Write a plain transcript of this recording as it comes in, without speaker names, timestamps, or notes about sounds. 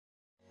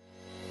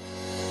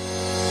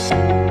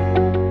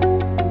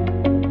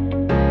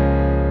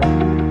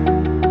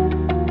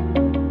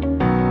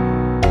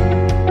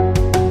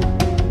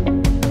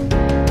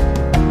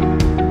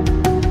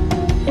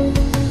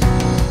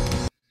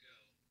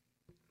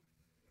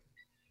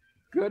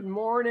Good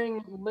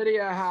morning,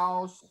 Lydia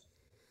House.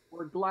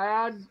 We're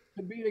glad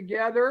to be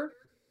together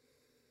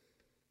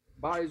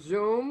by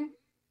Zoom,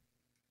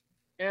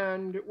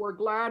 and we're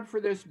glad for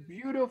this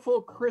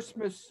beautiful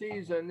Christmas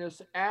season,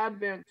 this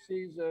Advent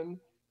season,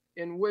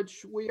 in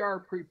which we are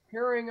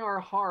preparing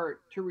our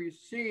heart to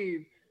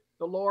receive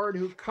the Lord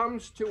who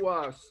comes to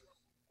us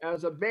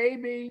as a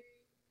baby,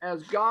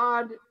 as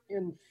God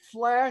in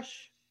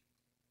flesh,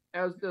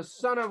 as the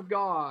Son of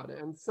God.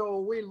 And so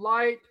we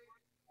light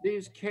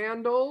these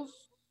candles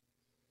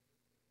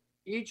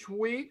each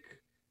week,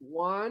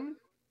 one,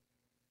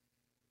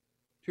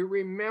 to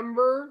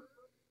remember,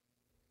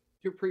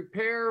 to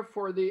prepare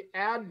for the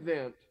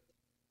Advent.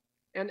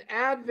 And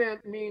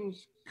Advent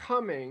means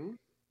coming.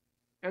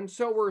 And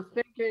so we're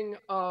thinking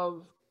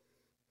of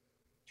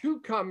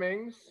two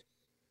comings,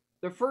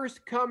 the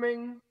first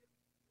coming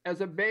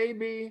as a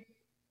baby,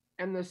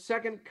 and the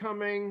second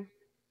coming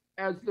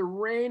as the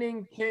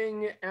reigning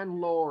King and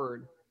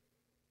Lord.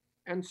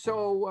 And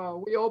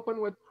so we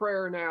open with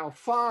prayer now.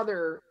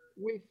 Father,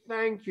 we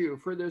thank you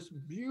for this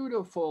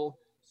beautiful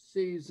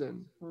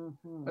season,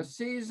 a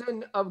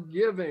season of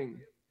giving,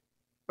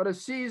 but a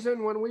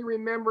season when we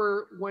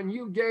remember when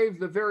you gave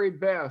the very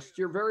best,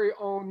 your very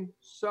own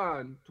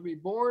son, to be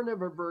born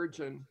of a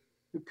virgin,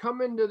 to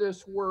come into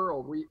this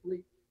world.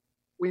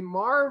 We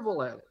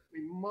marvel at it. We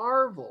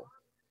marvel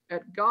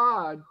at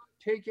God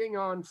taking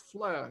on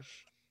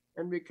flesh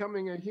and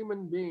becoming a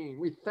human being.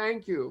 We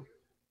thank you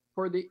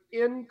for the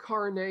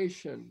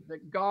incarnation,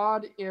 that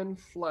God in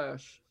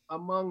flesh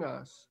among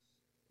us,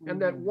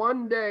 and that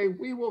one day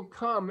we will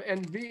come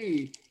and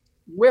be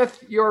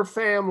with your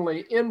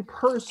family in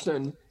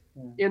person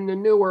in the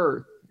new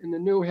earth, in the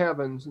new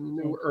heavens, in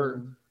the new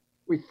earth.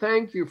 We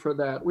thank you for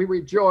that. We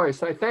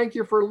rejoice. I thank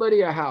you for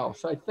Lydia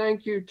House. I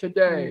thank you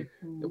today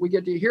that we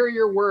get to hear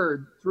your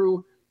word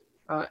through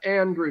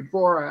Andrew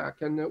Dvorak,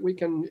 and that we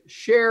can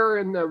share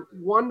in the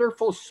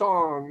wonderful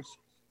songs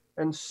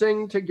and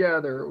sing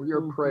together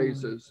your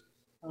praises.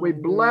 We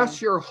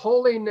bless your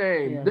holy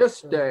name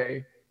this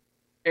day.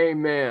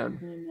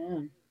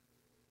 Amen.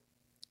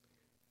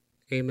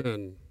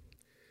 Amen.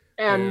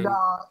 And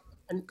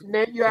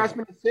Nate, you asked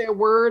me to say a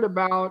word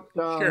about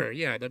sure,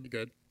 yeah, that'd be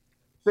good.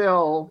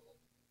 Phil.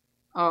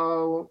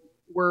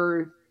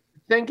 We're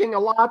thinking a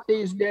lot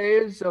these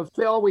days of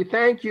Phil. We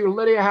thank you,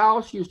 Lydia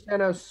House. You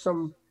sent us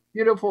some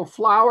beautiful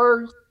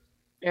flowers,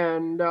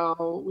 and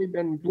we've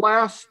been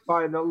blessed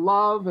by the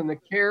love and the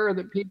care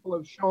that people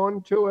have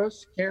shown to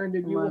us. Karen,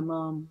 did you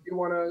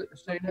want to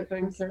say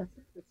anything? This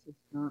is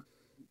not.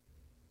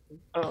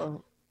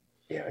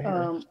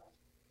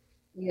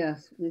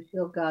 Yes, we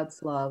feel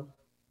God's love,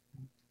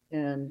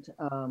 and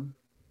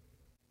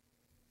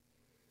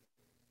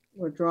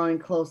we're drawing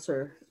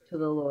closer to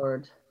the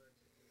Lord.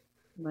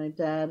 My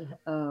dad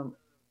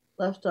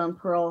left on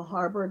Pearl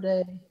Harbor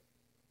Day,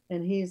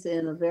 and he's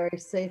in a very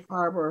safe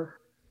harbor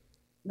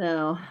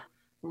now,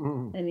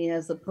 and he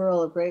has the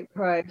pearl of great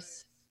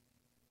price.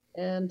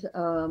 And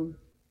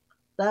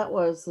that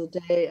was the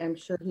day I'm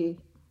sure he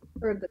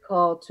heard the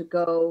call to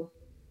go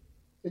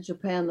to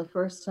Japan the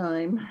first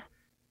time,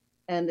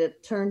 and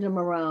it turned him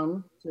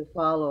around to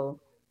follow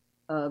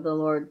the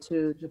Lord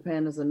to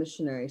Japan as a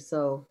missionary.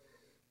 So,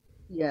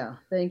 yeah,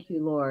 thank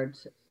you, Lord.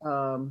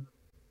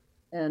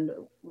 And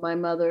my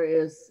mother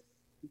is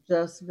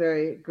just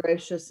very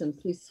gracious and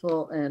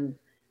peaceful and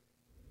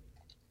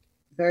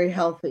very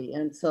healthy.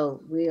 And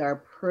so we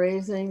are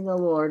praising the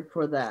Lord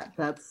for that.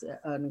 That's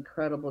an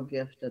incredible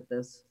gift at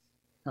this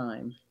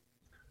time.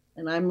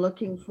 And I'm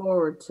looking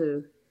forward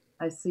to,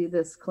 I see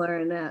this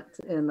clarinet,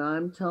 and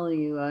I'm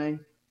telling you,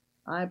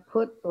 I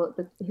put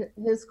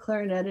his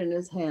clarinet in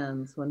his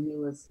hands when he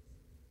was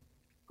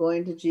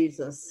going to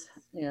Jesus.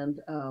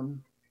 And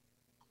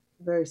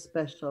very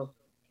special,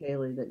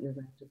 Kaylee, that you're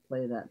going to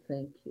play that.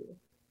 Thank you.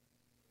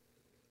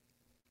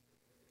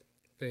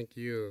 Thank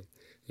you.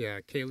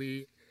 Yeah,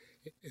 Kaylee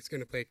is going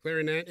to play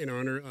clarinet in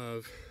honor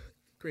of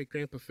great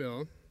grandpa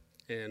Phil,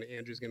 and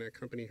Andrew's going to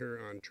accompany her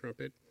on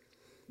trumpet.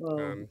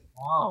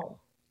 Wow.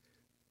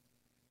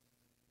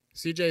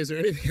 CJ, is there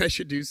anything I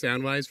should do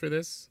sound wise for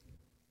this?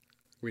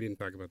 We didn't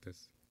talk about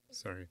this.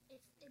 Sorry.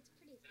 It's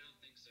pretty. I don't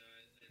think so.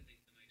 I think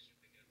the mic should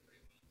pick it up pretty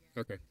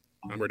well. Okay.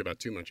 I'm worried about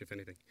too much, if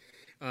anything.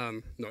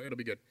 No, it'll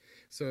be good.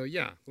 So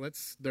yeah,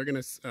 they're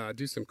gonna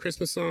do some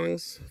Christmas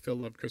songs. Phil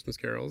loved Christmas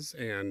carols,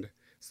 and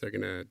so they're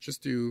gonna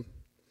just do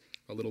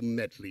a little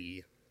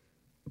medley.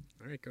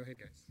 All right, go ahead,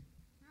 guys.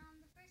 The first song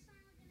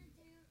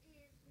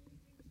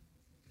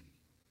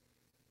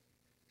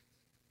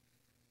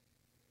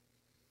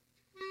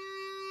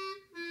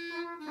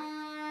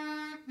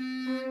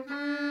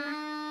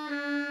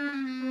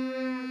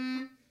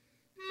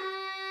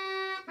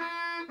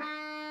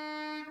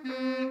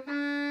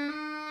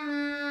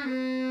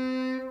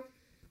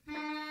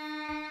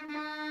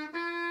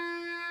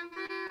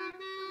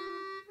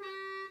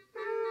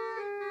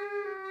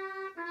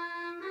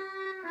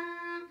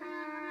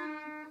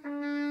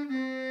we're gonna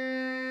do is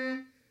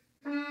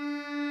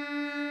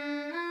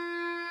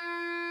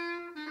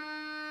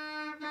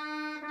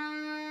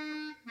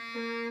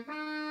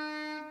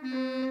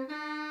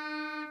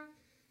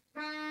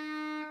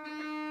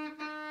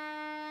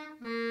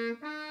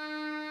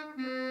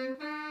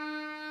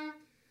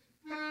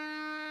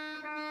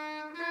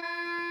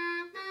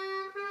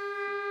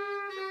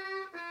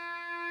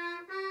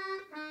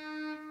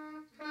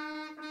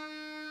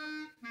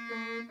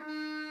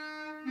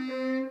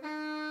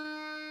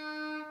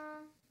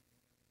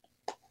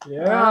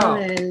Yeah.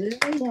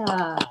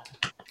 Hallelujah.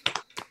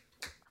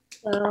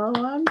 So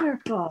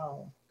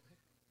wonderful.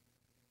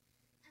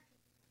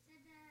 So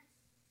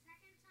the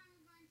second song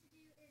we're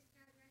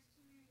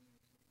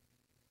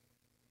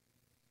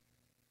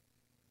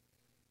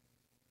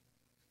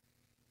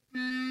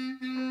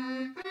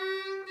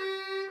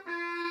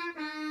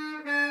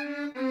going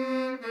to do is God Rest You Merry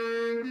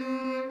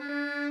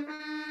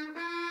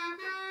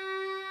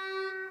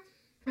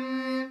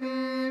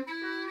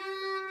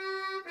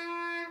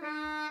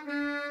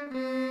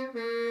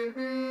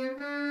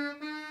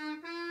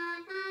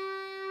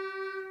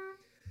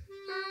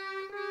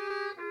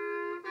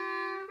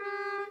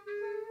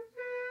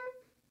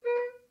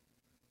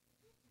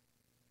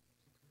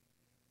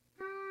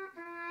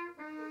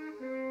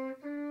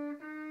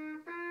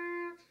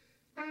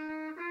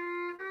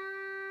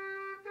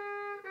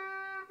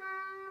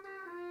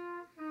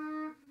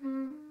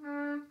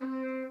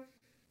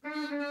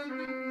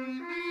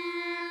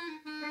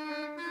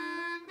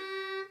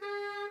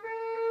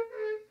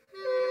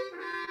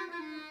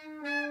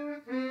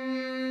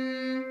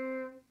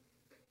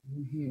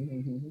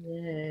Little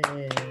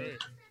Yay.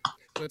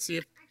 Let's see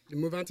if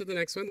move on to the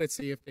next one. Let's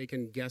see if they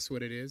can guess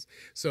what it is.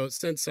 So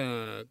since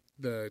the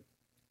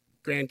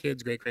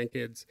grandkids, great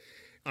grandkids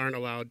aren't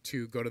allowed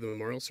to go to the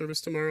memorial service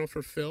tomorrow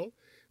for Phil,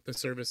 the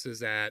service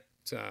is at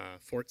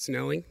Fort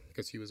Snelling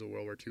because he was a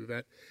World War II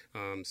vet.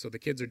 So the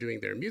kids are doing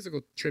their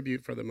musical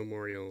tribute for the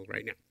memorial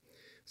right now.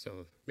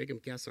 So make them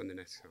guess on the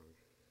next song.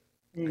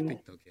 I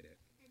think they'll get it.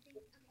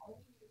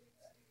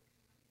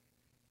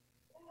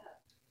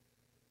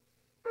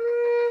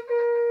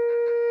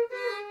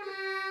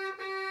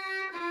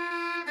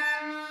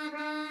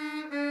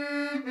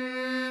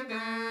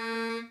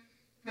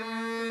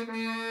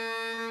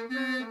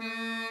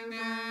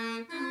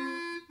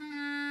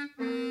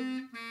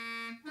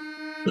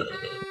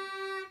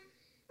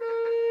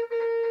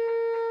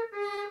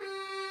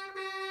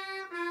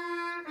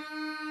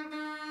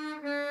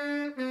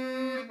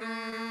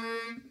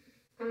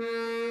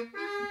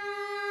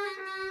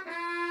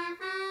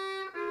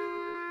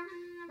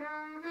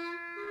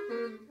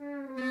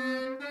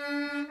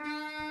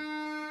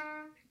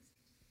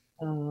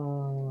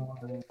 Oh,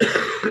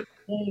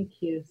 thank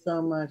you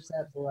so much.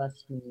 That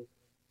blessed me.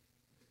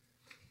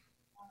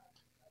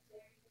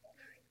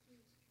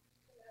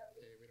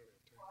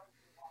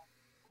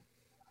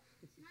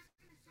 It's not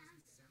going to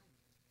sound so.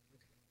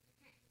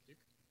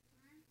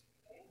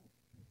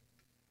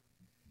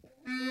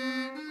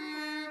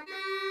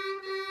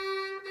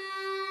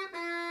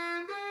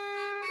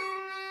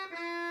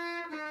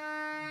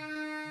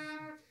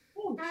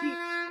 Okay. Oh, gee.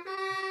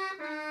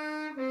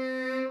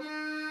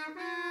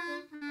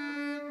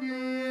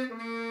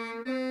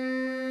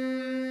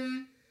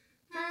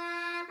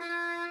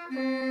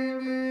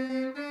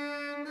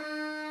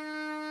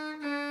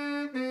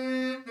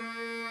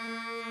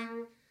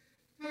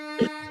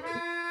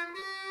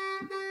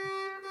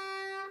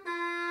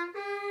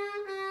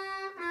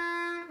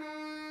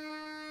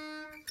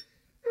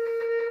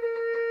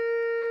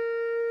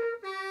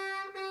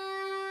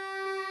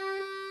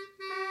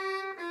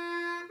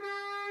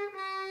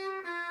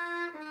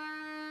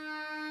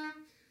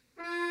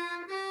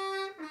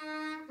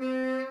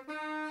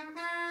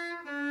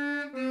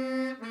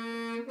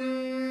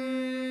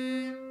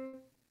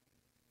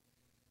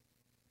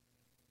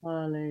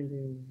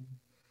 Hallelujah.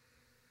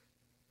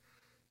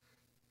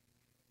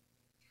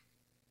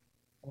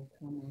 Oh,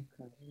 come on,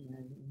 come on.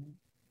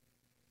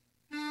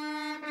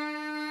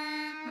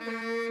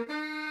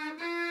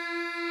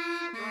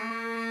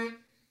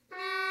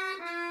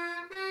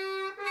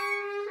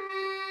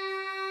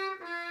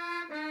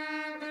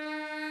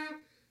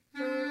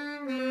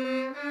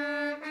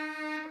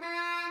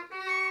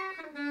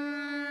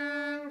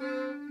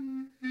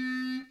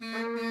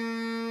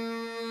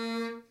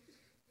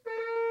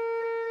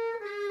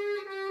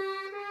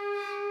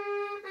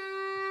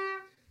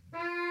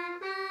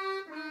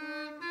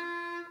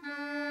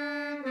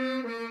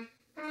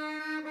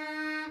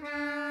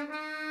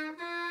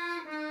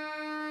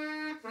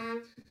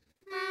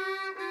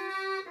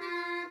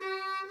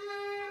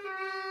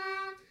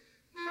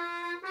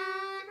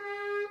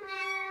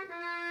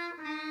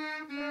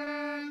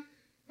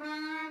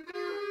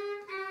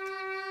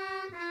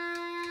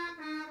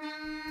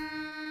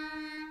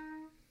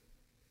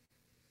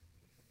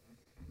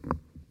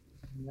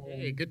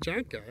 Hey, good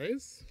job,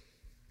 guys.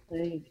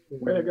 Thank you.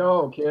 Way to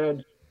go,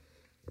 kid.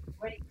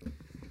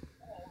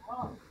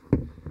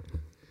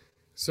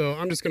 So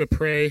I'm just going to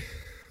pray.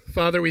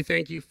 Father, we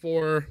thank you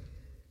for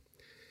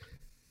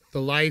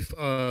the life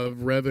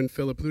of Reverend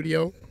Philip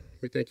Ludio.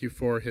 We thank you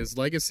for his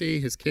legacy,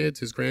 his kids,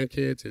 his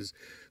grandkids, his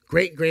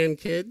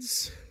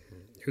great-grandkids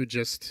who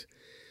just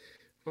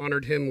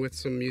honored him with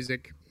some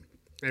music.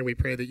 And we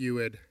pray that you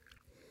would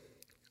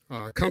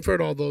comfort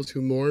all those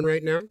who mourn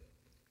right now.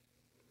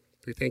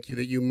 We thank you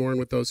that you mourn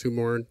with those who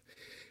mourn.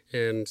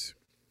 And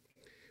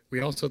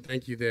we also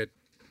thank you that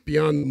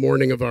beyond the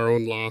mourning of our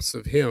own loss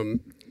of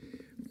him,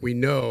 we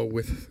know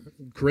with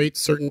great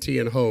certainty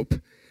and hope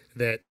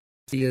that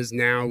he is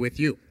now with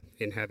you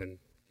in heaven.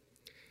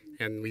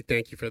 And we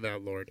thank you for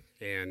that, Lord,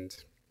 and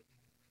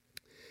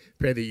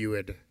pray that you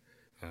would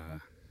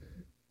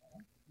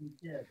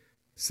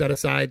set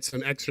aside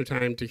some extra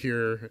time to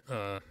hear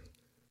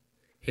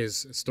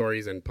his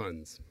stories and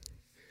puns.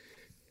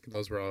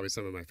 Those were always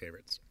some of my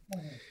favorites.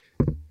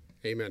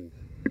 Amen.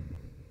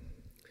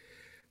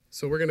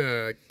 So we're going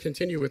to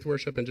continue with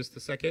worship in just a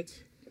second.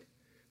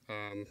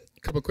 A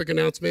couple quick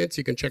announcements.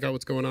 You can check out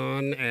what's going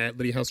on at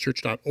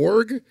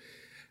lydiahousechurch.org.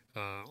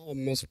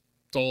 Almost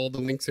all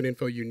the links and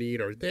info you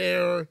need are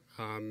there.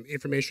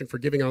 Information for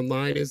giving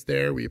online is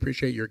there. We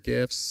appreciate your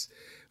gifts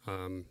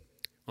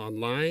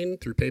online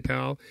through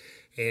PayPal.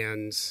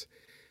 And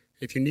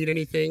if you need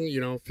anything,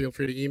 feel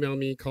free to email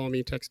me, call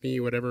me, text me,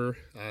 whatever,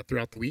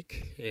 throughout the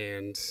week.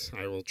 And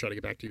I will try to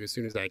get back to you as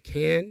soon as I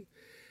can.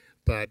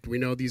 But we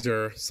know these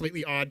are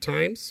slightly odd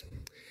times,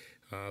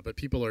 but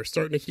people are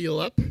starting to heal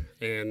up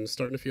and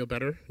starting to feel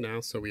better now,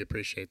 so we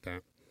appreciate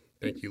that.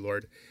 Thank you,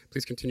 Lord.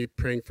 Please continue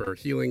praying for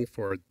healing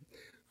for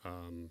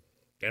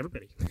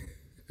everybody.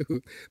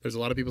 There's a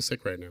lot of people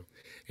sick right now.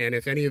 And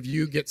if any of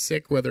you get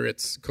sick, whether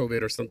it's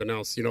COVID or something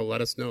else,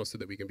 let us know so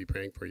that we can be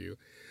praying for you.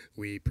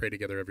 We pray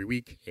together every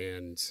week,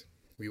 and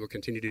we will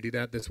continue to do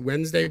that. This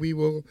Wednesday, we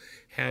will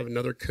have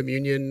another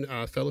communion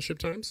fellowship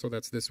time. So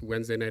that's this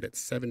Wednesday night at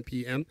 7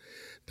 p.m.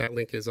 That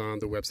link is on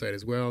the website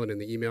as well and in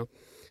the email.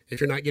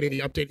 If you're not getting the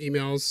update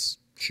emails,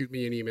 shoot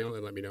me an email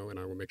and let me know, and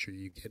I will make sure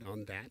you get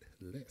on that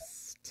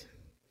list.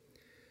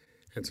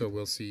 And so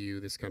we'll see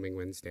you this coming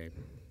Wednesday.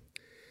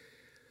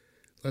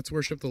 Let's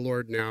worship the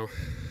Lord now.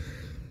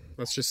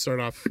 Let's just start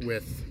off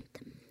with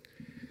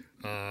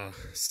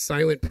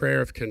silent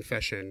prayer of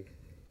confession.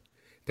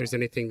 If there's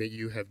anything that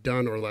you have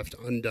done or left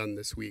undone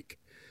this week,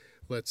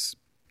 let's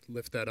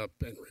lift that up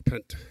and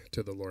repent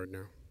to the Lord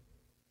now.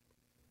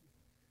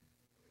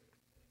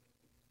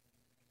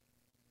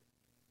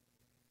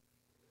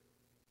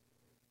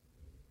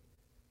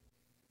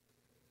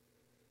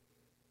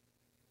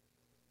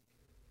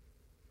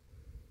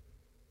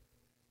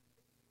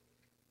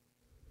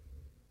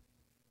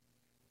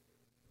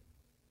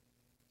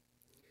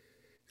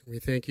 We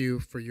thank you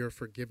for your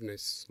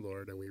forgiveness,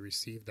 Lord, and we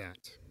receive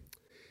that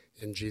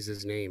in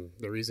Jesus' name.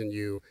 The reason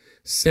you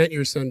sent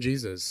your son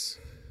Jesus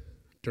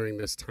during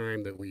this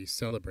time that we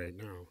celebrate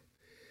now,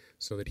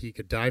 so that he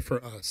could die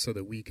for us, so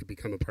that we could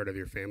become a part of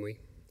your family.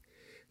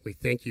 We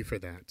thank you for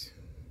that.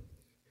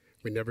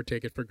 We never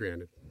take it for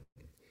granted.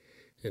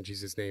 In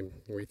Jesus' name,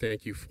 we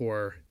thank you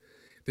for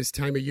this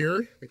time of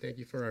year. We thank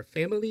you for our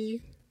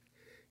family.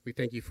 We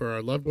thank you for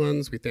our loved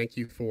ones. We thank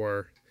you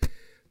for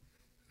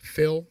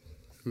Phil,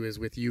 who is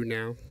with you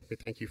now. We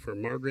thank you for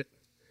Margaret,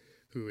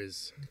 who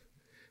is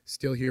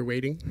still here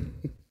waiting.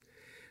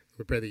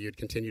 We pray that you'd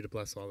continue to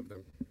bless all of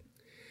them.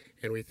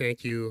 And we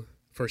thank you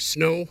for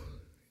snow,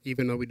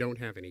 even though we don't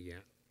have any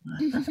yet.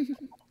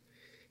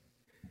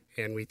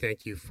 And we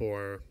thank you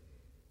for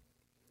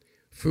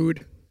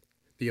food,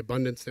 the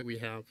abundance that we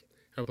have.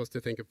 Help us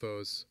to think of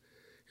those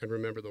and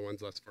remember the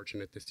ones less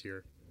fortunate this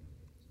year.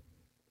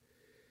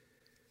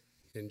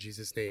 In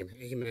Jesus' name,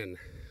 amen.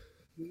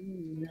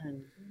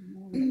 Amen.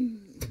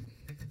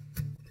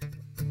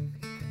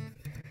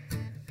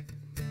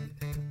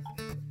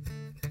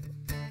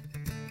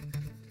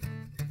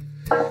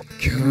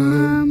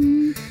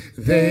 Come,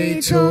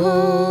 they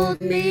told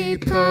me,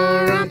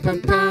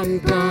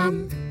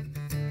 pa-rum-pum-pum-pum,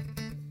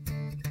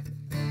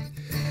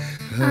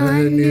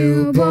 a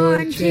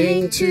newborn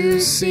king to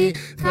see,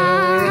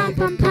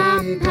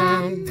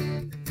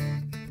 pa-rum-pum-pum-pum.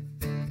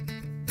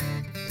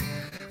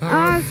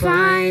 Our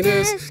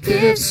finest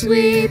gifts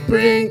we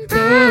bring,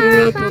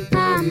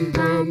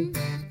 pa-rum-pum-pum-pum,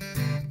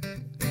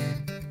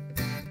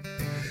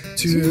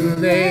 to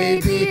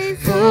lay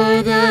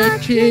before the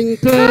king,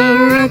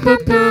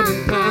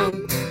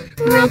 pa-rum-pum-pum-pum,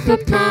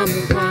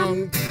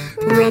 rum-pum-pum-pum,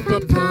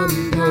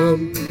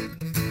 rum-pum-pum-pum.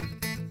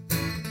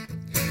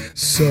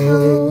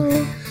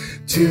 So,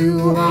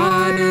 to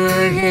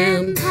honor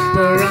him,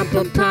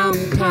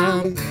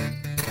 pa-rum-pum-pum-pum,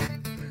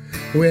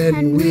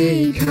 when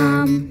we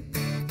come.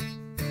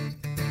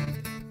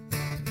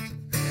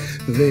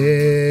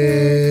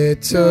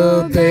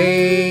 Little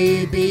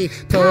baby,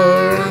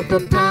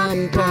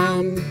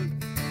 pa-rum-pum-pum-pum,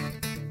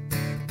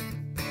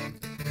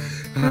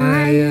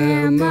 I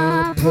am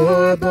a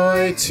poor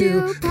boy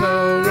too,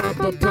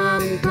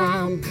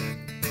 pa-rum-pum-pum-pum.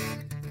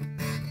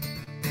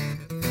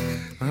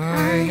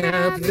 I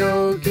have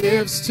no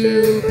gifts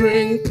to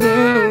bring,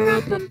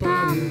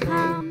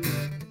 pa-rum-pum-pum-pum,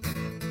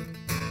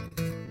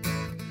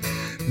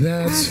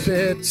 that's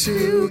fit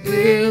to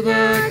give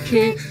a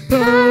king,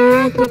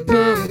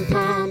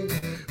 pa-rum-pum-pum-pum,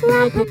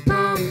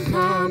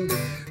 rum-pum-pum-pum,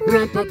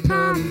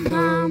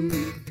 rum-pum-pum-pum.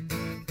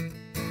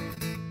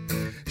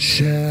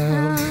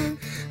 Shall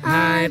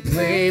I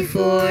play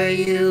for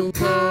you,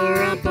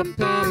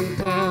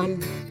 pa-rum-pum-pum-pum,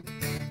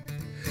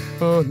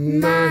 on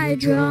my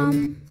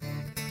drum?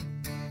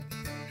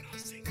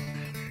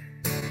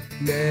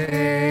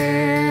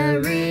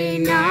 Mary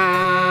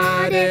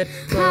nodded,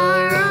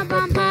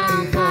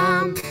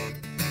 pa-rum-pum-pum-pum,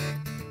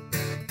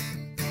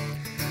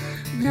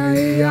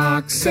 The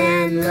ox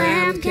and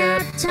lamb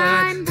kept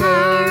time,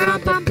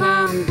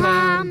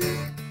 pa-rum-pum-pum-pum.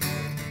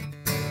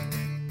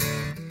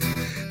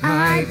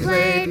 I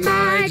played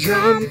my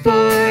drum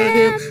for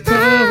him,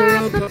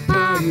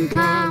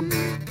 pa-rum-pum-pum-pum.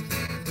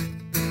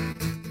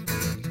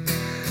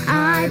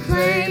 I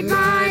played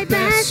my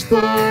best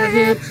for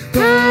him,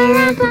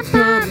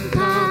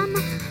 pa-rum-pum-pum-pum,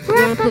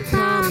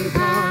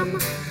 rum-pum-pum-pum,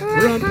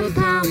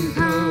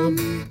 rum-pum-pum-pum.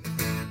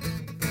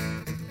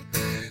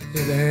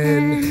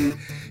 Then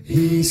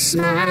he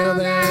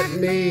smiled at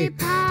me,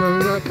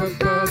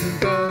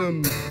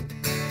 pa-rum-pum-pum-pum,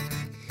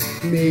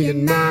 me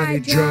and my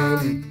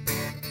drum.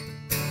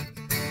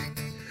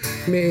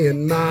 Me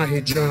and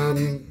my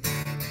drum.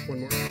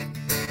 One more.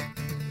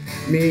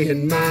 Me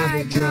and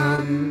my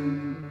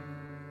drum.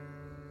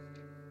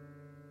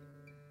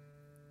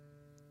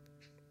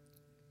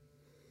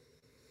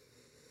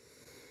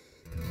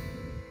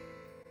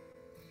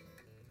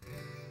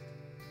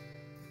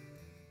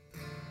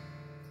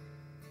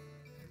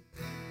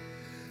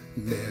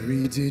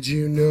 Mary, did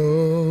you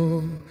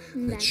know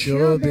that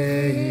your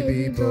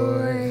baby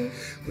boy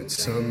would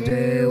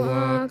someday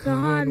walk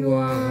on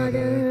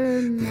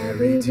water?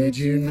 Mary, did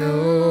you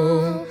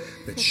know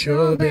that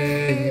your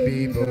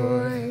baby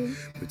boy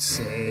would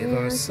save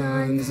our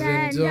sons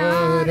and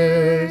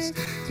daughters?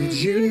 Did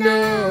you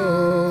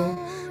know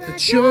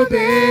that your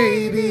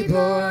baby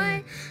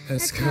boy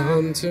has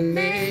come to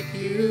make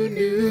you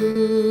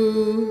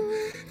new?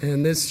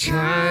 And this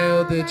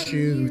child that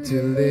you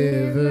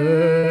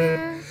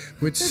deliver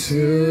would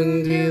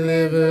soon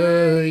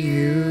deliver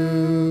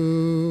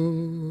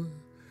you.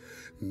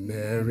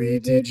 Mary,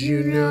 did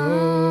you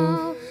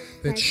know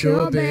that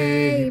your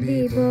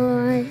baby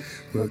boy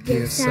will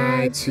give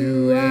sight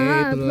to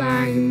a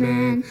blind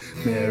man?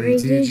 Mary,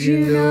 did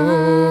you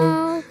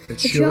know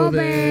that your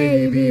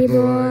baby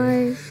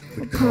boy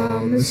would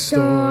calm the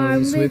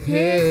storms with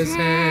his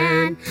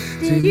hand?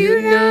 Did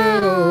you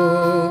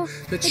know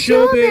that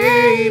your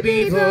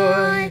baby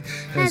boy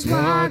has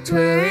walked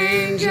where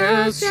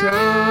angels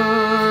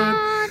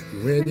trod?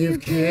 When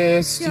you've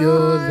kissed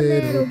your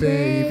little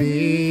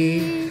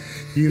baby,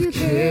 you've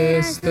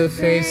kissed the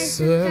face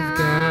of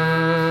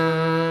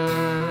God.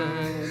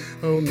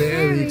 Oh,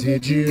 Mary,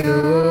 did you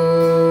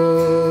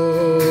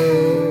know?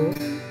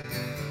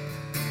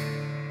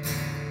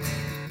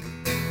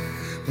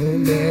 Oh,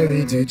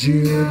 Mary, did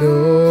you know?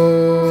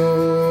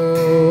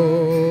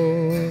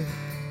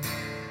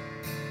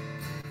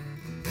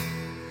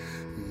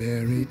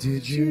 Mary,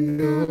 did you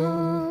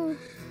know?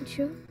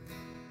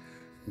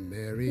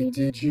 Mary,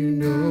 did you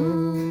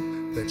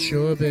know that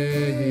your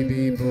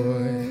baby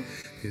boy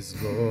is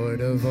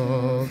Lord of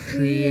all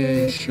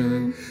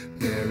creation?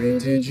 Mary,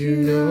 did you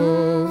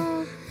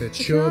know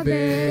that your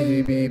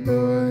baby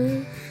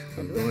boy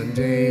will one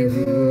day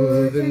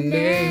rule the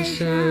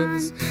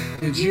nations?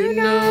 Did you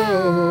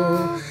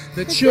know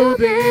that your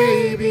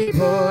baby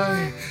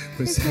boy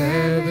was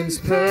heaven's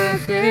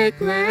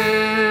perfect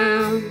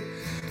lamb?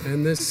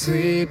 And the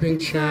sleeping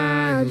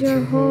child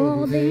you're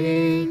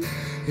holding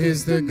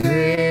is the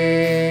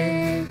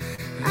great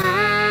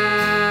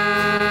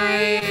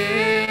I am.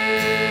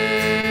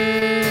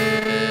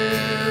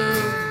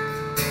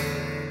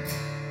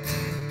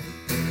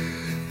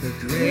 The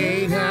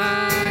great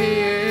I am.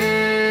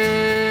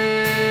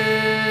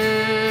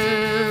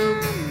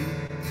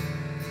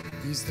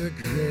 He's the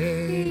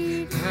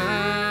great I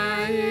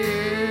am.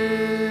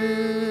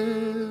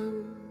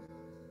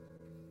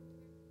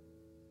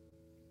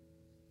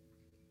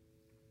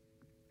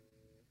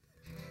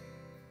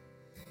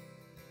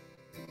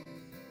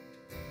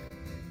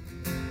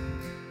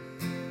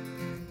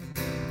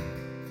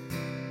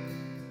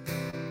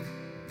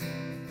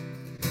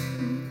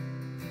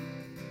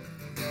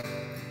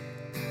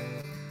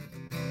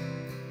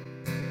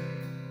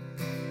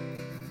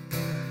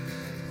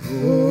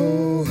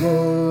 Oh,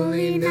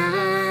 holy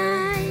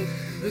night,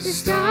 the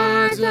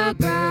stars are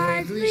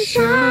brightly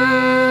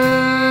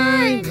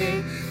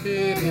shining.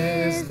 It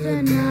is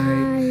the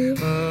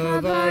night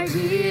of our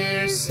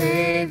dear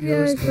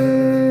Savior's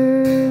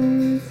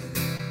birth.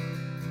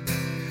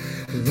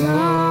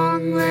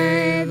 Long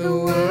lay the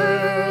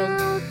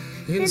world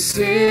in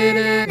sin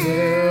and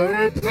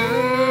error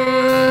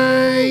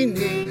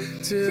pining,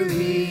 till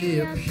he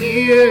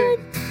appeared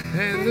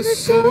and the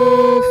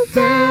soul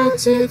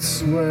felt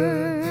its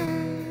worth.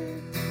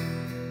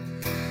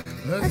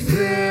 A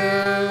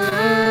thrill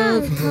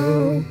of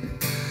hope,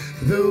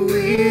 the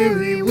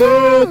weary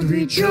world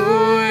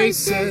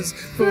rejoices,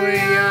 for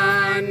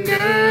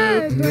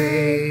yonder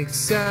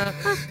breaks a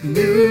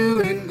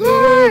new and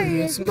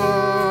glorious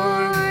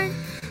morn.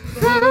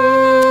 Fall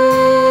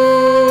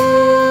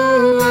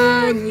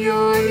on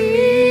your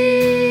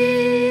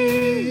knees,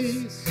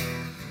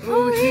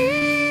 oh,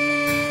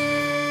 hear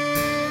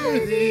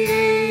the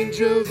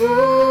angel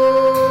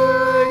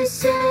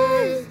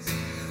voices,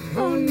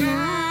 oh,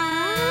 night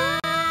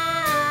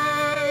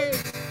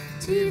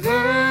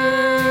divine,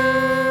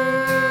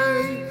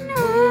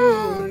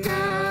 oh,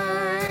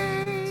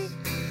 night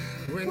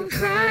when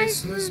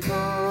Christ was born,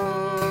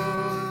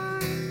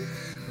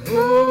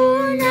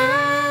 oh,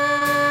 night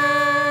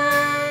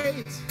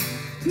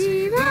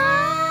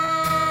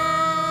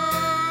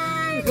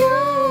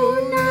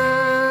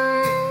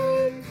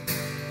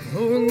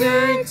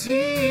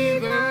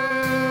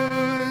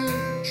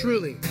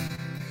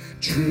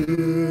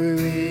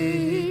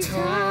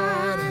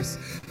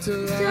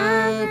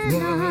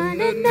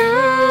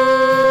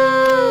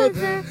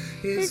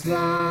His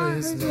law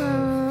is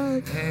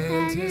love,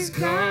 and His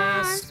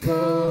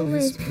gospel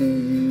is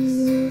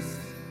peace.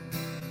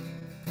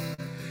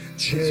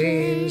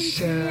 Chains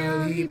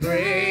shall He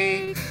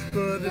break,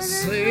 for the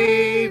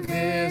slave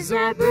is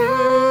our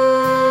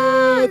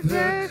brother,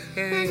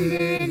 and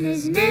in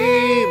His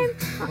name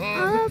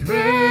all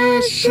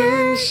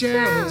oppression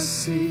shall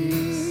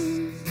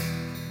cease.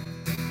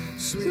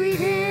 Sweet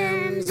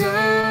hymns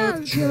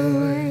of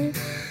joy,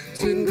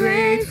 in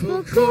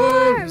grateful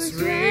chorus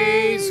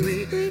raise,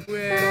 we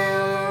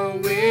will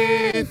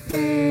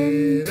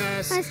within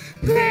us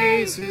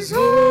praise His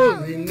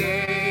holy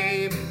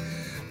name.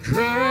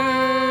 Christ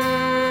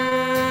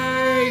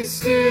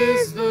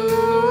is the Lord.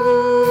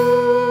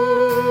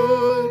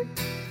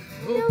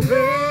 Oh,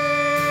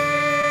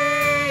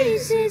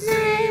 praise His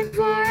name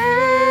forever.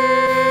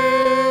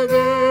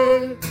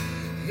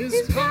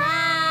 His power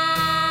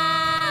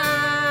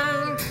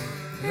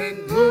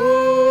and glory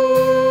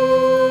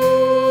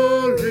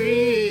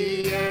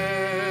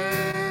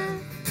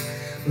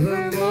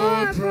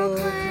evermore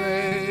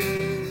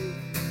proclaim.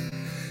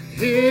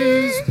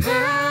 His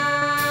power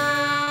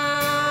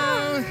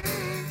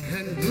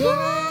and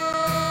glory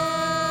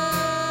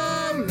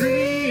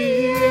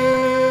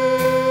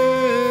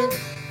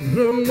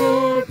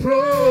evermore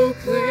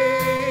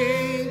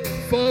proclaim.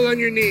 Fall on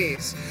your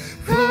knees.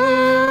 Fall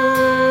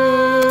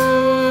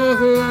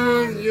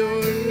on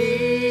your knees.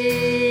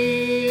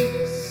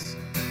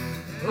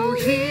 Oh,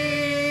 hear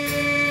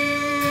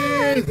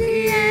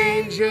the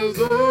angel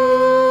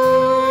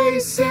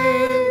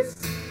voices.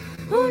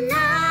 Oh,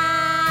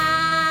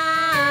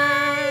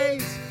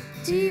 night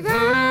divine,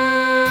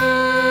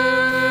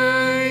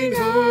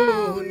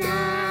 oh,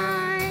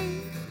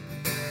 night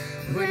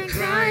when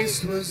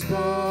Christ was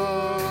born.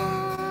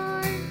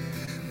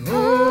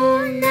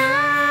 Oh, night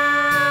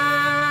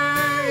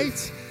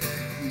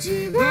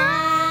divine,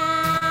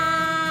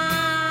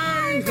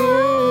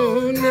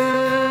 oh,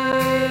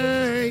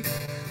 night divine,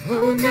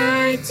 oh,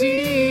 night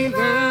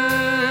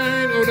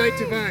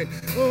divine,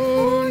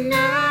 oh, night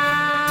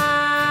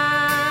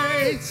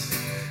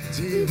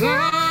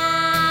divine,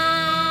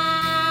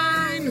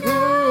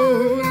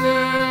 oh,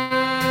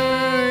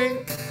 night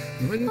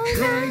when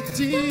Christ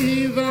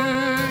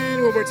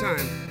divine. One more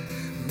time.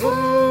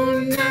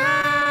 Oh, night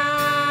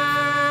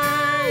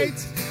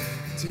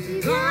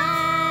divine,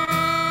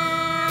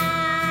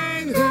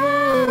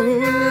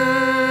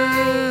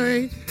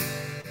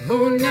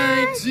 oh,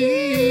 night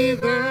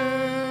divine.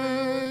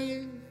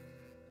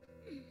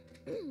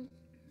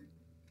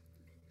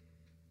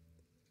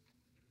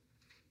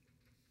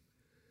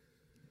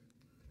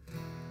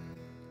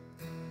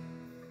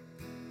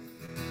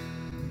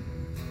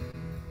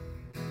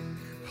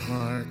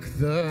 Hark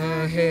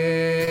the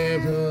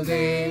herald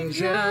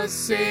angels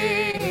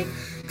sing,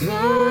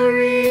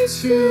 glory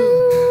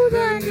to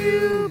the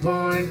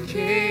newborn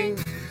King.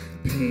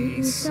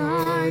 Peace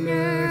on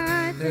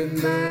earth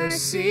and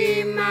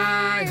mercy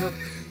mild,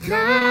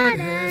 God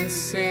and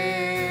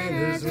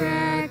sinners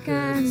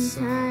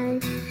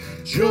reconciled.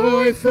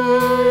 Joyful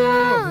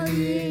all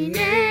ye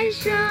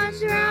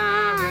nations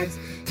rise,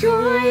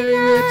 join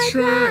the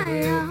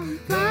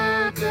triumph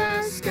of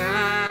the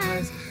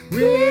skies.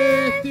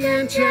 With the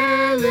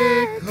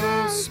angelic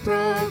hosts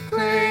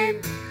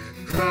proclaim,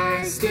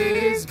 Christ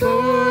is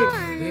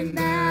born in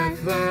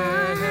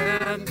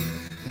Bethlehem.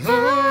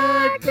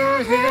 Hark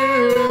the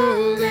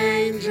herald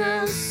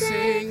angels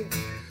sing,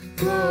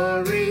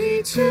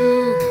 glory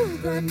to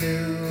the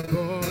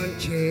newborn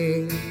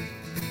King.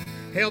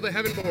 Hail the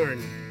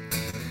heaven-born.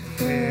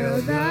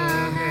 Hail the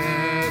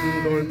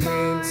heaven-born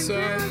Prince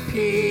of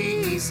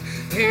Peace.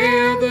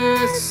 Hail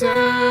the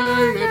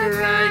Son of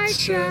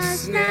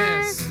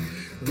Righteousness.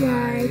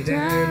 Light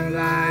and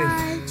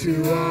life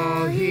to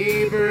all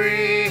He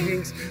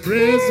brings,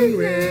 risen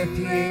with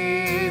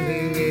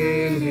healing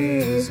in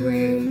His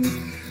wings.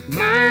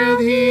 Mild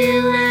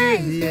He lay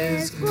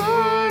His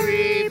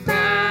glory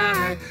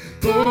by,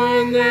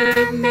 born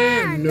that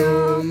man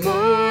no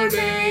more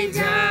may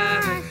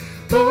die,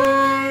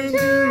 born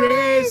to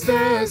raise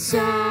the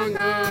song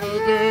of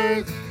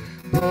earth,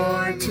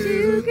 born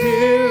to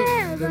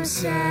give the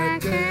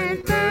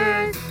second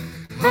birth.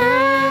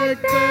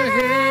 Hark the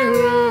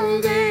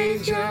herald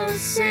angels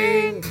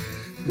sing,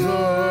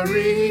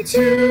 glory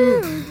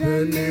to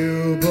the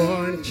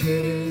newborn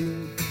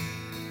King.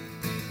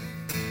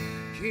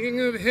 King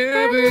of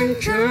heaven,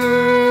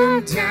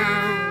 come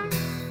down.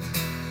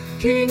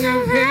 King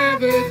of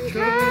heaven,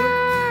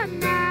 come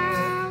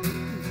now.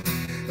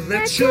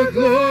 Let your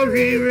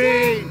glory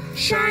reign,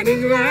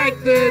 shining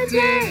like the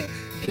day.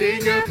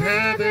 King of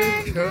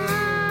heaven,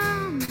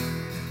 come.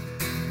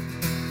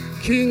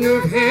 King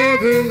of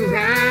heaven,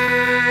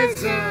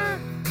 rise up.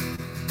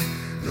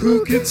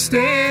 Who could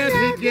stand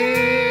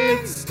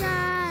against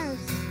us?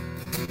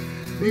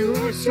 You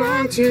are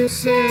strong to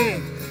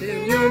save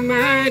in your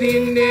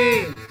mighty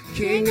name.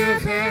 King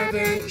of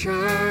heaven,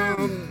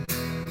 come.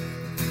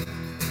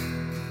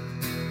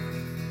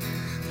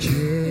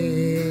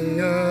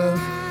 King of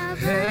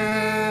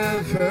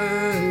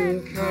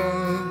heaven,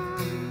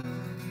 come.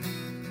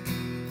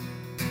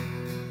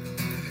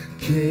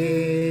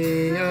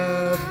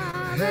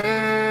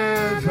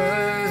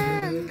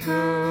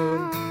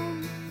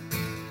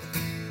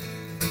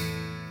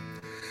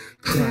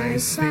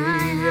 Christ the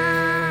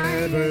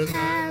ever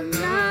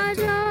have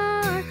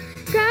adored,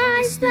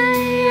 Christ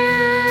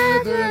the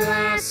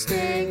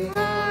everlasting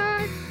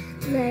Lord.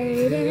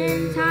 Late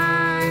in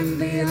time,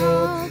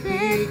 behold,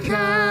 He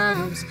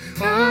comes,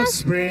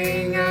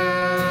 offspring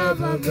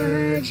of a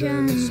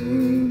virgin's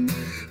womb.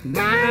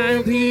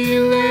 Mild He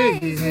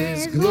lays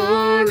His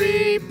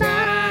glory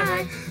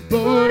by,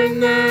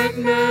 born that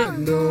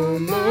none no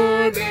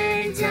more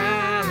may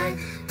die,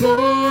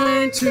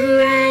 born to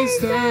raise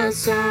the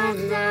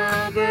song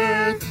of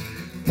earth,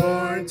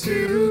 born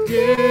to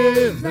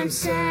give them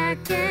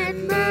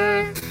second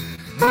birth.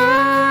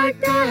 Hark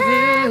the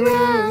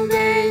herald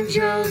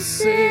angels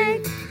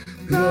sing,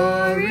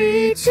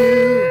 glory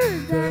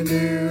to the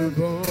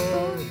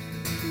newborn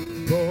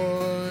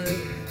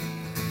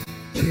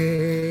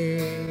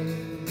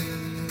King.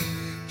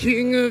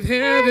 King of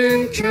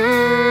heaven,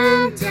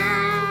 come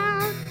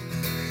down.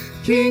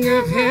 King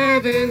of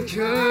heaven,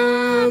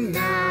 come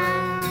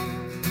now.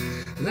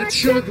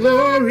 Let your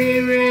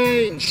glory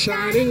reign,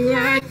 shining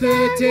like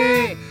the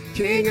day.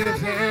 King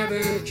of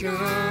heaven,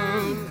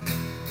 come.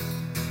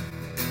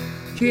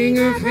 King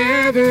of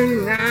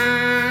heaven,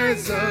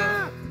 rise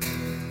up.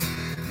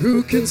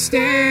 Who can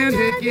stand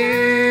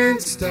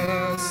against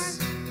us?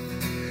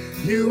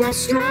 You are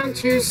strong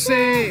to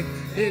save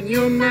in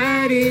your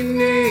mighty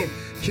name.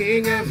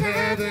 King of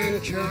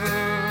heaven,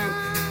 come.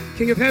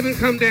 King of heaven,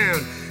 come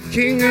down.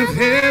 King of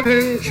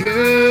heaven,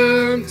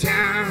 come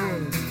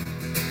down.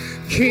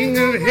 King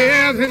of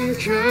heaven,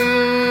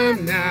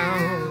 come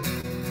now.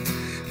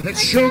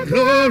 Let your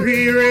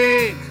glory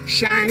reign,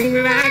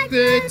 shining like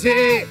the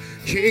day.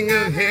 King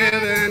of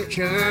heaven,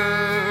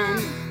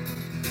 come.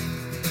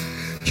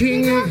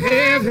 King of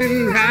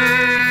heaven,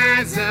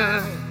 rise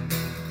up.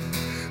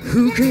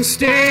 Who can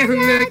stand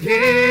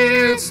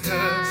against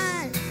us?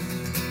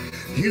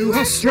 You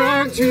are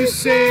strong to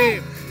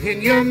save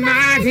in your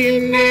mighty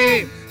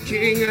name.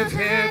 King of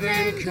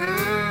heaven,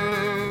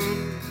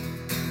 come.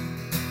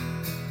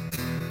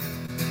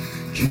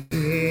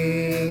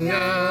 King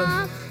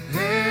of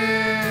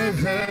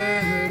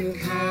heaven,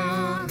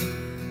 come.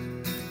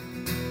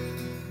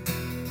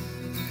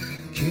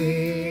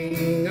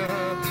 King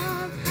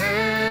of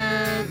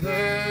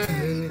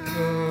heaven,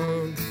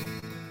 come.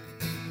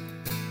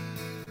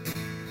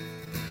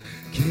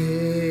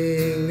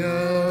 King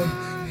of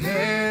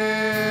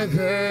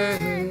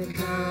heaven,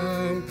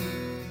 come.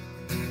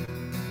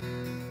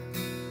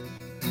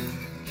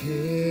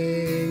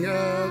 King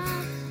of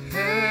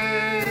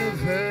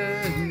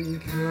heaven,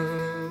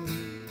 come.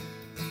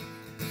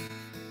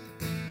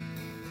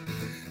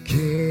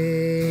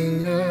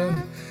 King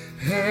of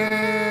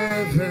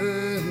heaven,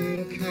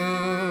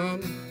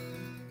 come.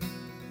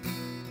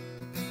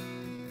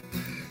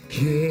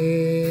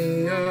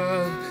 King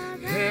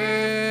of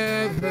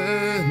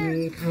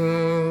heaven,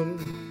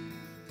 come.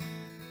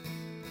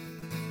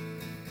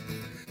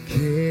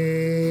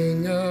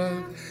 King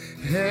of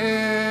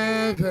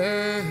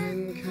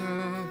heaven,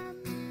 come.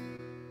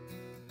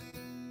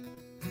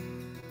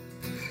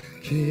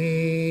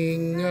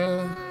 King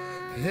of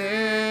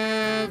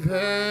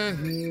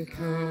heaven,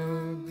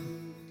 come.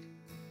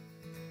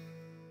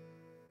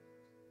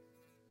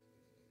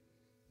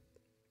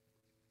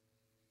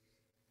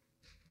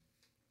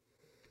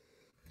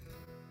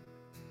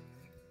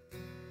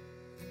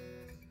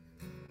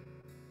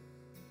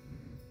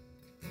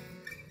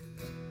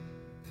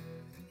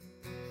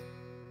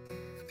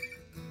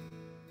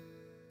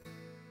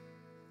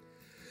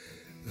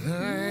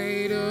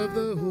 Light of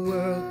the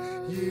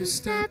world, you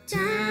step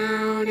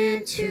down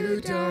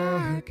into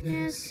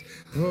darkness.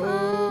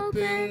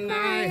 Open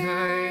my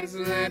eyes,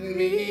 let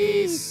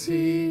me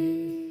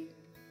see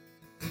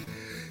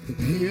the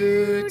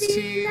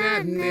beauty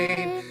that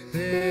made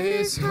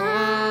this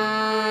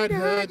heart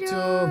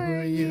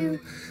adore you.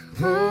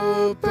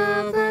 Hope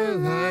of a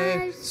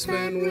life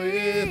spent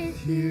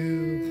with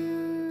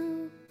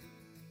you.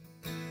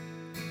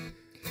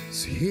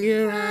 So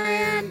here I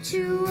am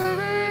to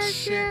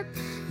worship.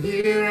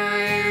 Here I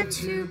am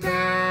to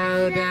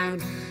bow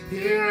down.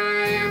 Here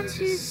I am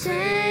to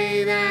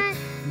say that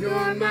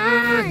you're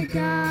my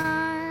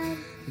God.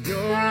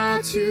 You're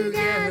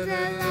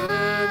altogether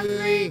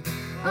lovely,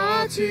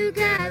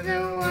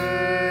 altogether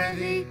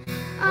worthy,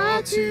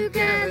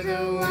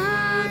 altogether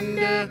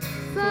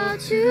wonderful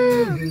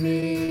to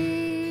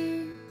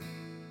me.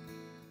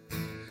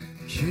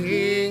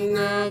 King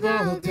of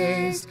all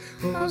days,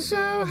 oh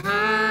so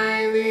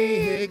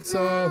highly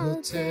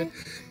exalted,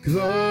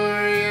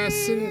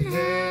 glorious in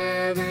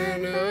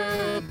heaven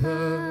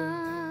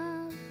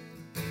above.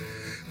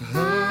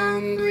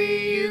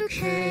 Humbly you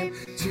came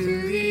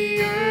to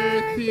the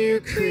earth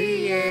you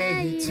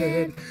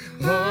created,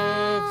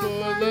 all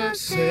for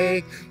love's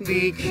sake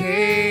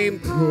became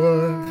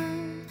poor.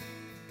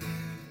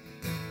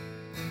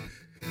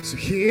 So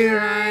here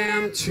I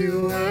am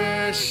to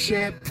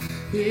worship,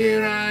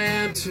 here I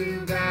am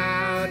to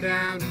bow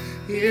down,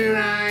 here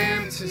I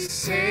am to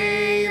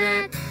say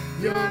that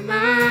you're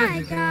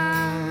my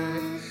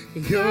God.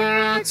 You're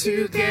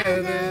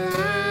altogether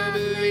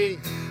lovely,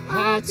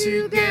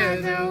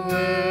 altogether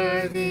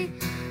worthy,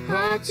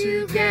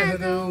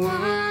 altogether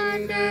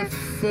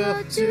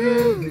wonderful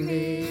to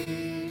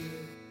me.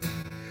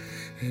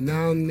 And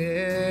I'll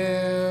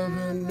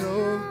never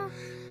know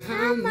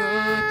how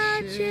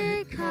much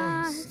it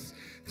costs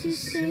to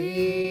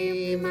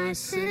save my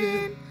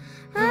sin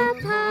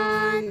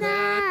upon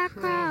that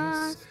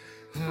cross.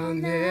 I'll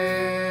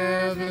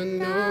never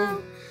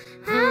know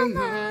how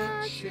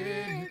much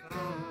it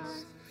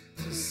costs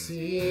to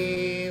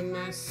see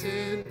my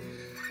sin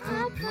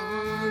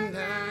upon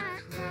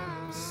that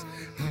cross.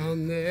 I'll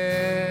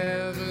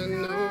never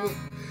know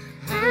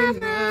how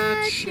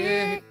much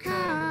it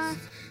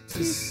costs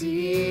to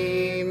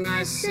see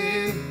my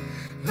sin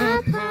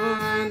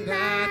upon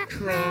that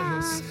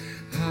cross.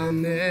 I'll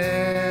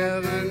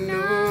never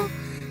know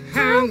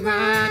how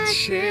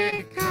much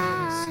it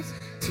costs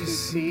to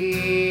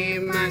see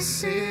my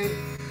sin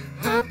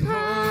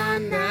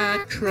upon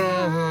that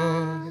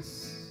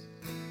cross.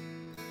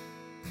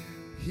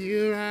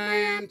 Here I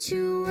am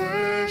to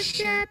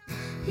worship,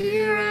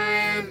 here I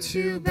am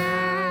to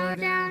bow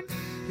down,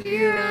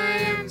 here I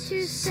am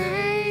to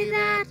say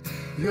that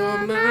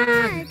you're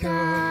my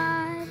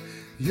God.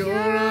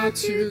 You're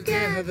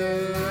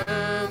altogether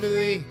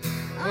lovely,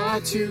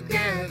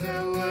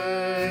 altogether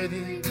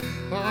worthy,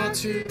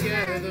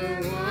 altogether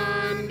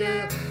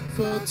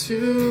wonderful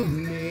to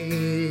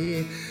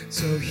me.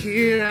 So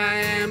here I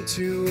am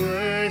to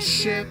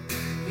worship,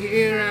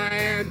 here I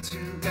am to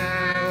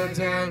bow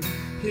down,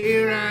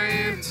 here I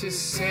am to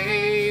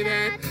say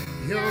that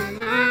you're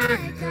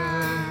my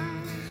God.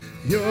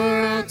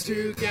 You're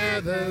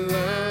altogether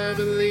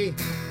lovely,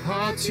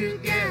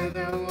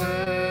 altogether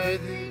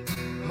worthy,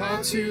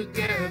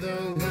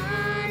 altogether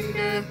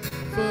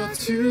wonderful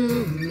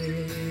to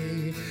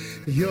me.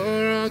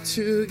 You're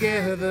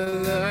altogether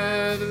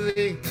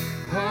lovely,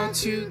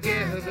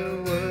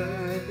 altogether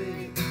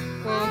worthy,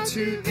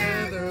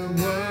 altogether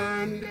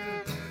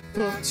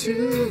wonderful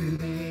to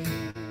me.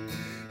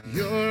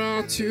 You're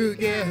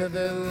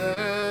altogether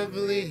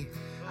lovely,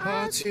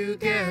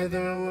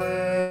 altogether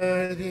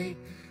worthy,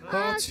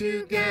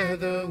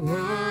 altogether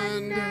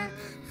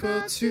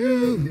wonderful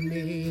to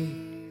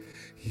me.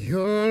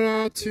 You're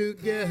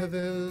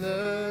altogether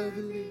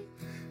lovely,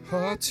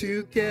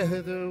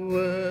 altogether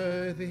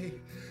worthy,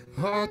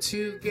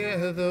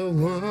 altogether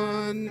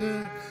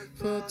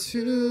wonderful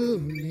to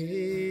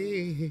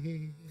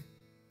me.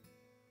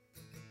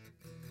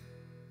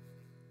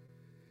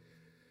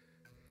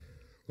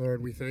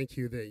 Lord, we thank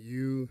you that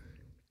you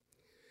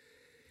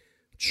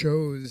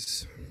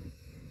chose,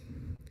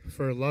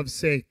 for love's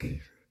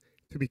sake,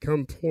 to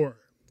become poor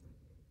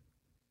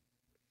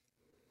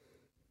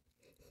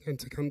and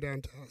to come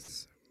down to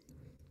us.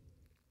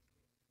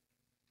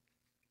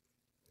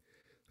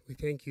 We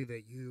thank you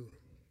that you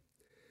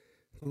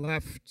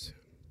left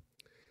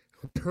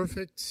a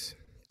perfect,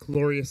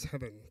 glorious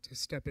heaven to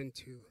step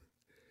into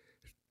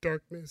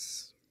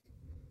darkness,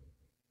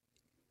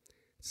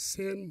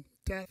 sin,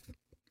 death.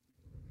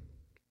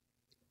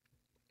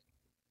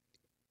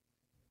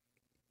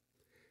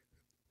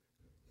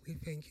 We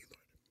thank you, Lord.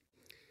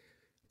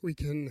 We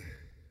can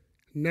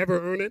never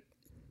earn it,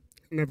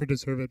 never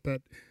deserve it,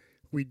 but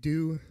we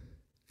do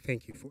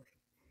thank you for it.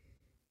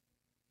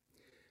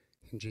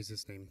 In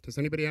Jesus' name. Does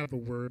anybody have a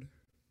word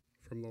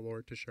from the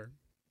Lord to share?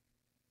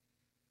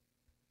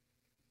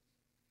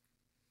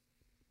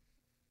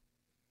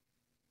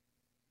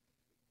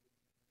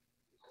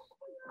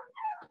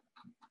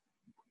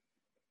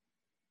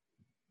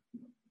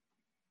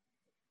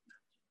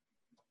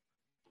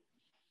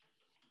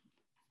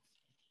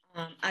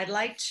 I'd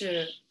like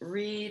to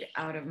read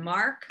out of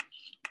Mark.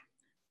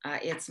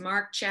 It's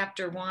Mark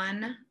chapter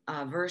 1,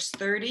 verse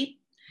 30.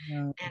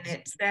 And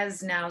it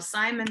says, now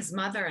Simon's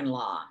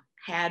mother-in-law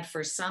had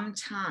for some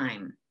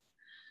time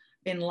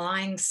been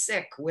lying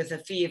sick with a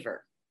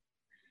fever.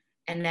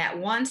 And at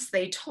once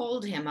they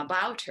told him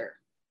about her.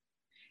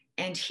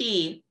 And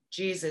he,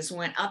 Jesus,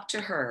 went up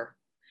to her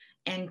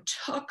and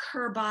took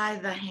her by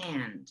the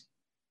hand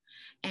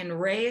and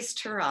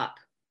raised her up,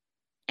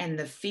 and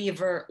the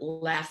fever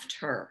left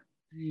her.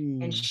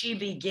 And she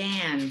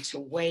began to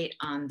wait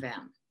on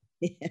them.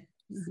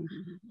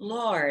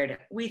 Lord,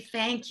 we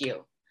thank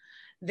you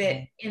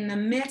that in the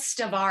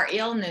midst of our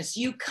illness,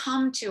 you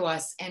come to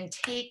us and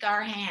take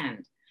our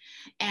hand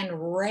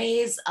and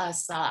raise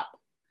us up.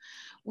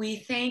 We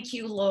thank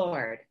you,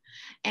 Lord.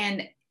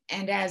 And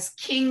as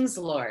kings,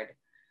 Lord,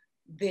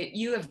 that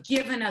you have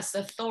given us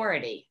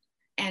authority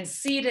and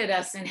seated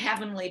us in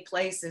heavenly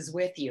places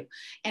with you.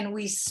 And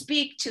we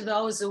speak to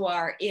those who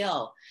are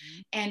ill,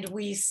 and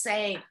we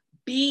say,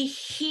 be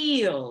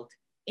healed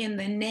in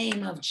the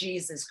name of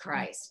Jesus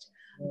Christ.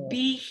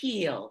 Be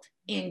healed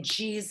in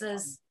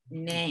Jesus'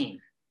 name.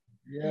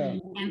 Yeah.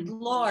 And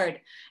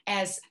Lord,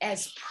 as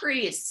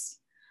priests,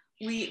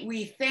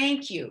 we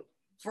thank you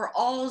for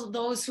all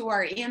those who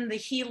are in the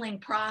healing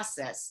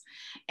process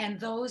and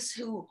those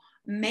who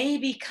may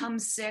become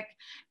sick,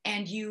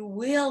 and you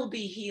will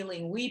be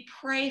healing. We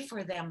pray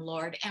for them,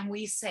 Lord, and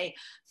we say,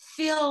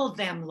 fill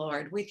them,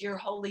 Lord, with your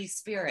Holy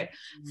Spirit.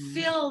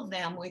 Fill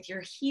them with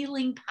your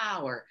healing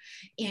power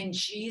in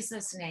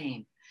Jesus'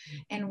 name.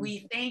 And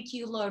we thank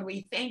you, Lord.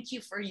 We thank you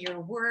for your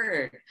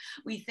word.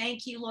 We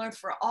thank you, Lord,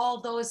 for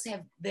all those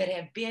that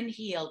have been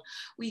healed.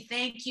 We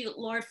thank you,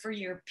 Lord, for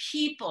your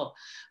people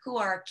who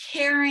are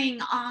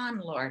carrying on,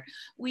 Lord.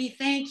 We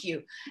thank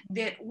you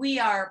that we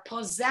are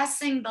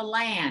possessing the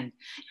land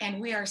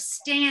and we are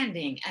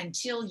standing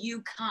until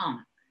you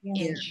come. In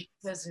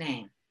Jesus'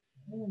 name.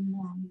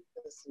 In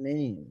Jesus'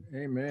 name.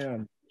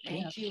 Amen.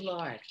 Thank you,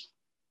 Lord.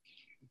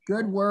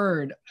 Good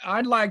word.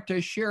 I'd like to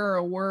share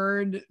a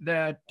word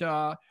that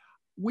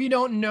we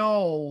don't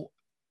know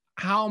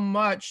how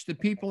much the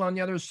people on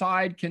the other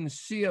side can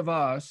see of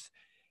us.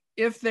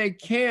 If they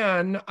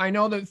can, I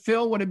know that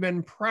Phil would have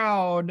been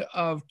proud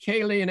of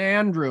Kaylee and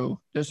Andrew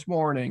this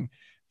morning.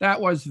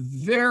 That was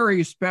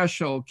very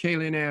special,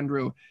 Kaylee and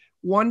Andrew.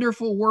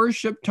 Wonderful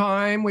worship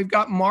time. We've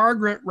got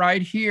Margaret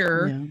right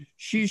here. Yeah.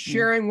 She's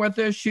sharing with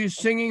us. She's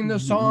singing the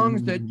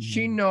songs that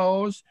she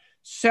knows,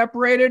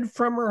 separated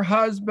from her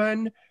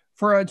husband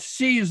for a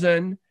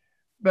season,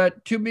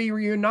 but to be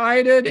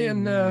reunited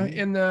in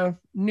the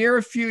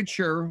near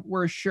future,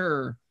 we're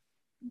sure,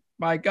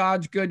 by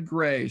God's good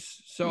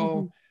grace.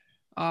 So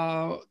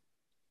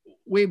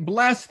we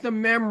bless the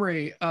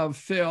memory of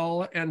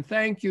Phil, and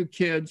thank you,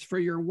 kids, for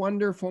your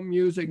wonderful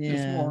music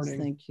this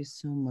morning. Thank you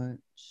so much.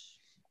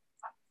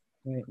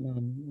 Right,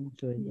 Mom.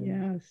 Enjoy that.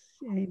 Yes,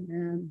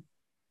 amen.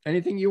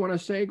 Anything you want to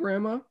say,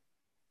 Grandma?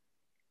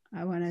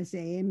 I want to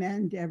say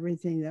amen to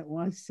everything that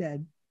was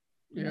said.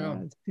 Yeah.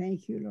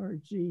 Thank you,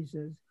 Lord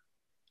Jesus,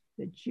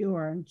 that you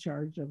are in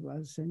charge of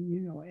us and you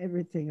know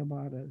everything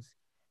about us.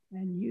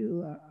 And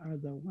you are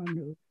the one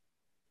who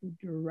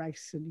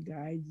directs and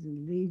guides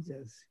and leads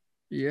us.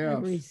 Yes.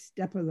 Every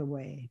step of the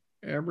way.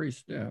 Every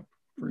step,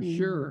 for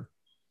sure.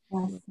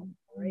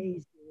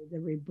 Praise you with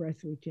every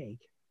breath we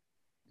take.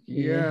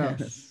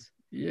 Yes.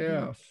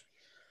 Yes.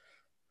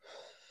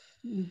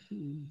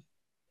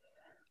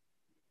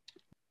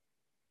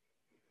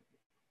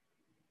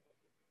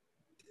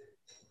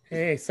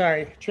 Hey,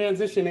 sorry,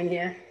 transitioning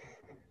here.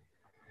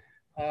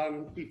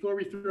 Before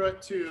we throw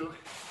it to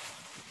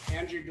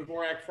Andrew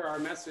Dvorak for our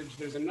message,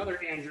 there's another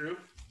Andrew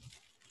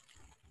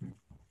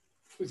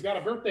who's got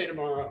a birthday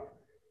tomorrow.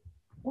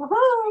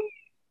 Woohoo!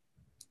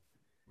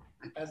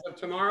 As of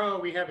tomorrow,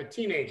 we have a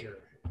teenager.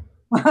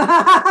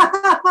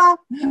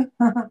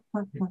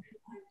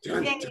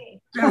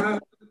 Yay.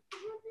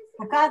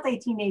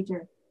 Agave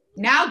teenager.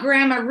 Now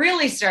Grandma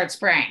really starts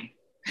praying.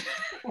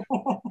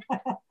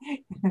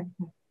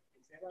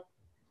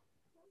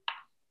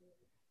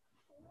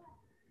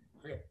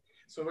 Okay,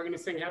 so we're going to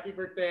sing happy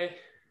birthday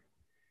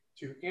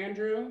to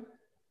Andrew.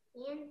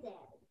 And Daddy.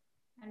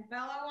 And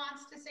Bella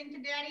wants to sing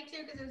to Daddy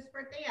too because it was his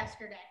birthday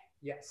yesterday.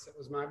 Yes, it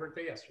was my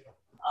birthday yesterday.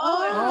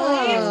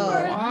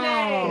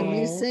 Wow. Can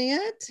we sing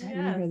it? I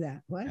remember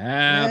that. What?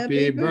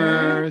 Happy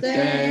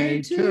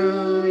birthday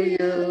to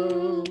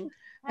you.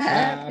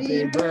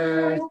 Happy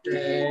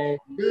birthday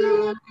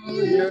to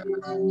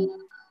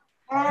you.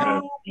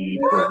 Happy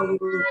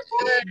birthday,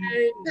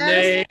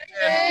 to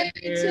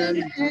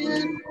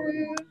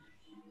Andrew.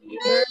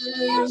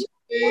 May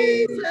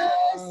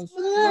Jesus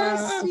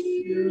bless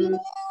you.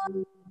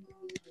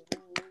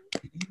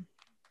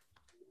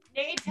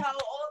 Nate, how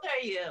old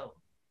are you?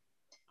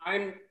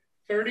 I'm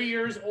 30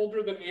 years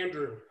older than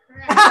Andrew.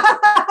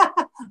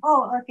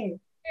 Oh, okay.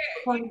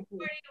 41.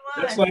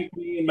 That's like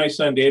me and my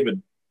son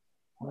David.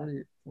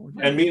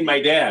 And me and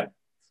my dad.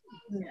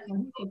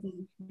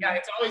 Yeah,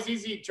 it's always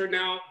easy to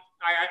now.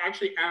 I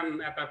actually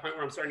am at that point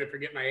where I'm starting to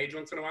forget my age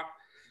once in a while.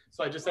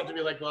 So I just have to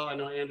be like, well, I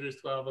know Andrew's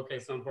 12. Okay,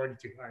 so I'm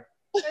 42. All right.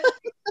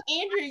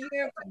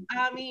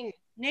 Andrew,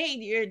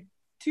 Nate, you're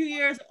 2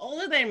 years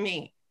older than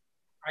me.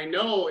 I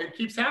know, it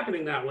keeps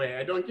happening that way.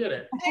 I don't get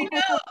it. I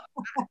know.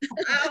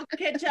 I'll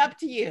catch up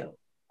to you.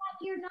 But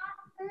you're not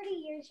 30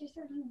 years, you're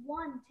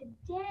 31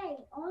 today.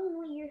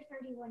 Only you're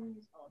 31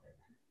 years older than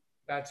him.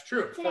 That's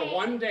true. Today, For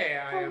one day,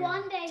 I for am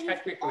one day, he's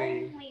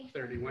technically only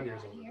 31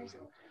 years older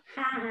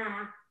than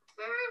him.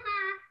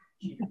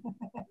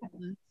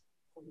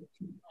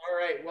 All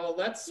right, well,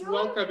 let's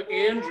welcome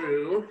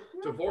Andrew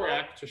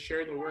Dvorak to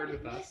share the word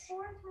with us.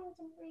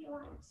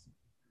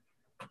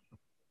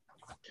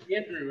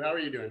 Andrew, how are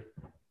you doing?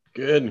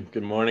 Good.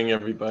 Good morning,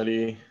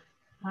 everybody.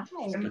 Hi.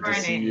 It's good to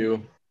see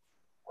you.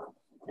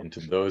 And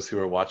to those who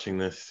are watching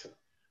this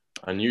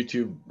on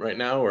YouTube right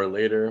now or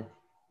later,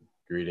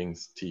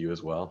 greetings to you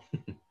as well.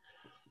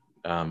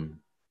 Yeah,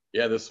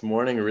 this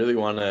morning I really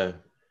want to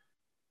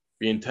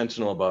be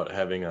intentional about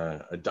having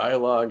a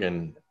dialogue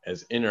and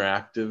as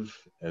interactive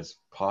as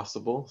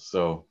possible.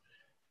 So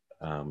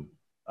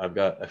I've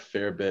got a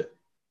fair bit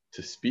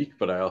to speak,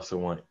 but I also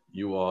want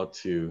you all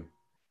to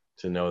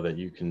know that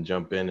you can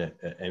jump in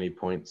at any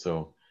point.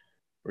 So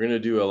we're going to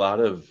do a lot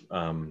of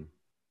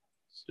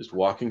just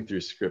walking through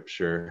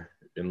scripture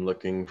and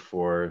looking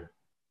for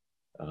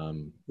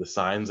the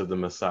signs of the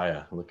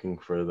Messiah, looking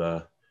for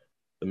the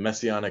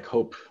messianic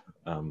hope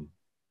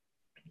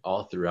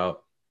all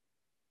throughout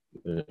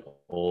the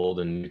Old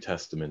and New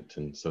Testament.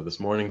 And so this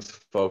morning's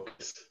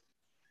focus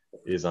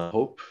is on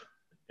hope.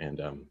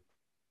 And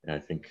I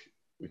think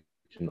we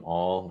can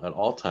all at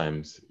all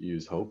times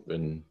use hope,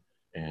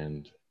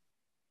 and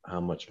how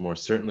much more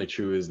certainly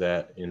true is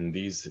that in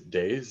these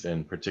days,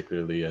 and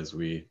particularly as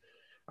we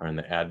are in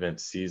the Advent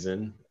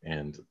season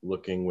and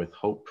looking with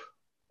hope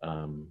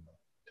to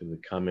the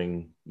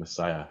coming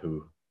Messiah,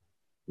 who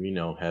we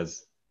know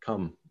has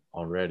come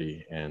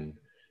already and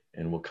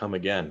will come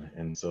again.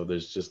 And so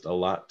there's just a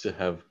lot to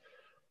have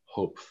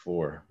hope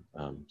for.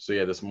 So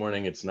yeah, this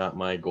morning it's not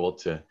my goal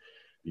to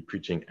be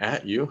preaching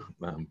at you,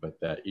 but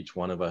that each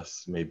one of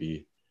us may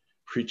be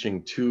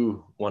preaching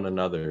to one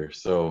another.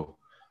 So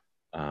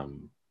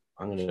I'm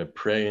going to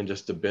pray in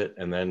just a bit,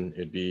 and then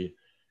it'd be,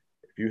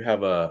 if you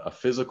have a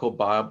physical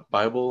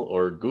Bible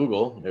or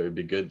Google, it would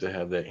be good to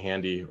have that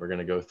handy. We're going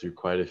to go through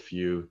quite a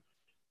few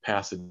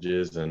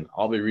passages, and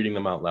I'll be reading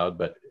them out loud,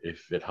 but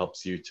if it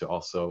helps you to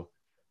also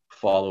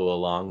follow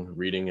along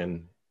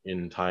reading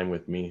in time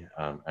with me,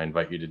 I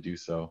invite you to do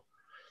so.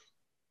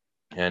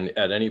 And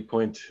at any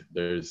point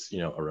there's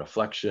a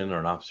reflection or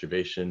an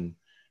observation,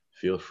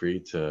 feel free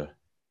to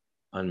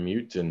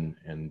unmute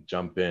and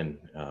jump in.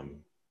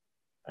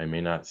 I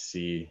may not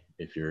see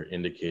if you're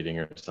indicating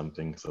or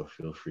something, so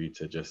feel free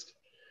to just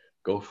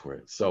go for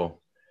it. So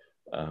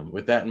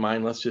with that in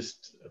mind, let's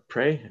just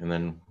pray and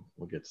then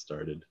we'll get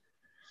started.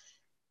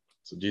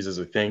 So Jesus,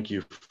 we thank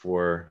you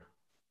for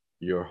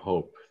your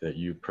hope that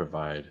you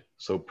provide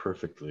so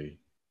perfectly.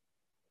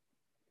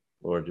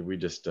 Lord, we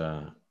just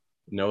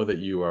know that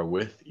you are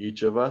with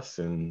each of us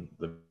in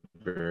the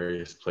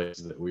various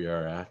places that we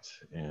are at,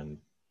 and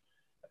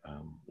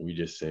we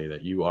just say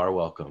that you are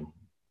welcome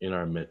in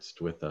our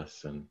midst with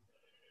us. And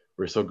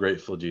we're so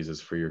grateful,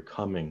 Jesus, for your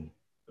coming.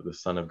 The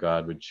Son of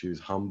God would choose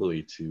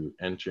humbly to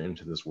enter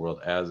into this world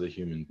as a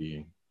human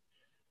being.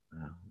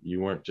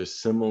 You weren't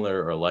just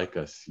similar or like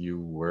us. You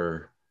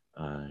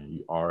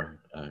are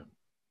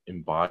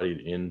embodied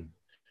in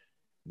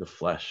the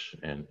flesh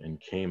and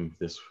came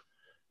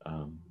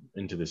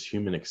into this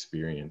human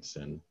experience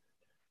and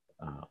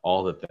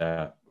all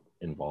that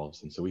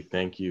involves. And so we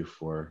thank you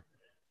for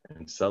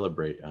and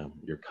celebrate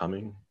your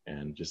coming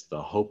and just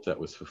the hope that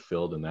was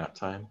fulfilled in that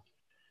time.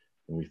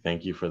 And we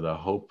thank you for the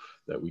hope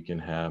that we can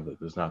have that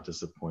does not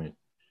disappoint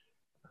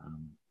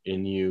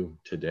in you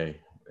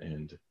today,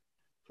 and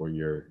for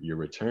your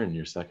return,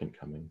 your second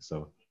coming.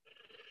 So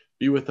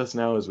be with us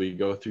now as we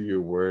go through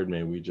your word.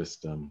 May we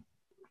just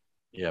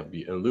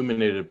be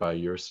illuminated by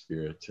your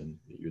Spirit, and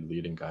that you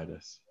lead and guide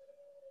us.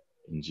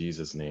 In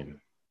Jesus' name,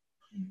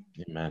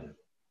 amen.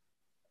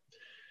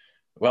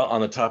 Well,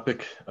 on the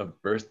topic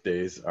of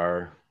birthdays,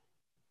 our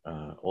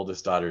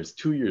oldest daughter is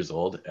 2 years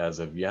old as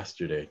of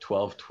yesterday.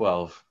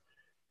 12/12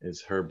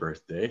 is her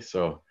birthday.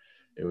 So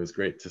it was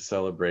great to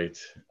celebrate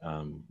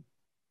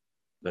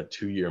that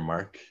 2-year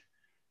mark.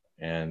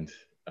 And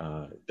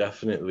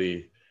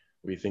definitely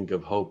we think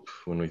of hope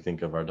when we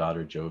think of our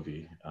daughter,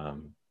 Jovi.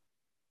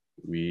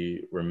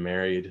 We were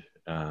married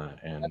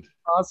and... That's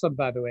awesome,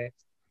 by the way.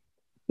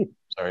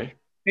 Sorry?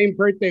 Same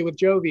birthday with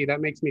Jovi. That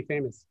makes me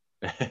famous.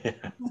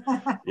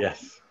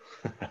 Yes.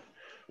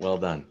 Well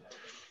done.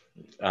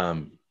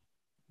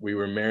 We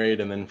were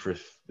married, and then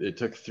it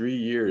took 3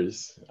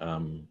 years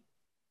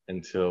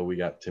until we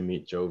got to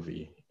meet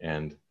Jovi,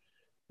 and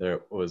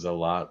there was a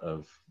lot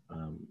of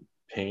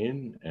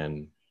pain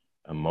and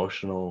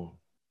emotional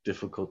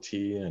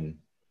difficulty,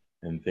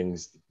 and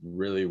things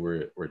really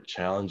were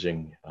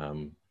challenging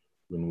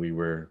when we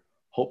were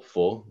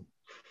hopeful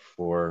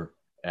for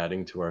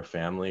adding to our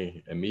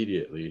family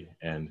immediately,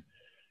 and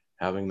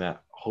having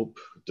that hope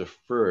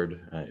deferred,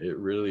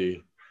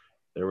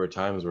 there were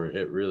times where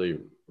it really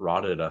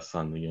rotted us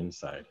on the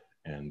inside.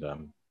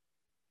 And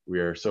we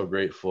are so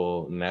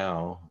grateful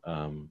now,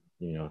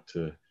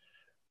 to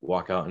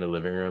walk out in the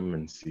living room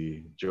and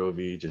see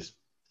Jovi just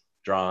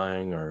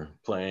drawing or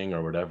playing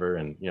or whatever,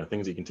 and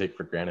things you can take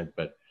for granted,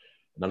 but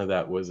none of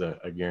that was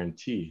a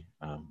guarantee,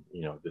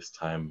 this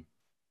time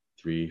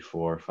 3,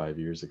 4, 5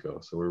 years ago.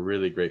 So we're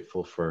really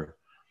grateful for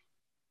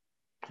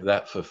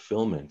that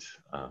fulfillment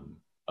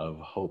of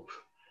hope,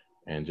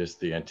 and just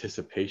the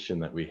anticipation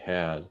that we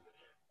had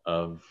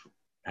of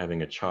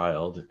having a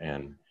child,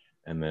 and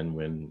then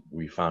when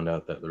we found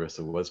out that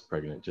Larissa was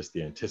pregnant, just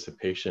the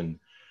anticipation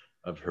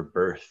of her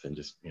birth, and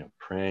just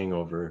praying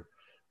over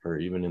her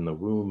even in the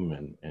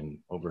womb, and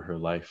over her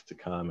life to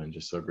come, and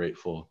just so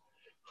grateful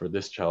for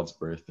this child's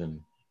birth, and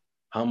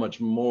how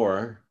much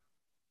more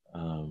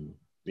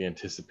the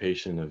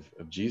anticipation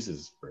of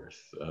Jesus'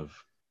 birth, of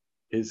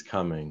his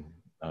coming,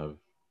 of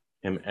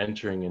him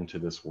entering into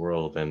this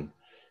world. And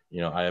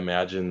I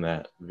imagine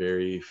that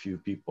very few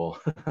people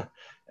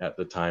at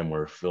the time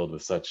were filled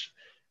with such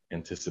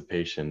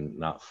anticipation,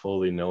 not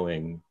fully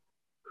knowing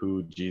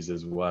who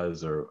Jesus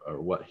was or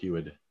what he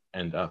would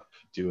end up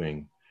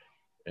doing.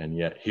 And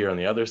yet here on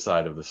the other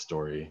side of the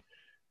story,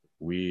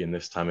 we in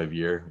this time of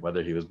year,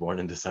 whether he was born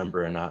in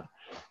December or not,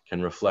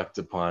 can reflect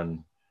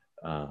upon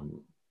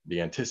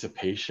the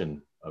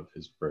anticipation of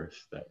his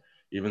birth, that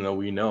even though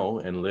we know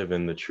and live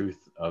in the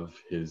truth of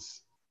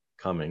his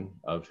coming,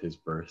 of his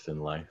birth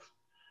and life,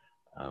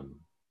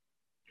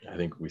 I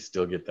think we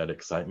still get that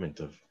excitement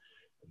of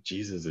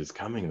Jesus is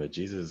coming, that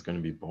Jesus is going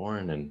to be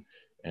born,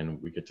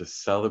 and we get to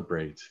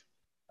celebrate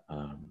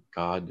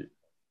God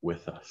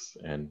with us.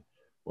 And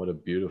what a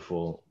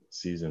beautiful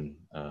season,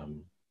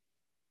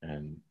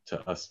 and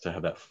to us to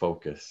have that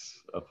focus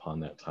upon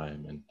that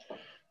time,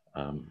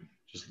 and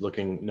just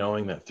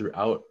knowing that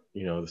throughout,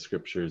 the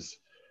scriptures,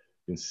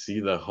 you can see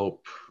the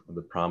hope of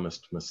the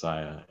promised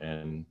Messiah,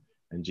 and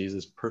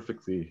Jesus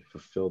perfectly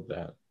fulfilled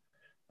that.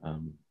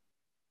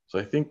 So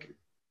I think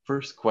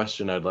first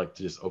question I'd like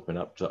to just open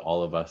up to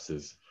all of us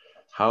is,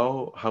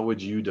 how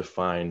would you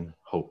define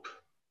hope?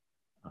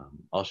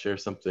 I'll share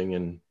something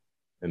in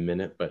a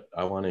minute, but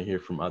I want to hear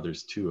from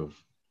others too, of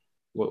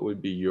what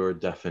would be your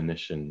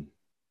definition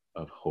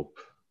of hope.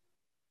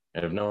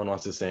 And if no one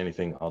wants to say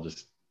anything, I'll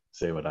just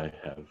say what I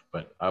have,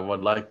 but I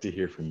would like to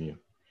hear from you.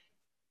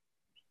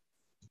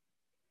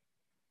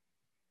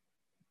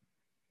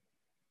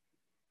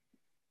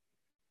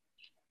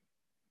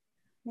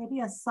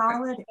 Maybe a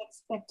solid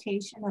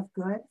expectation of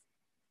good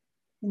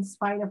in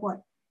spite of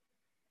what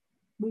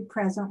we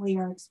presently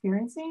are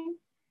experiencing.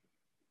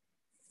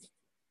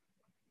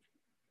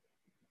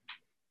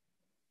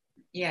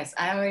 Yes,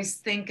 I always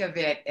think of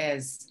it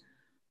as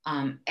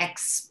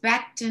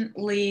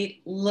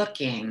expectantly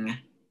looking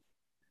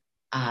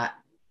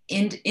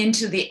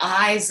into the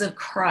eyes of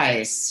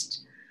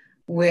Christ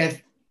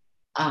with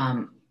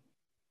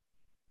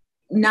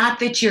not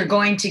that you're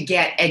going to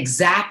get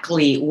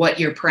exactly what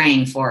you're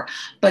praying for,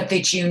 but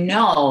that you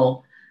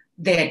know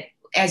that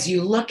as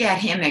you look at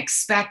him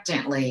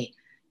expectantly,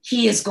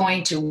 he is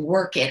going to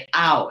work it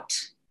out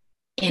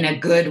in a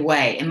good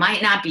way. It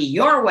might not be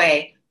your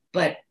way,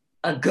 but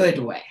a good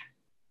way.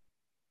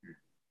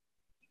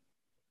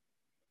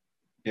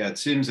 Yeah, it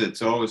seems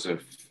it's always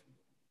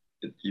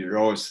you're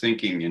always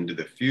thinking into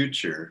the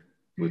future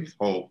with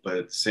hope, but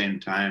at the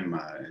same time,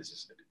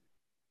 as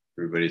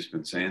everybody's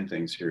been saying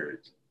things here,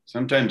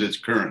 sometimes it's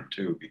current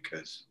too,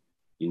 because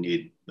you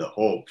need the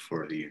hope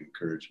for the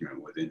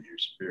encouragement within your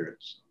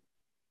spirits.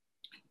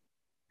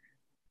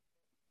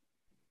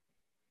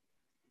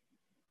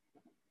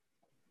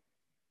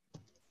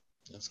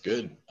 That's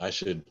good. I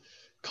should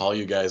call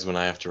you guys when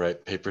I have to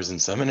write papers in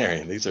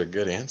seminary. These are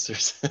good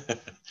answers.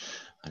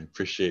 I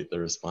appreciate the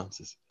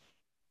responses.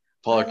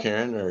 Paul or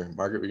Karen or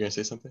Margaret, were you going to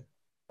say something?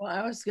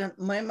 Well,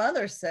 my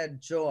mother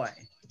said joy,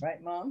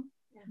 right, Mom?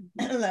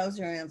 Yeah. That was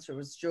your answer,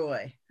 was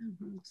joy.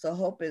 Mm-hmm. So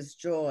hope is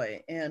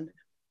joy. And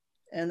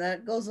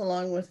that goes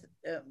along with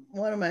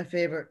one of my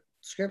favorite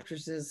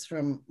scriptures is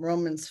from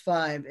Romans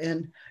 5.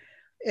 And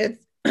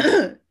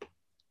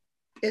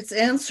it's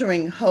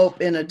answering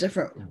hope in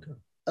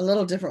a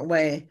little different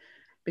way,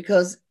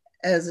 because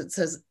as it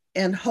says,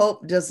 and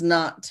hope does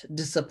not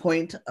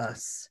disappoint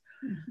us,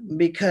 mm-hmm.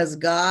 because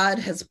God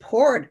has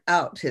poured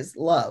out his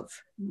love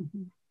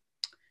mm-hmm.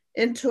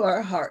 into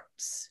our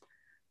hearts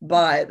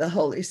by the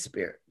Holy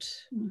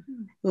Spirit,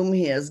 mm-hmm. whom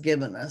he has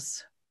given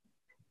us.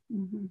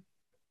 Mm-hmm.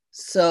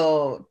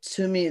 So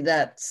to me,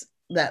 that's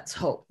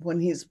hope, when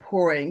he's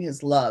pouring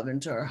his love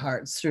into our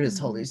hearts through his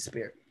mm-hmm. Holy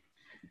Spirit.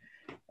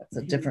 That's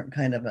a different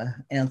kind of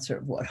an answer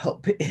of what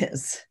hope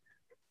is.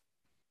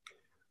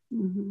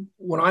 Mm-hmm.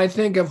 When I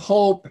think of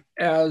hope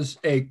as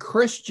a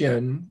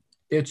Christian,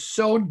 it's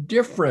so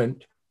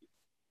different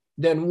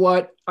than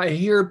what I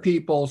hear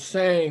people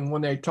saying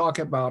when they talk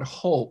about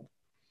hope.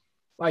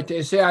 Like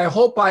they say, I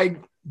hope I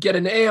get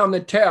an A on the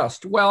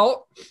test.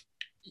 Well,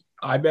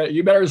 I bet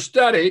you better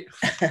study.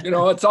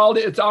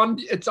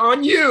 It's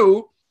on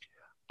you.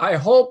 I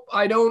hope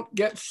I don't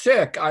get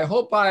sick. I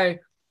hope I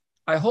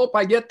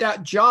get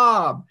that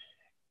job.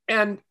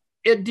 And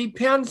it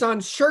depends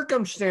on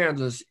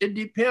circumstances. It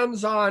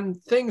depends on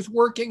things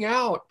working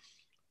out.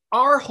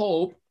 Our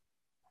hope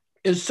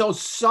is so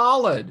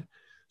solid,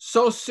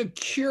 so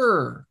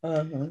secure,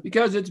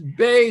 because it's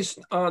based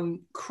on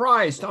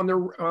Christ,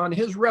 on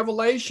his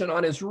revelation,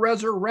 on his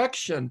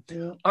resurrection,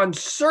 on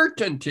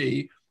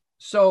certainty.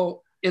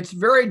 So it's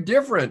very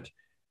different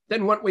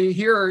than what we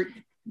hear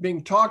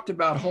being talked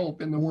about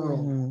hope in the world.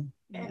 Mm-hmm.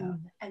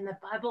 And the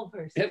Bible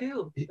verse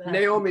too,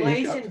 Naomi,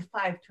 Galatians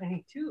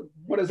 5:22.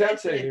 What does that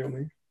say,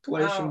 Naomi?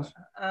 Galatians.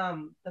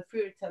 The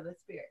fruits of the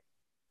Spirit.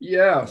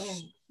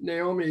 Yes,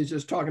 Naomi is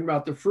just talking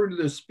about the fruit of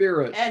the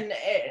Spirit. And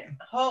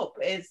hope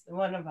is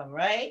one of them,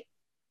 right?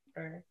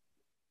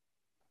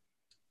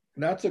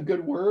 That's a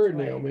good word,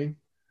 Naomi.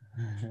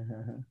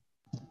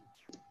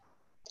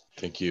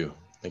 Thank you.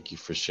 Thank you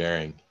for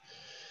sharing.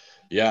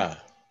 Yeah,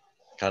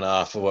 kind of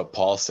off of what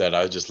Paul said,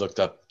 I just looked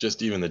up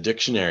just even the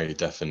dictionary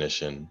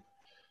definition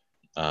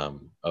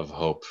of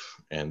hope.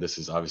 And this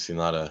is obviously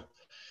not a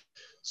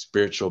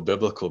spiritual,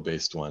 biblical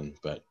based one,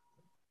 but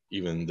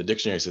even the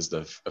dictionary says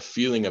a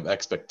feeling of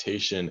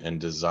expectation and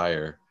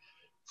desire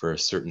for a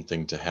certain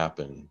thing to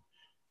happen,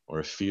 or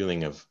a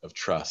feeling of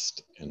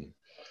trust. And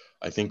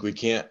I think we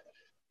can't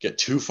get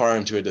too far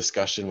into a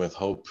discussion with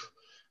hope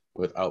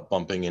without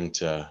bumping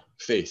into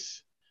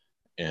faith.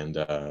 And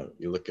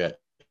you look at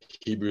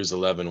Hebrews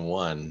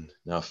 11:1.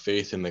 Now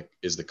faith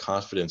is the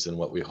confidence in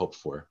what we hope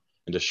for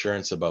and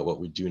assurance about what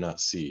we do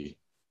not see.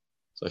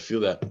 So I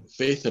feel that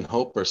faith and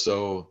hope are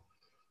so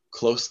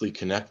closely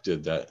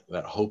connected,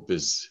 that hope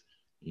is,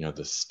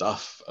 the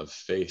stuff of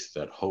faith,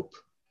 that hope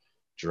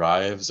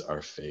drives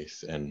our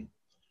faith. And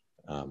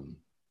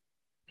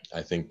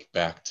I think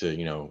back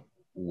to,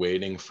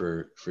 waiting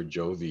for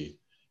Jovi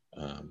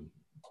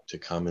to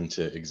come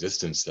into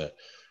existence, that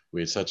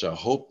we had such a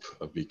hope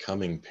of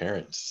becoming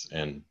parents,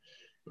 and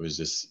it was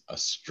just a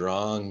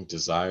strong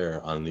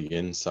desire on the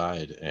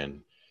inside,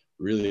 and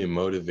really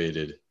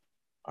motivated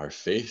our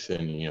faith,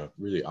 and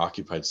really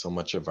occupied so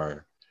much of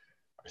our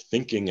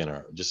thinking, and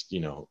our just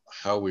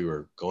how we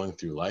were going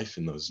through life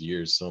in those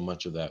years. So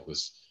much of that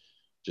was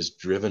just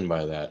driven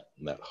by that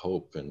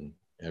hope. And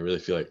I really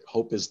feel like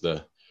hope is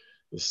the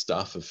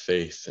stuff of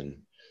faith, and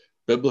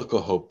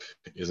biblical hope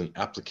is an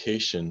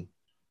application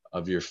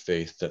of your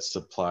faith that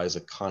supplies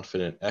a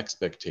confident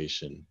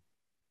expectation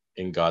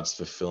in God's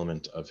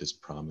fulfillment of his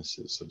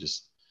promises. So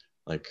just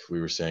like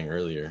we were saying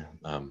earlier,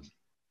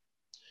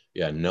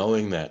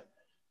 knowing that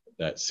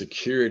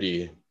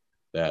security,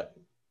 that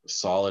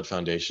solid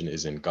foundation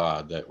is in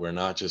God, that we're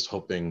not just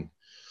hoping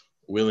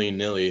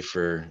willy-nilly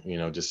for,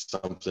 just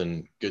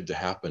something good to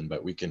happen,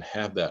 but we can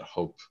have that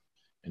hope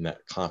and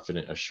that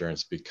confident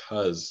assurance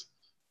because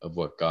of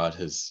what God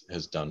has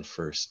done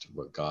first,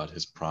 what God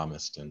has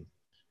promised and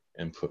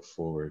put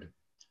forward.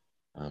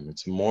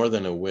 It's more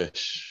than a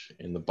wish.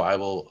 In the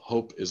Bible,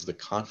 hope is the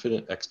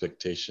confident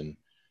expectation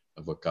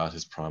of what God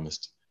has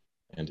promised,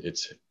 and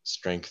its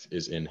strength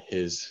is in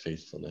his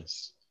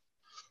faithfulness.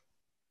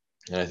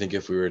 And I think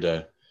if we were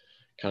to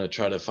kind of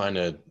try to find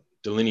a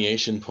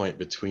delineation point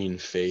between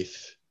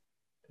faith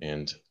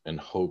and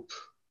hope,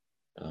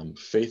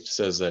 faith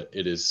says that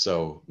it is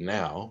so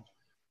now,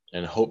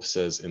 and hope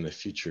says in the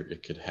future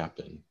it could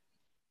happen.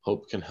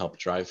 Hope can help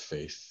drive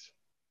faith.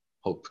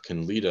 Hope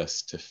can lead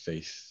us to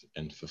faith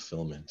and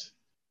fulfillment.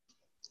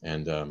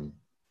 And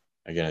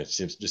again, it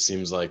just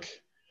seems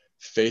like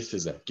faith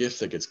is that gift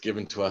that gets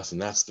given to us,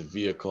 and that's the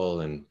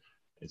vehicle, and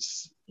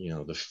it's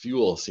the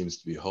fuel seems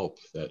to be hope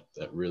that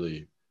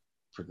really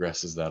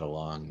progresses that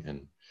along.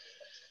 And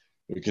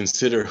we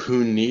consider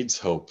who needs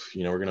hope.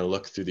 We're going to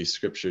look through these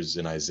scriptures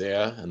in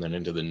Isaiah and then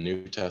into the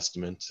New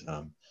Testament,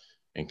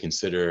 and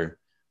consider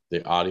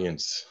the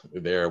audience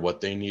there, what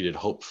they needed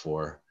hope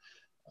for.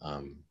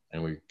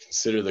 And we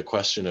consider the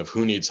question of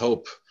who needs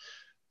hope.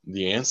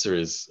 The answer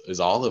is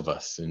all of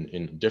us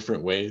in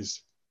different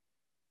ways.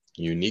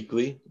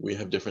 Uniquely, we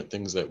have different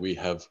things that we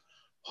have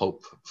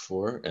hope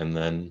for. And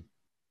then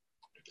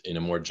in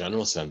a more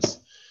general sense,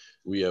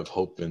 we have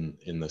hope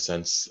in the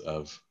sense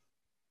of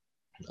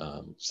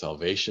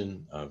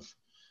salvation, of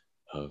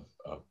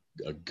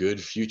a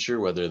good future,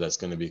 whether that's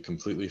going to be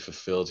completely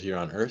fulfilled here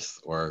on earth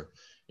or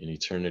in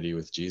eternity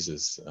with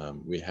Jesus.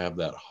 We have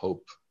that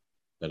hope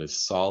that is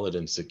solid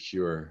and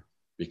secure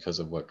because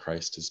of what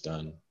Christ has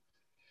done.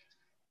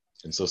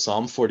 And so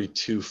Psalm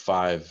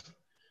 42:5,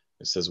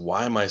 it says,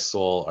 "Why, my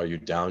soul, are you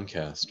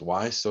downcast?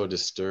 Why so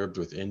disturbed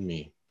within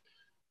me?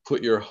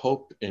 Put your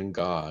hope in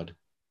God,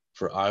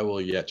 for I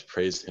will yet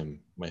praise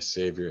him, my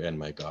Savior and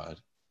my God."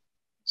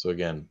 So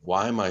again,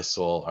 why, my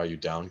soul, are you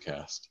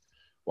downcast?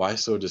 Why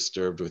so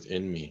disturbed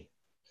within me?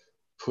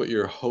 Put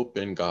your hope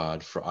in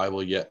God, for I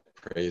will yet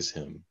praise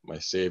him, my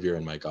Savior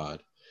and my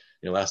God.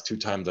 Last two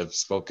times I've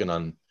spoken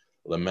on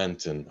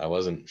lament, and I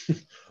wasn't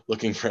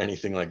looking for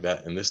anything like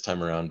that in this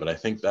time around, but I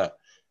think that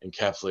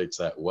encapsulates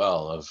that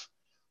well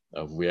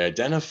of we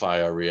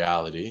identify our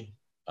reality,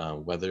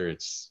 whether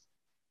it's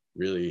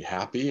really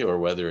happy or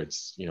whether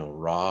it's,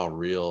 raw,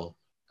 real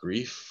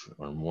grief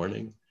or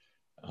mourning,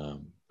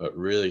 but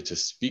really to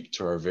speak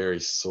to our very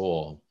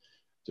soul,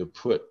 to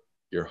put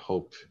your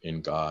hope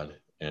in God.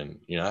 And,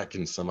 that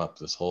can sum up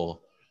this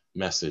whole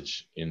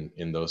message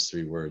in those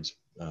three words.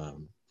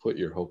 Put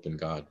your hope in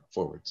God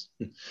forwards.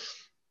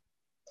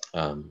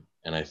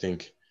 And I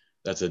think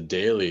that's a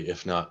daily,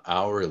 if not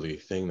hourly,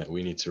 thing that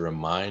we need to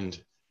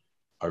remind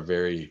our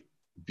very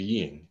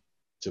being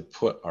to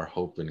put our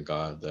hope in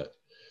God, that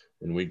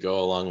when we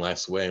go along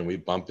life's way and we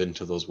bump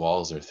into those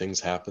walls, or things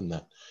happen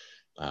that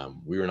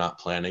we were not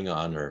planning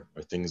on, or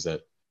things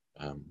that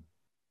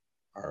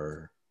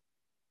are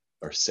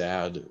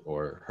sad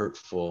or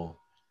hurtful,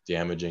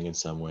 damaging in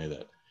some way,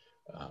 that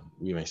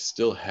we may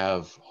still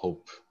have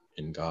hope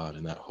in God.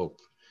 And that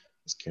hope,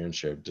 as Karen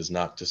shared, does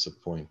not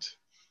disappoint.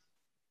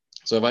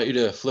 So I invite you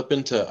to flip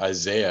into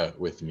Isaiah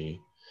with me.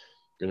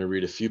 I'm going to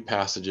read a few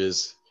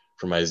passages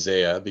from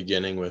Isaiah,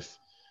 beginning with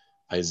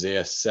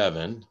Isaiah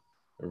 7,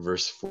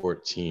 verse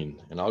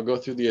 14. And I'll go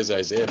through these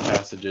Isaiah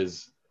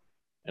passages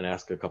and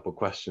ask a couple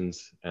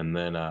questions. And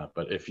then,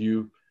 but if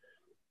you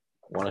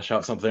want to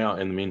shout something out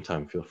in the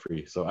meantime, feel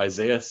free. So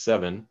Isaiah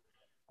 7,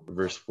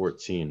 verse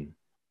 14.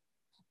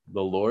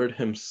 "The Lord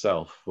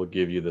himself will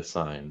give you the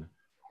sign.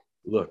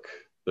 Look,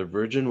 the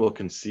virgin will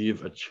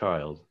conceive a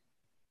child.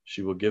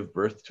 She will give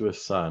birth to a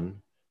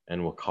son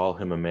and will call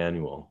him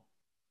Emmanuel,"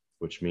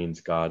 which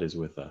means God is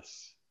with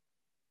us.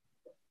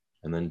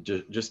 And then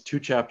just two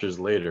chapters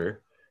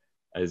later,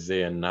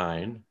 Isaiah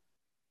 9,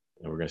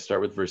 and we're going to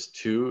start with verse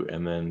 2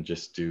 and then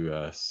just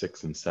do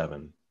 6 and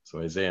 7. So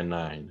Isaiah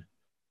 9.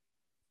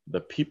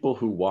 The people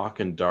who walk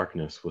in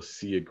darkness will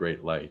see a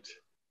great light.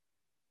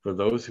 For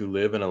those who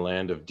live in a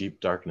land of deep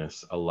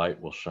darkness, a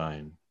light will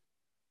shine.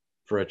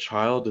 For a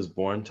child is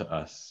born to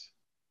us,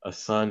 a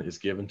son is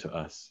given to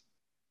us.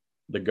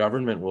 The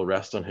government will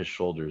rest on his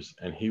shoulders,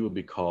 and he will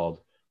be called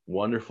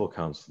Wonderful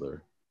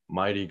Counselor,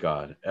 Mighty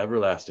God,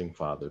 Everlasting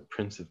Father,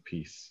 Prince of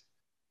Peace.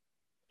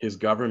 His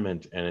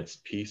government and its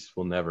peace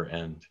will never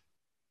end.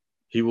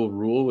 He will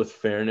rule with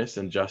fairness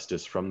and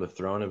justice from the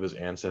throne of his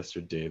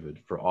ancestor David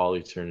for all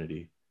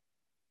eternity.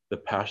 The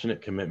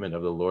passionate commitment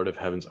of the Lord of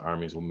Heaven's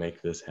armies will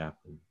make this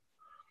happen.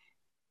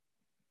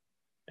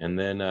 And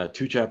then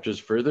 2 chapters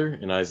further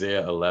in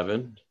Isaiah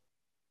 11,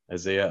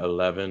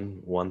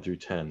 1 through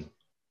 10.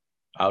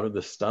 Out of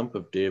the stump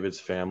of David's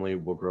family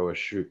will grow a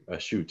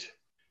shoot.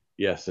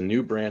 Yes, a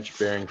new branch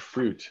bearing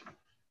fruit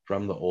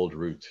from the old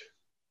root.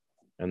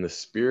 And the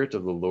Spirit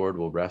of the Lord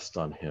will rest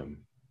on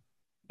him,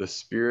 the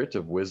Spirit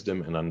of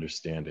wisdom and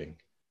understanding,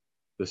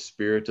 the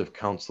Spirit of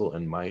counsel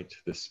and might,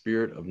 the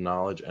Spirit of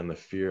knowledge and the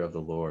fear of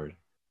the Lord.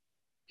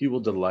 He will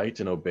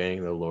delight in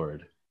obeying the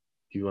Lord.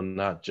 He will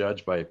not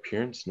judge by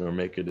appearance nor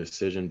make a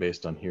decision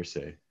based on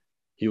hearsay.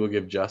 He will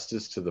give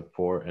justice to the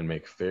poor and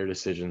make fair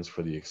decisions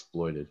for the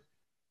exploited.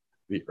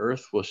 The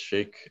earth will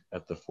shake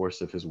at the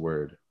force of his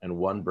word, and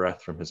one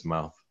breath from his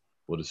mouth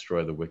will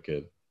destroy the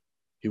wicked.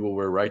 He will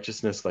wear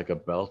righteousness like a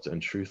belt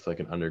and truth like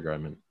an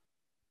undergarment.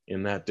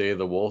 In that day,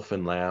 the wolf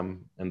and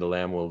the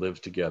lamb will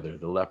live together.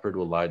 The leopard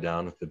will lie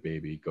down with the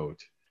baby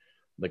goat.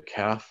 The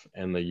calf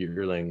and the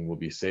yearling will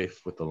be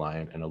safe with the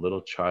lion, and a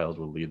little child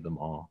will lead them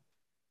all.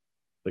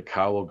 The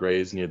cow will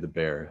graze near the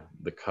bear.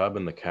 The cub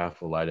and the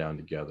calf will lie down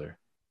together.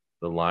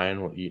 The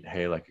lion will eat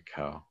hay like a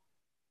cow.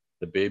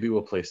 The baby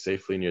will play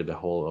safely near the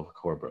hole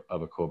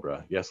of a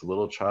cobra. Yes, a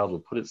little child will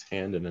put its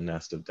hand in a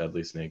nest of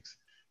deadly snakes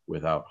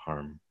without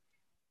harm.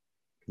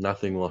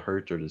 Nothing will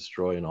hurt or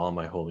destroy in all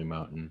my holy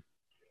mountain.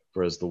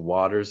 For as the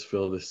waters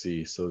fill the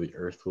sea, so the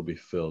earth will be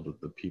filled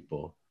with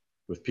people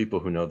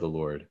who know the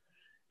Lord.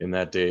 In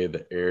that day,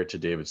 the heir to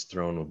David's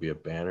throne will be a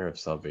banner of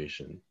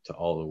salvation to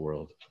all the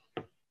world.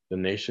 The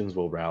nations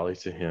will rally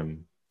to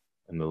him,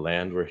 and the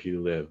land where he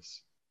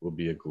lives will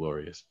be a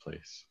glorious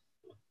place.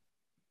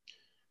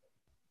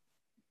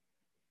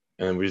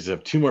 And we just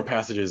have 2 more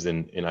passages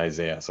in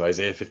Isaiah. So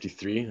Isaiah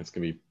 53, it's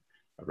going to be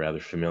a rather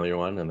familiar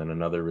one, and then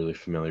another really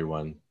familiar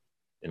one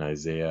in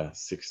Isaiah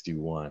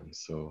 61.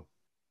 So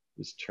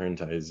just turn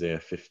to Isaiah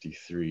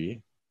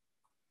 53,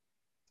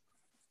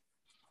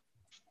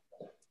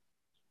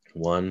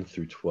 1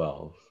 through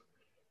 12.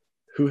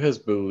 Who has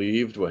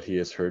believed what he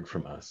has heard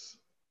from us?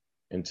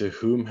 And to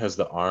whom has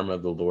the arm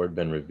of the Lord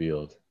been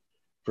revealed?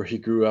 For he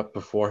grew up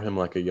before him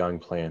like a young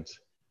plant,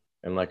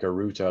 and like a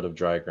root out of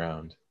dry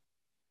ground.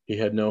 He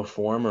had no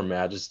form or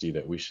majesty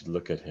that we should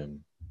look at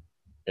him,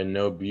 and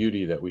no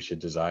beauty that we should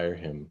desire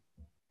him.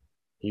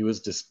 He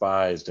was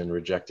despised and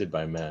rejected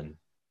by men,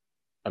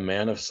 a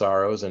man of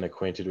sorrows and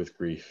acquainted with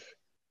grief,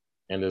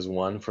 and as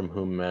one from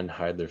whom men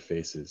hide their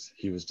faces.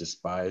 He was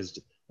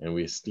despised, and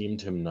we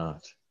esteemed him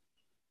not.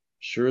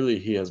 Surely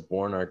he has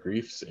borne our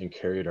griefs and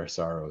carried our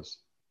sorrows.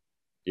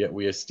 Yet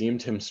we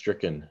esteemed him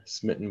stricken,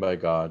 smitten by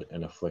God,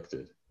 and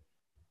afflicted.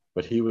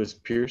 But he was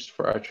pierced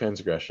for our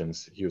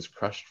transgressions, he was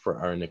crushed for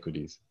our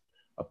iniquities.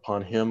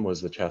 Upon him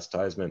was the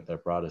chastisement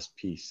that brought us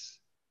peace,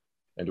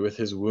 and with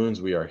his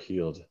wounds we are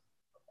healed.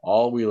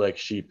 All we like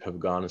sheep have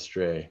gone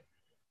astray.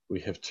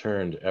 We have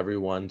turned every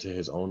one to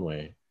his own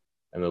way,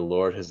 and the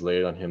Lord has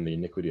laid on him the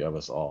iniquity of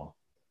us all.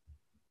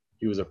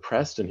 He was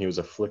oppressed and he was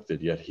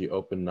afflicted, yet he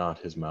opened not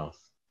his mouth.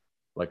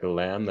 Like a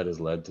lamb that is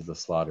led to the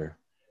slaughter,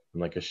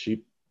 and like a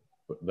sheep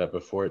that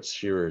before its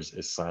shearers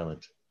is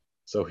silent,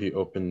 so he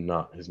opened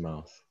not his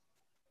mouth.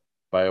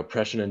 By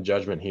oppression and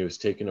judgment he was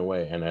taken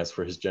away, and as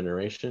for his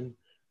generation,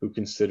 who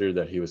considered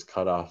that he was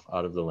cut off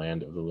out of the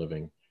land of the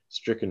living,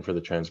 stricken for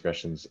the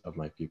transgressions of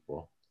my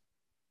people.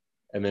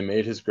 And they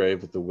made his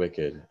grave with the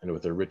wicked, and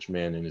with a rich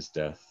man in his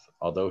death,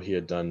 although he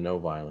had done no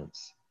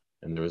violence,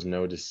 and there was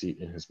no deceit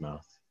in his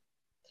mouth.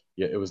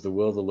 Yet it was the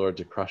will of the Lord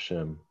to crush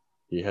him.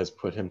 He has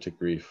put him to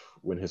grief,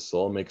 when his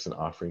soul makes an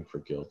offering for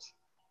guilt.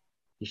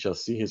 He shall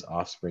see his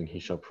offspring, he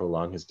shall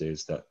prolong his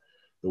days, that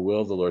the will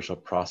of the Lord shall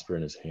prosper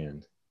in his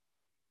hand.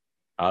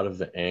 Out of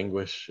the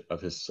anguish of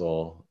his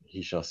soul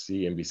he shall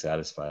see and be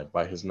satisfied.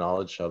 By his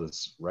knowledge shall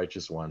this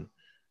righteous one,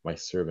 my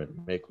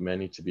servant, make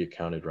many to be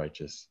accounted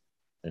righteous,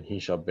 and he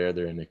shall bear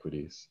their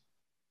iniquities.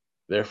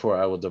 Therefore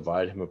I will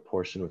divide him a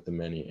portion with the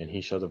many, and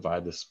he shall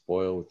divide the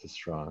spoil with the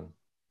strong.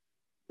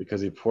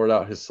 Because he poured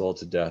out his soul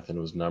to death and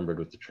was numbered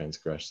with the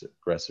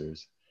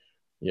transgressors,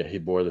 yet he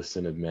bore the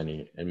sin of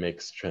many and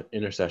makes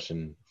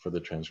intercession for the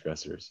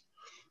transgressors.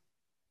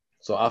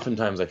 So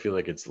oftentimes I feel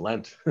like it's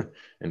Lent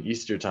and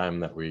Easter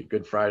time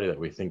Good Friday, that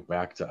we think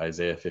back to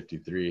Isaiah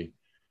 53.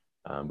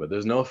 But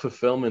there's no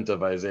fulfillment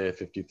of Isaiah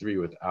 53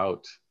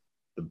 without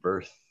the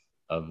birth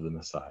of the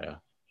Messiah.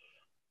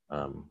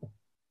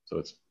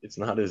 So it's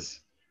not as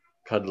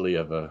cuddly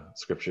of a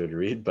scripture to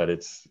read, but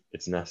it's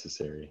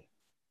necessary.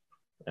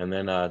 And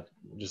then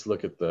just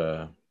look at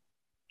the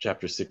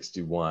chapter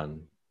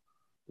 61,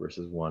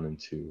 verses 1 and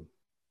 2.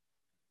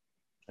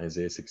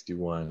 Isaiah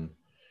 61.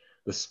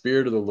 The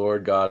Spirit of the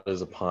Lord God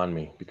is upon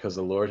me, because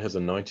the Lord has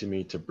anointed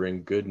me to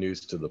bring good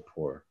news to the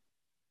poor.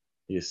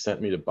 He has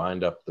sent me to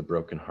bind up the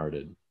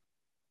brokenhearted,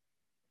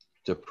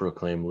 to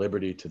proclaim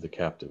liberty to the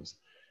captives,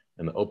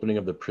 and the opening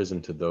of the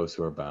prison to those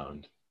who are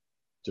bound,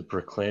 to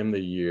proclaim the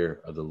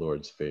year of the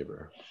Lord's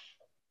favor.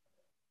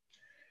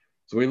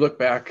 So we look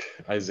back,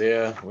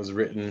 Isaiah was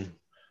written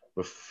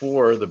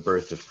before the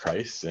birth of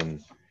Christ,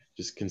 and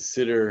just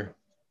consider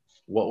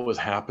what was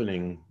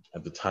happening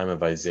at the time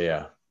of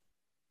Isaiah.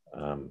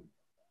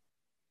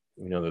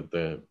 We know that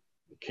the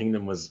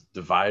kingdom was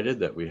divided,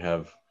 that we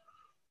have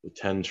the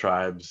 10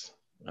 tribes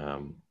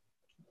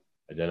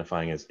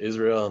identifying as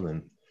Israel, and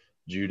then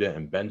Judah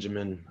and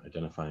Benjamin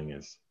identifying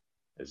as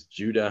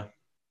Judah.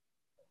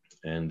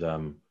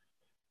 And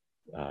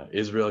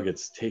Israel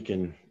gets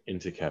taken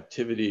into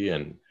captivity,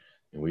 and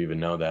we even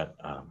know that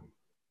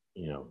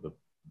the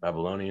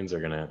Babylonians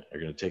are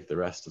gonna take the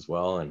rest as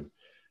well. And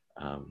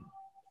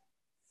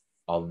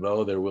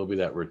although there will be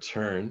that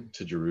return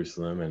to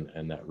Jerusalem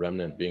and that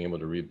remnant being able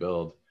to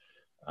rebuild,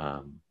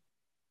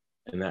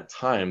 in that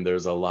time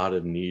there's a lot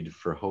of need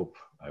for hope.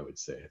 I would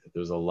say that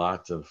there's a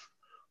lot of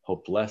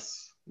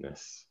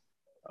hopelessness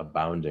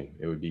abounding.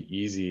 It would be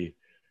easy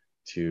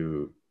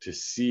to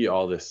see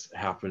all this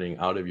happening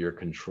out of your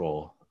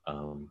control,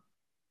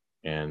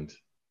 and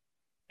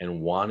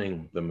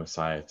wanting the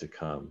Messiah to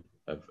come,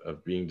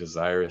 of being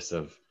desirous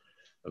of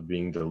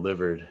being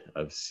delivered,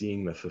 of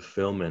seeing the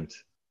fulfillment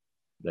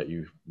that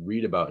you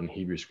read about in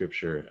Hebrew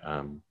scripture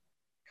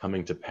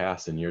coming to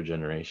pass in your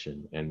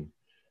generation.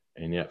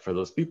 And yet for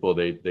those people,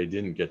 they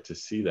didn't get to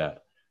see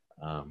that.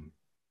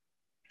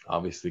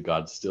 Obviously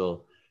God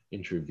still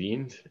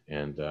intervened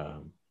and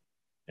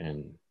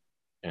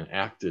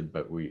acted,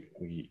 but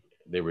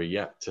they were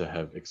yet to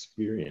have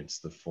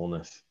experienced the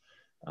fullness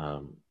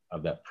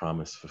of that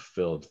promise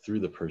fulfilled through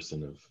the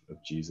person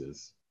of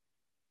Jesus.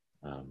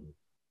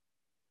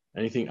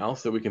 Anything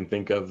else that we can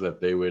think of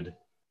that they would,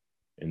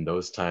 in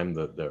those times,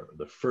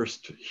 the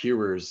first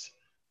hearers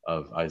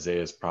of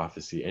Isaiah's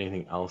prophecy,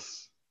 anything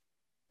else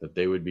that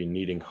they would be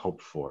needing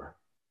hope for?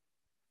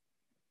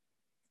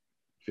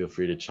 Feel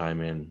free to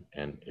chime in,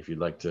 and if you'd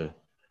like to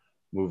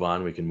move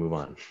on, we can move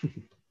on.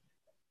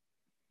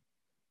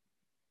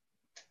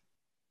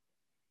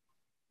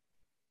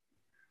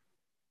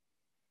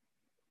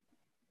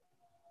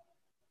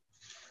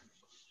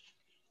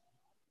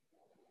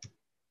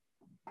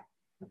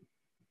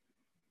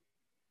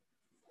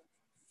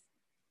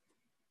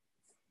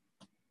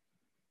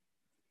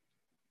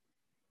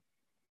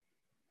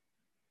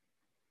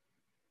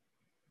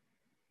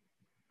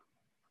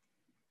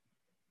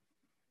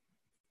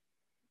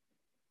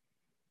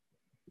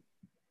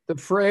 The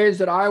phrase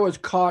that I was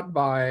caught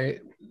by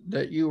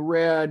that you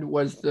read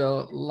was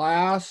the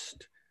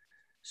last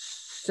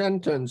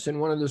sentence in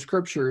one of the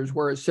scriptures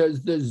where it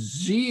says, the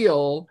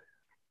zeal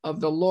of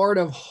the Lord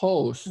of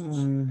hosts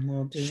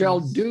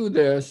shall do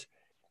this.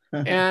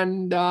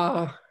 And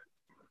I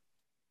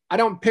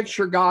don't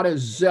picture God as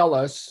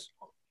zealous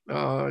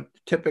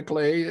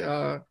typically,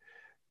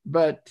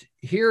 but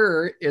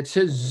here it's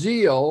his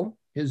zeal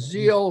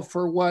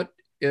for what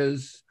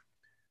is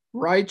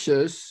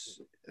righteous.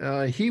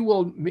 He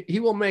will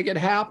make it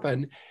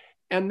happen.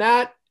 And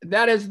that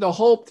is the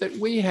hope that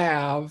we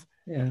have,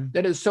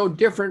 that is so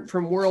different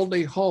from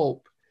worldly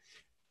hope.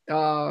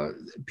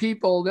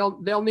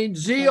 People, they'll need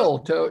zeal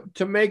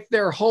to make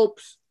their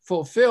hopes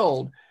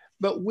fulfilled,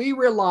 but we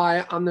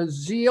rely on the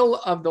zeal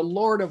of the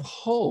Lord of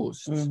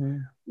hosts,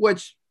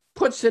 which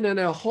puts it in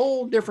a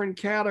whole different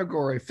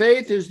category.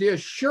 Faith is the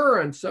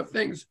assurance of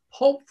things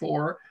hoped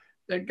for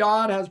that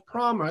God has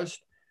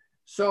promised.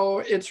 So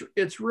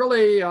it's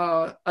really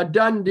a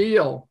done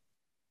deal.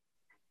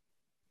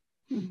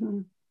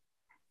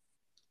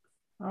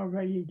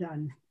 Already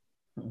done.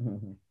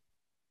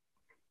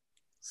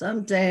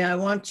 Someday I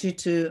want you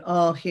to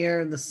all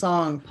hear the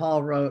song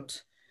Paul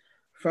wrote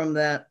from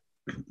that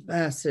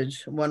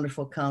passage,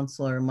 Wonderful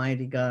Counselor,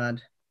 Mighty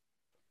God,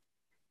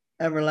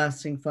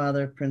 Everlasting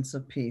Father, Prince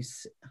of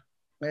Peace.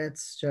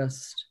 It's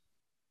just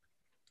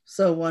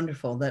so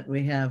wonderful that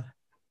we have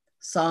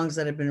songs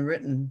that have been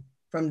written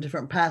from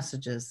different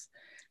passages.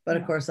 But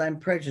of course, I'm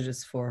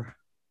prejudiced for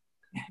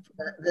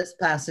this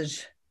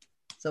passage.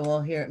 So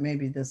we'll hear it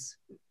maybe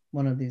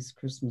one of these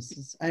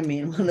Christmases. I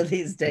mean, one of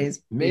these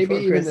days. Maybe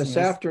even this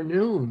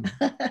afternoon.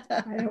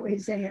 Why don't we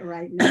sing it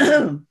right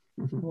now?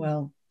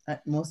 Well,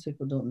 most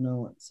people don't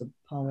know it. So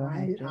Paul,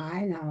 I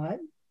know it.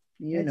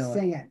 Let's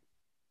sing it.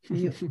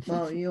 You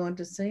want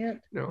to sing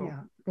it? No. Yeah.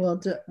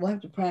 Well, we'll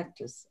have to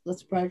practice.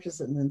 Let's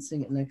practice it and then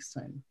sing it next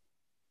time.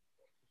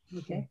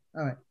 Okay.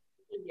 All right.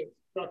 It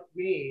struck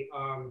me.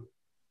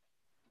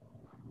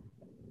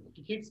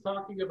 He keeps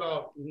talking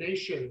about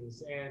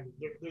nations, and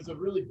there's a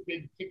really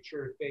big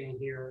picture thing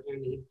here,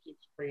 and he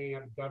keeps bringing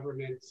up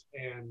government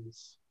and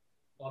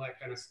all that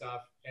kind of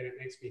stuff, and it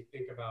makes me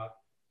think about,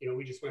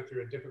 we just went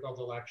through a difficult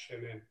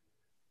election, and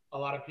a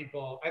lot of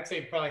people, I'd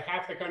say probably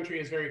half the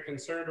country is very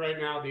concerned right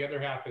now, the other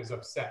half is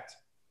upset.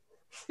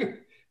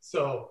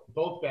 So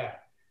both bad.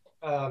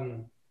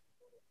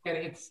 And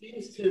it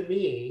seems to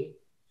me,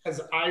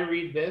 as I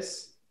read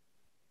this,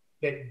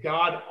 that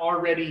God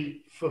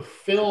already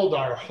fulfilled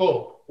our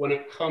hope when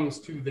it comes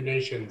to the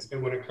nations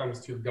and when it comes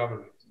to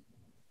government.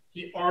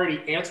 He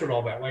already answered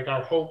all that. Like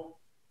our hope,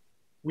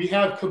 we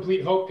have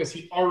complete hope because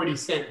he already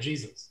sent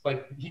Jesus.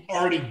 Like he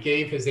already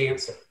gave his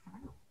answer.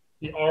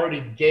 He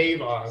already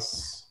gave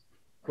us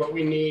what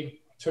we need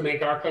to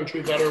make our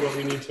country better, what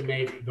we need to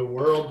make the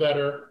world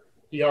better.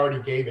 He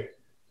already gave it.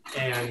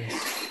 And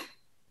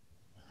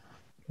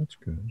that's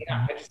good.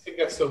 Yeah, I just think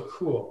that's so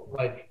cool.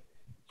 Like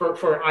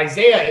for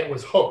Isaiah, it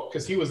was hope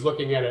because he was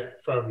looking at it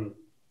from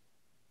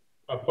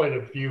a point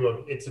of view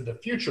of it's in the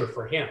future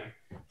for him.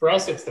 For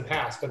us, it's the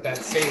past, but that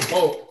same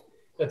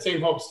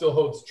hope still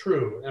holds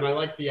true. And I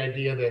like the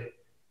idea that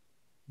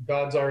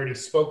God's already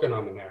spoken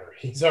on the matter.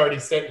 He's already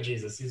sent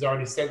Jesus. He's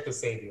already sent the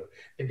Savior.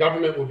 The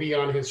government will be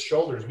on his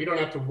shoulders. We don't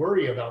have to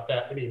worry about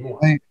that anymore.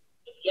 Right.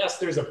 Yes,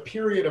 there's a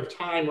period of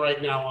time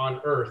right now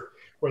on earth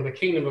where the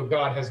kingdom of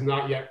God has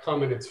not yet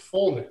come in its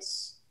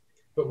fullness,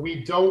 but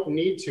we don't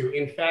need to.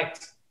 In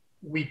fact,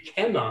 we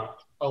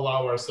cannot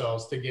allow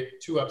ourselves to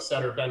get too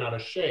upset or bent out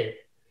of shape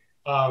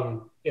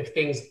if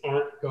things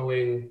aren't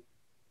going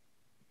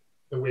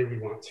the way we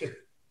want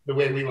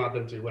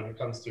them to when it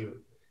comes to,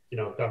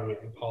 government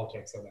and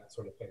politics and that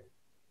sort of thing.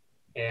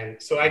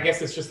 And so I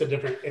guess it's just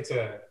it's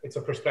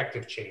a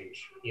perspective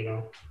change,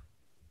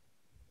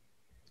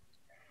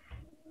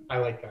 I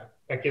like that.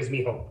 That gives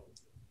me hope.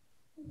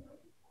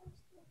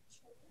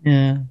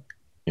 Yeah.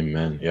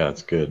 Amen. Yeah,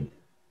 it's good.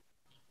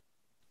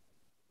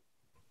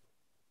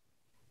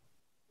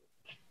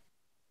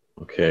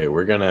 Okay,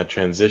 we're going to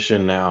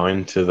transition now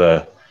into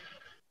the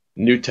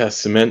New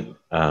Testament.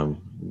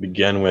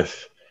 Begin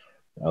with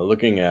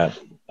looking at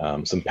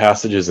some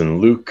passages in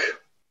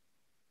Luke,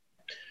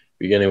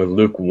 beginning with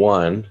Luke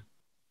 1,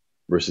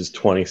 verses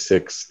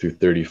 26 through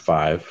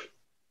 35.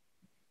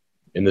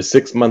 In the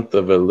 6th month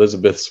of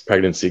Elizabeth's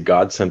pregnancy,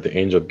 God sent the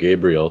angel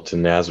Gabriel to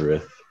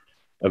Nazareth,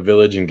 a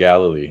village in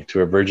Galilee,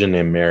 to a virgin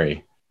named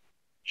Mary.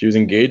 She was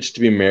engaged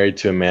to be married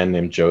to a man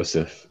named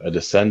Joseph, a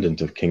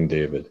descendant of King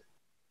David.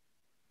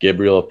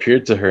 Gabriel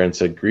appeared to her and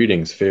said,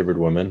 "Greetings, favored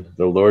woman,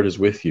 the Lord is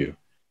with you."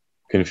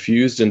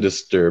 Confused and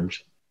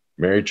disturbed,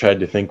 Mary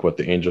tried to think what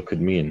the angel could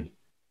mean.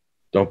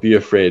 "Don't be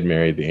afraid,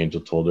 Mary," the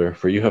angel told her,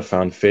 "for you have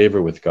found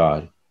favor with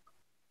God.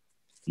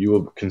 You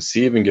will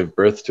conceive and give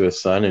birth to a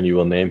son, and you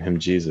will name him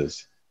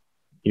Jesus.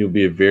 He will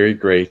be very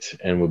great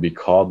and will be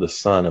called the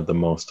Son of the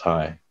Most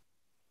High.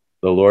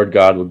 The Lord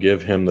God will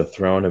give him the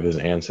throne of his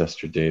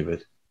ancestor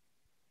David,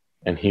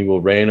 and he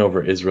will reign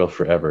over Israel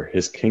forever.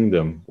 His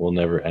kingdom will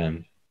never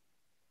end."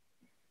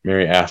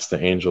 Mary asked the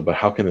angel, "But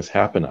how can this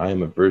happen? I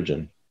am a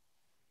virgin."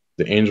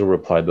 The angel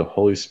replied, "The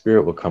Holy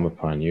Spirit will come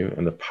upon you,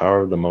 and the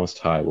power of the Most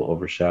High will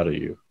overshadow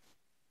you.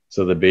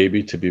 So the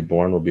baby to be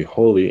born will be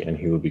holy, and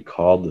he will be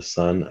called the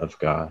Son of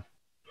God."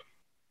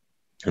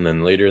 And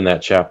then later in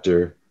that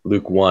chapter,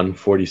 Luke 1,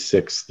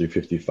 46 through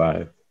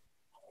 55.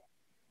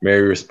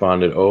 Mary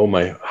responded, "Oh,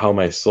 how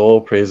my soul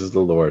praises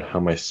the Lord, how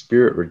my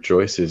spirit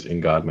rejoices in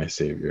God my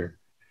Savior.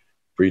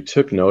 For he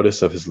took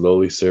notice of his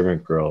lowly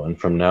servant girl, and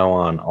from now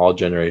on all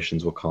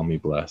generations will call me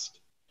blessed.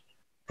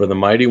 For the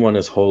Mighty One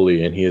is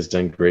holy, and he has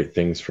done great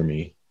things for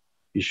me.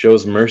 He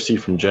shows mercy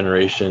from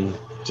generation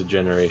to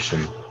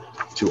generation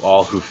to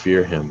all who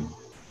fear him.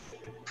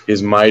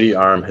 His mighty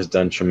arm has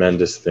done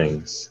tremendous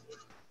things.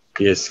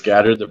 He has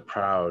scattered the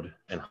proud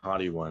and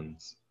haughty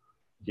ones.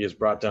 He has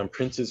brought down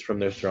princes from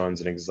their thrones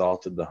and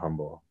exalted the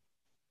humble.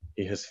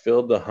 He has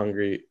filled the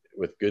hungry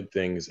with good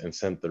things and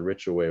sent the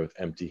rich away with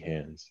empty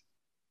hands.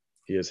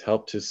 He has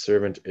helped his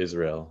servant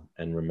Israel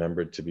and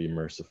remembered to be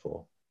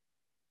merciful.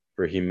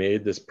 For he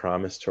made this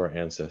promise to our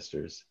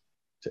ancestors,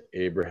 to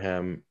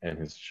Abraham and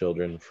his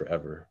children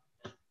forever."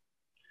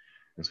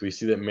 And so we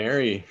see that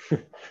Mary,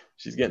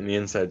 she's getting the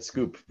inside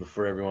scoop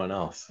before everyone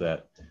else,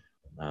 that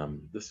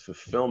this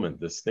fulfillment,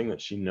 this thing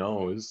that she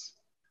knows,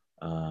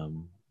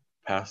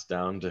 passed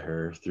down to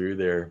her through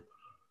their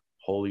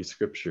holy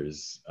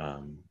scriptures,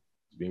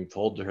 being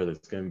told to her that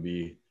it's going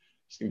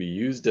to be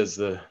used as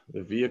the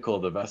vehicle,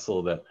 the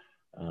vessel that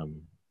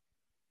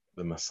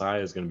the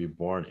Messiah is going to be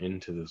born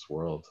into this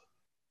world.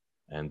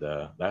 And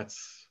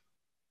that's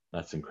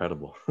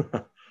incredible.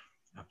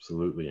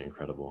 Absolutely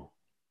incredible.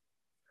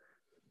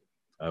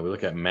 We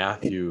look at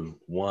Matthew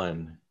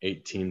 1,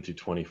 18 through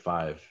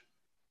 25.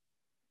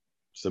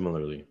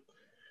 Similarly,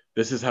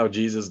 this is how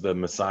Jesus, the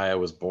Messiah,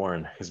 was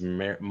born. His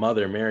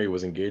mother, Mary,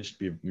 was engaged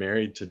to be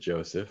married to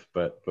Joseph,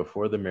 but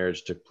before the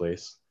marriage took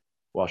place,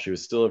 while she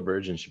was still a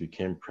virgin, she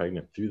became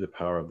pregnant through the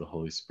power of the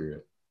Holy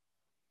Spirit.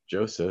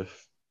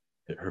 Joseph,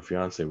 her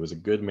fiance, was a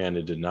good man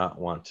and did not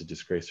want to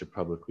disgrace her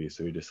publicly,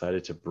 so he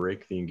decided to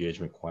break the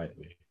engagement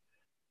quietly.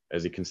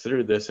 As he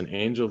considered this, an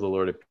angel of the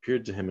Lord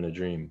appeared to him in a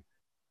dream.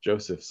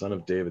 "Joseph, son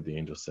of David," the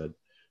angel said,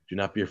 "do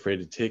not be afraid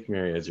to take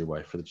Mary as your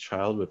wife, for the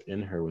child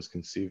within her was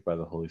conceived by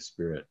the Holy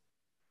Spirit.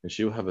 And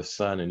she will have a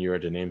son, and you are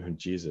to name him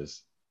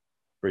Jesus,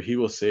 for he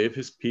will save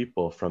his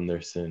people from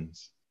their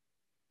sins."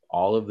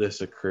 All of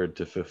this occurred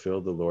to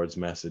fulfill the Lord's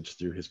message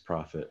through his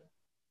prophet.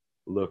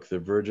 Look, the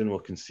virgin will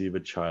conceive a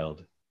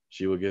child.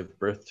 She will give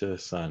birth to a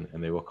son,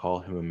 and they will call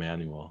him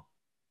Emmanuel,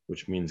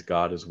 which means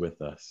God is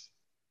with us.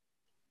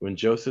 When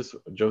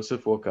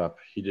Joseph woke up,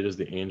 he did as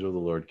the angel of the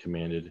Lord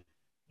commanded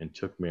and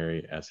took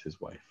Mary as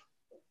his wife.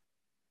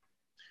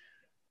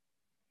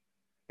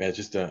 Yeah, it's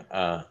just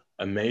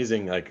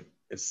amazing. Like,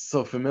 it's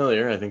so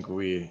familiar. I think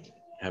we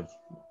have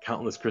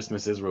countless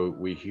Christmases where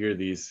we hear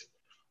these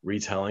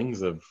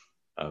retellings of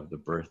the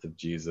birth of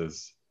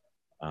Jesus.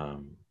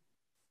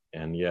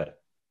 And yet,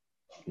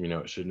 you know,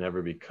 it should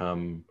never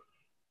become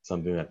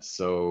something that's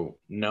so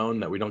known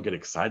that we don't get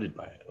excited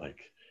by it. Like,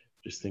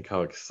 just think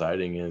how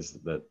exciting is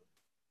that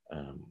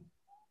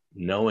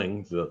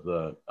knowing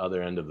the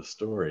other end of the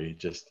story,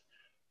 just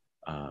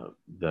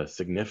the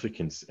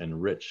significance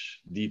and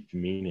rich, deep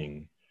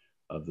meaning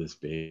of this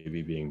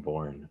baby being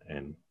born,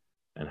 and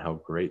how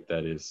great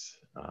that is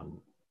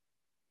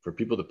for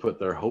people to put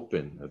their hope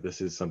in, that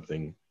this is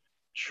something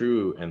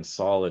true and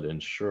solid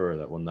and sure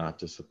that will not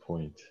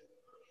disappoint.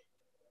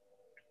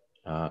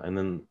 And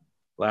then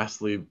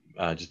lastly,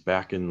 just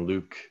back in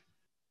Luke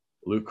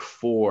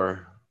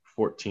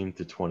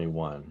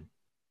 4:14-21,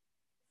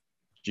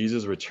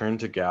 Jesus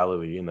returned to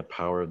Galilee in the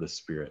power of the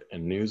Spirit,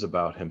 and news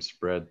about him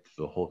spread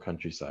through the whole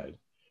countryside.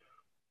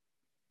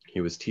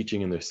 He was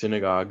teaching in their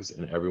synagogues,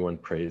 and everyone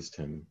praised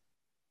him.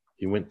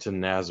 He went to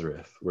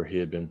Nazareth, where he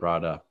had been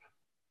brought up,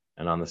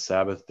 and on the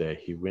Sabbath day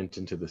he went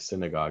into the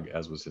synagogue,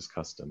 as was his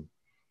custom.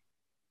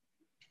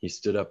 He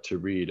stood up to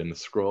read, and the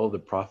scroll of the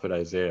prophet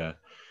Isaiah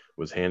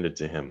was handed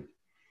to him.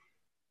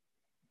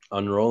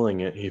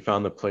 Unrolling it, he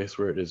found the place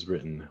where it is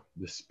written,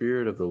 "The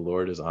Spirit of the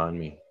Lord is on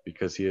me,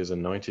 because he has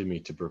anointed me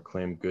to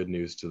proclaim good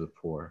news to the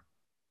poor.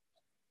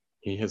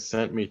 He has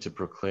sent me to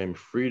proclaim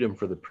freedom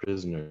for the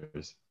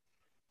prisoners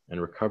and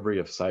recovery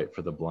of sight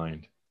for the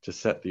blind, to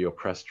set the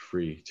oppressed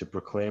free, to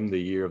proclaim the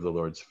year of the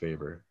Lord's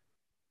favor."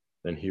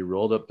 Then he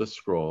rolled up the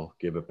scroll,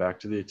 gave it back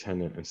to the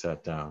attendant, and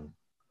sat down.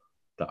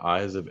 The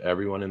eyes of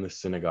everyone in the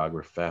synagogue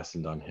were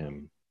fastened on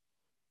him.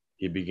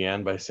 He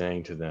began by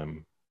saying to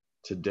them,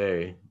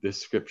 "Today, this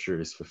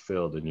scripture is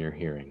fulfilled in your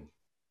hearing."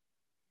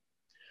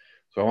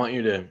 So I want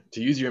you to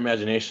use your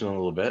imagination a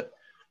little bit.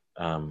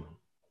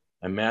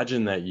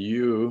 Imagine that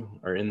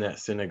you are in that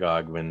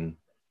synagogue when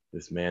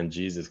this man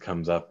Jesus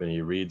comes up and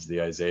he reads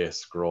the Isaiah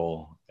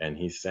scroll, and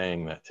he's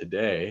saying that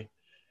today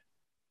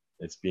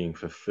it's being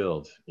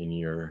fulfilled in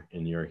your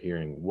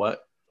hearing.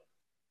 What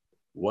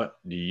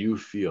do you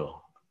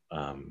feel?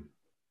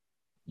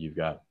 You've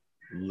got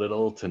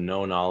little to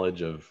no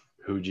knowledge of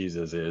who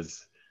Jesus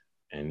is,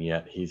 and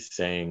yet he's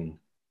saying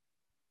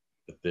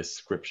that this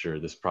scripture,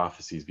 this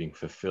prophecy is being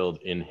fulfilled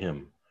in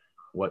him.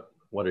 What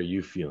are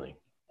you feeling?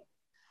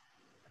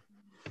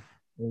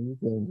 What are you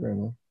feeling,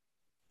 Grandma?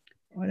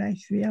 What I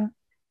feel,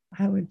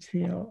 I would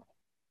feel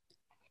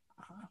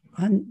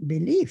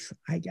unbelief.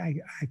 I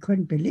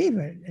couldn't believe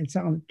it. It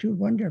sounded too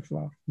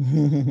wonderful.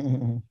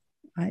 I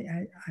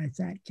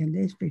thought, can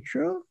this be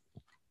true?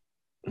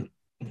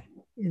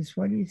 Is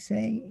what he's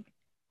saying?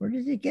 Where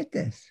did he get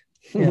this?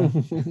 Yeah.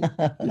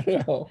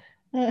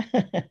 Yeah,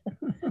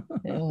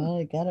 well,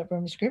 I got it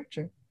from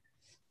scripture.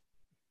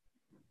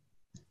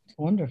 It's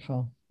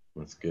wonderful.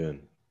 That's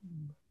good.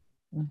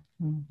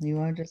 You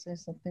wanted to say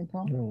something,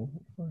 Paul? No,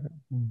 go ahead.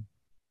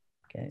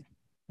 Okay,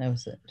 that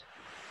was it.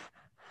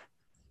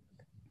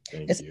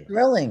 Thank It's you.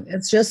 thrilling.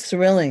 It's just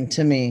thrilling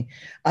to me.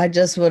 I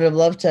just would have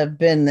loved to have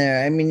been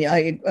there. I mean,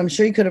 I'm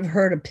sure you could have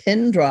heard a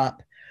pin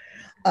drop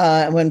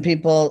when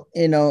people,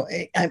 you know,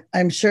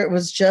 I'm sure it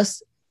was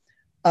just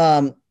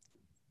the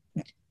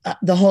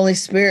Holy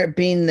Spirit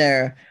being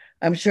there.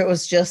 I'm sure it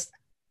was just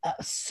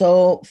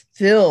so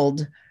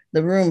filled,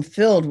 the room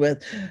filled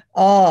with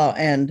awe.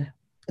 And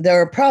there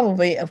were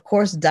probably, of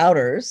course,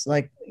 doubters.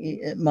 Like,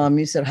 Mom,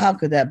 you said, how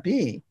could that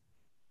be?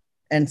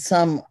 And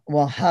some,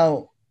 well,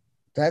 how?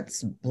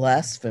 That's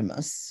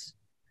blasphemous.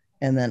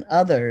 And then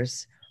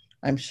others,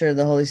 I'm sure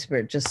the Holy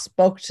Spirit just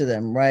spoke to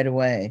them right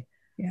away.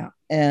 Yeah.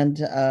 And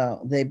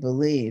they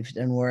believed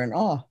and were in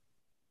awe.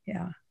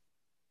 Yeah.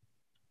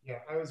 Yeah,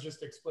 I was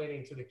just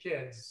explaining to the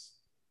kids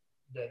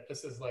that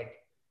this is like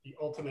the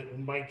ultimate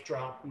mic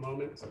drop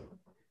moment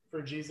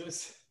for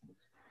Jesus.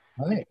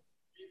 Right.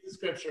 He reads the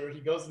scripture,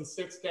 he goes and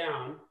sits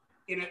down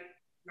in it.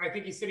 I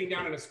think he's sitting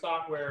down in a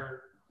spot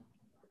where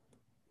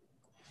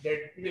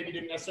they maybe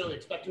didn't necessarily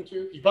expect him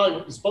to. He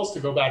probably was supposed to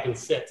go back and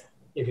sit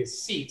in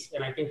his seat,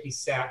 and I think he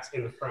sat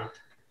in the front,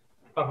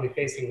 probably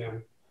facing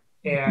them.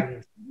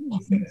 And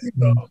he says,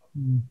 so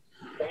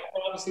that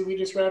prophecy we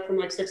just read from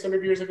like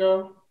 600 years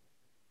ago,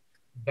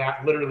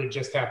 that literally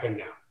just happened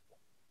now.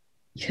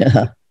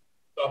 Yeah.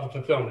 Of the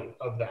fulfillment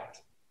of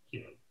that.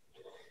 You know.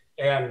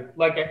 And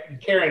like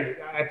Karen,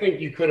 I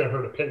think you could have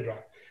heard a pin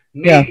drop.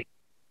 Maybe.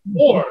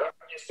 Yeah. Or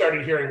you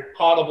started hearing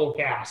audible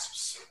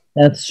gasps.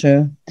 That's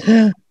true.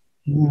 And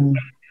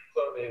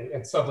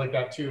stuff like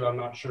that too, I'm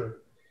not sure.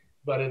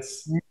 But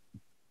this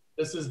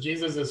is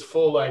Jesus is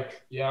full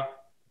like, yeah,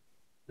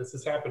 this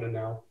is happening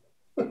now.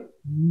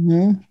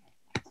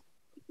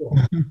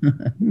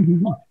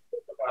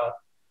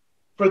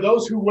 For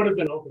those who would have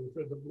been open,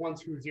 for the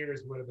ones whose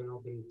ears would have been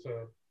open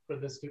to for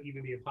this to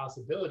even be a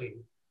possibility.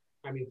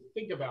 I mean,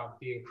 think about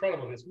the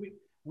incredibleness.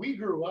 We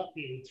grew up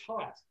being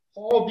taught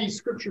all these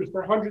scriptures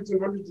for hundreds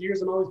and hundreds of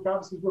years, and all these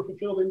prophecies were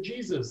fulfilled in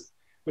Jesus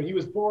when he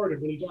was born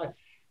and when he died.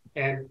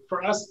 And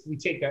for us, we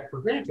take that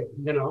for granted,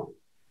 you know.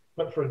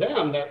 But for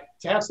them, that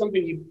to have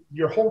something,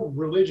 your whole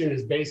religion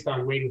is based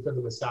on waiting for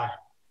the Messiah.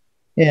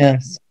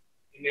 Yes.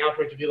 And now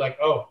for it to be like,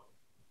 oh,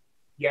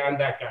 yeah, I'm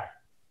that guy.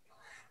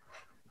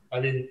 I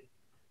mean,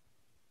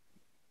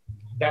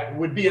 that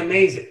would be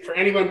amazing for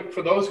anyone,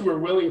 for those who are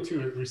willing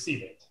to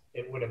receive it.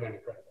 It would have been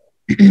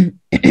incredible.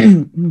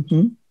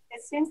 Mm-hmm.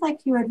 It seems like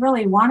you would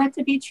really want it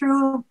to be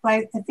true,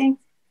 but I think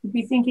you'd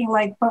be thinking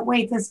like, but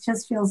wait, this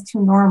just feels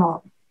too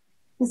normal.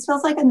 This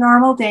feels like a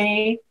normal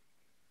day.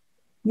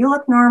 You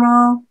look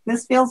normal.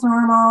 This feels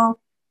normal.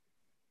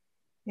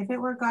 If it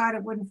were God,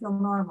 it wouldn't feel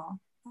normal.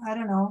 I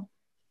don't know.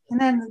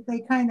 And then they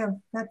kind of,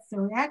 that's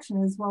the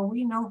reaction is, well,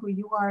 we know who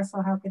you are,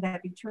 so how could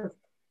that be true?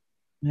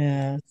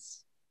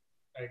 Yes.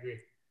 I agree.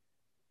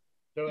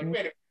 They're like, wait a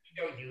minute,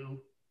 we know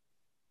you.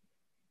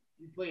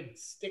 You played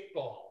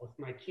stickball with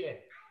my kid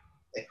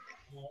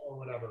or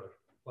whatever.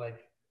 Like,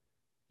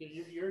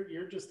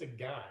 you're just a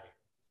guy.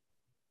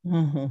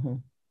 Mm-hmm.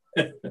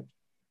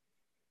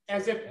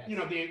 As if, you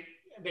know,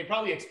 they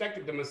probably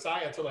expected the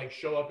Messiah to like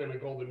show up in a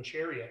golden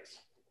chariot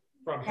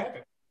from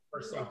heaven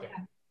or something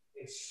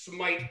and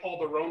smite all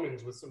the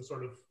Romans with some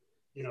sort of,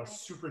 you know,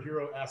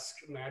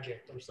 superhero-esque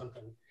magic or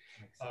something.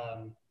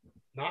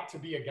 Not to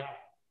be a guy,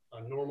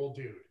 a normal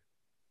dude.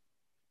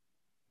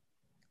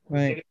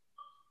 Right.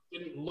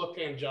 Didn't look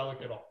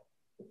angelic at all.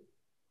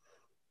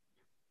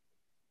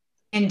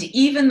 And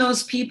even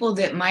those people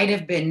that might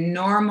have been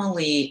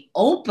normally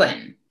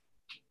open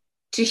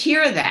to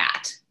hear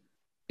that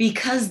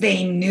because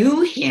they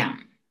knew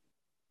him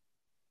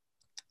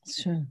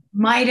sure.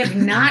 might have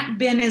not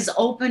been as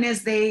open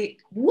as they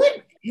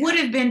would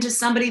have been to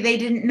somebody they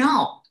didn't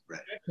know.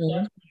 Right.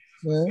 Yeah.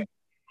 Yeah.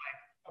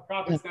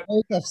 Prophet's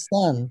Joseph's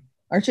son.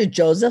 Aren't you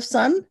Joseph's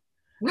son?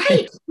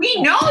 Right.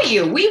 We know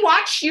you. We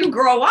watched you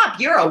grow up.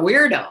 You're a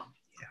weirdo.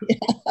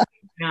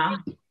 Yeah.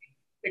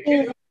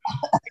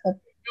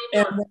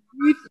 And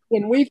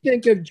when we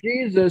think of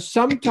Jesus,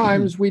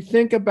 sometimes we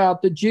think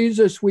about the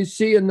Jesus we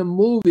see in the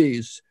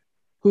movies,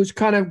 who's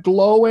kind of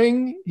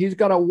glowing. He's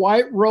got a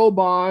white robe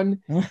on.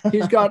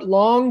 He's got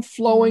long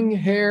flowing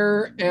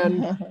hair,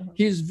 and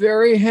he's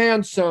very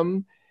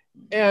handsome.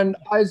 And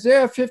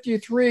Isaiah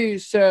 53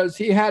 says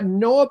he had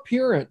no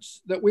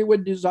appearance that we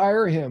would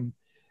desire him,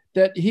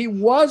 that he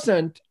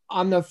wasn't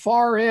on the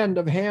far end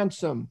of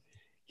handsome.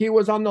 He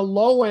was on the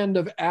low end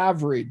of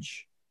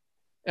average.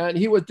 And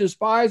he was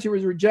despised. He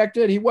was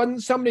rejected. He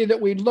wasn't somebody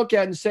that we'd look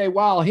at and say,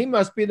 wow, he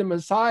must be the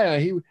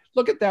Messiah.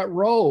 Look at that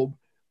robe.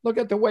 Look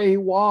at the way he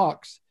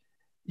walks.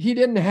 He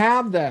didn't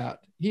have that.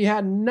 He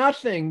had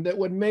nothing that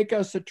would make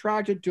us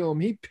attracted to him.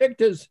 He picked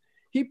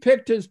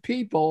his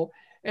people,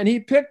 and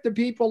he picked the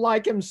people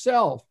like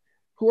himself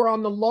who are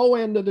on the low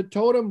end of the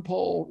totem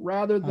pole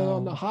rather than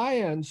on the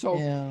high end.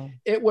 So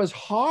it was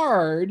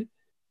hard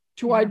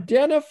to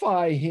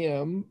identify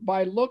him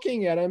by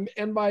looking at him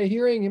and by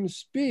hearing him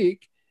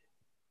speak.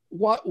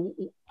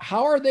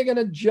 How are they going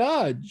to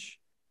judge?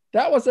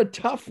 That was a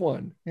tough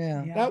one.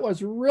 Yeah. That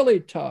was really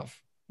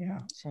tough.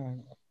 Yeah.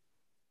 Sorry.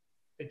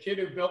 The kid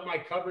who built my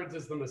cupboards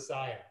is the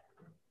Messiah.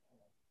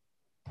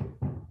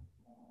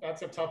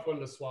 That's a tough one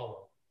to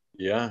swallow.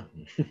 Yeah.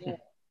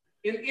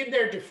 In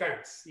their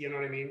defense, you know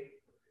what I mean?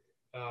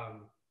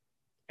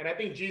 And I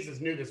think Jesus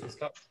knew this was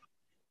coming.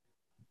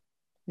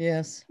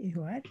 Yes.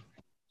 What?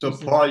 So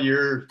Paul,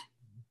 you're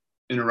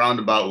in a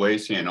roundabout way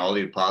saying all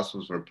the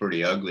apostles were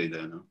pretty ugly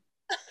then,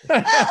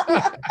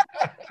 huh?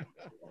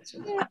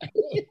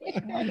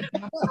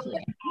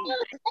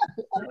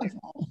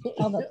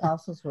 All the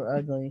apostles were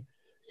ugly.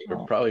 They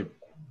were probably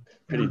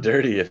pretty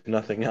dirty, if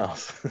nothing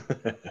else.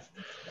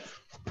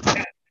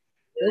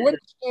 They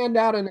wouldn't stand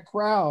out in a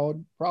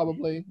crowd,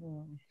 probably.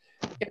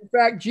 In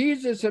fact,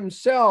 Jesus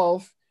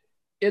himself,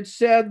 it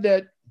said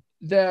that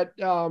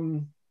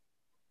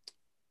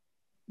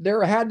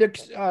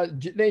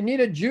they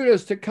needed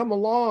Judas to come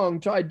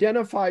along to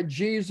identify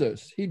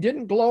Jesus. He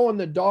didn't glow in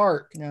the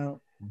dark.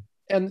 No.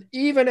 And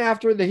even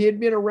after he had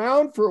been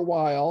around for a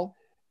while,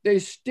 they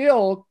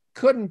still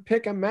couldn't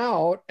pick him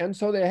out. And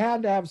so they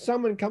had to have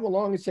someone come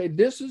along and say,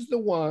 this is the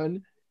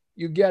one,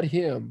 you get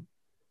him.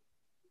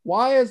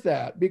 Why is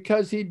that?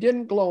 Because he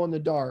didn't glow in the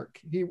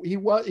dark. He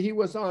was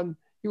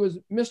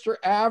Mr.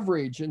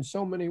 Average in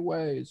so many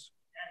ways.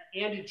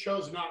 And he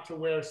chose not to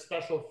wear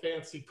special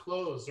fancy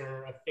clothes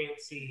or a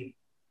fancy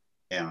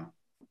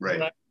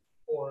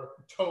or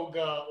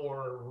toga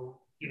or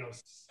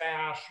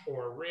sash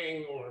or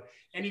ring or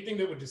anything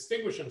that would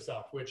distinguish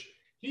himself, which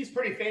he's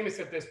pretty famous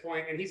at this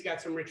point, and he's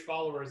got some rich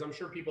followers. I'm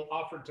sure people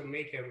offered to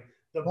make him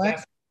the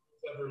best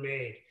ever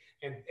made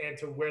and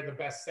to wear the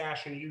best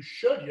sash, and you're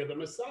the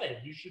Messiah.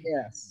 You should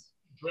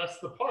dress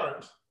the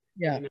part.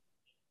 Yeah. It's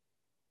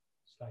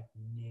like,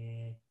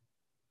 nah.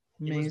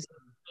 Amazing. He was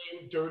the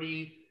same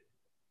dirty,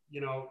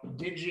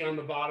 dingy on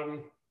the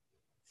bottom,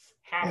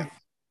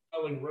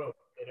 half-selling robe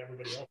that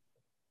everybody else.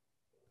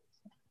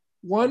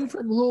 one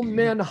from whom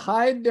men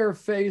hide their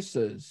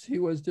faces. He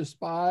was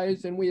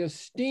despised, and we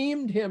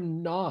esteemed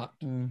him not.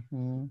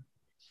 Mm-hmm.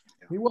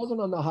 He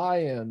wasn't on the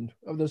high end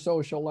of the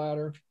social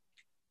ladder.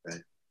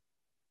 Right.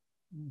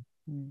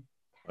 Mm-hmm.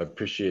 I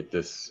appreciate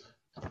this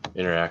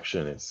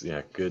interaction. It's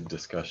good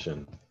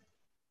discussion.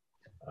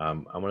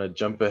 I'm going to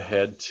jump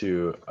ahead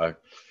to a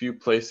few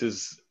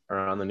places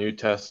around the New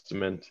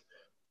Testament.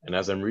 And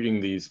as I'm reading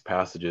these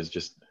passages,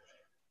 just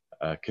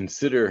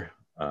consider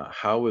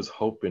how is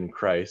hope in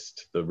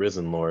Christ, the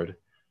risen Lord,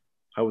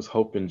 how is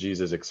hope in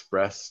Jesus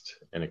expressed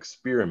and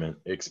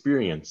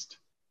experienced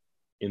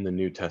in the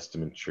New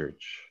Testament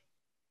church?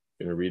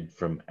 I'm going to read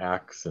from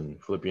Acts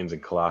and Philippians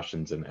and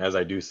Colossians. And as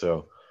I do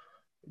so,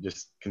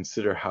 just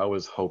consider how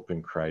is hope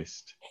in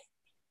Christ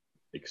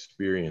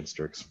experienced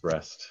or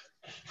expressed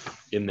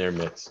in their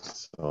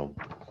midst. So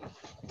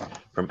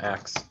from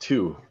Acts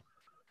 2,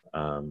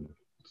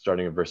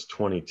 starting at verse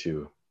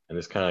 22, and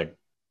this kind of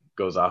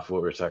goes off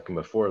what we were talking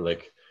before,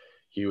 like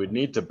he would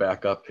need to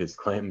back up his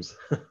claims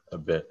a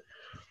bit.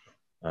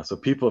 So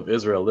people of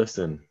Israel,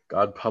 listen,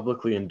 God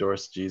publicly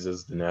endorsed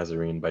Jesus the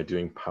Nazarene by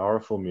doing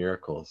powerful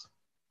miracles,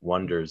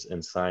 wonders,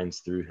 and signs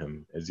through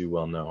him, as you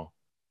well know.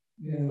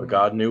 Yeah. But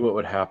God knew what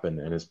would happen,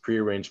 and his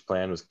prearranged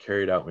plan was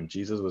carried out when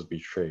Jesus was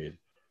betrayed.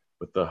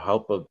 With the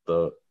help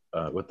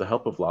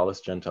of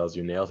lawless Gentiles,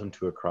 you nailed him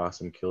to a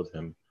cross and killed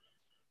him.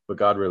 But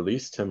God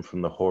released him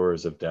from the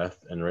horrors of death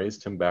and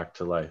raised him back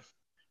to life,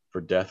 for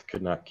death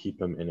could not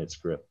keep him in its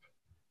grip.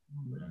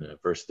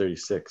 Verse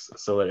 36,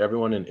 so let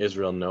everyone in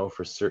Israel know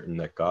for certain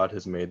that God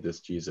has made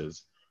this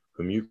Jesus,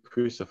 whom you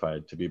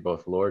crucified, to be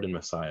both Lord and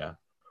Messiah.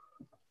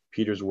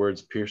 Peter's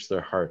words pierced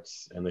their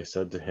hearts, and they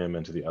said to him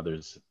and to the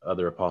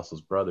other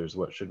apostles, brothers,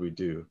 what should we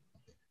do?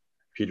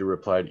 Peter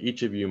replied,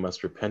 each of you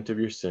must repent of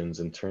your sins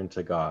and turn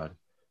to God,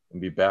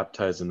 and be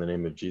baptized in the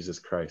name of Jesus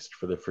Christ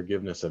for the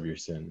forgiveness of your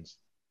sins.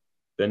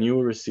 Then you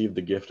will receive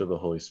the gift of the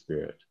Holy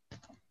Spirit.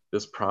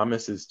 This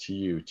promise is to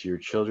you, to your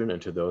children,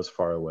 and to those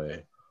far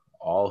away,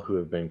 all who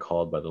have been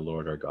called by the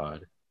Lord our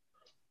God.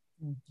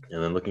 And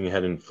then looking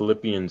ahead in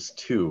Philippians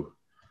 2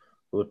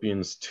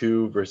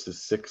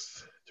 verses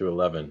 6 through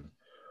 11.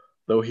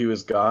 Though he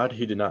was God,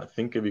 he did not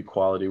think of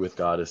equality with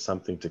God as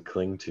something to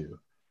cling to.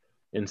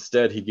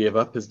 Instead, he gave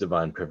up his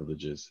divine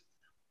privileges.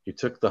 He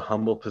took the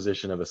humble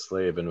position of a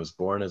slave and was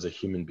born as a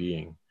human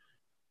being.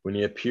 When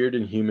he appeared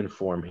in human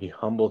form, he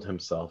humbled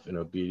himself in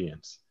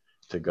obedience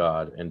to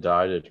God and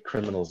died a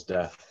criminal's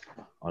death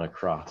on a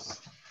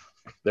cross.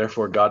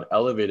 Therefore, God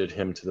elevated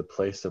him to the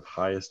place of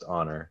highest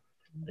honor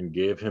and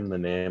gave him the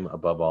name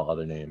above all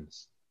other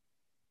names,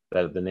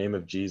 that at the name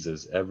of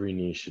Jesus, every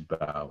knee should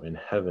bow in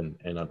heaven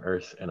and on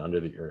earth and under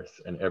the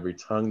earth, and every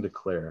tongue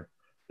declare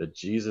that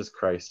Jesus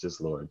Christ is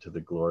Lord, to the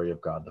glory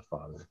of God the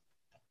Father.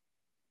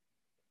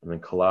 And then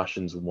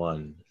Colossians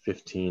 1,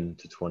 15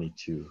 to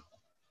 22.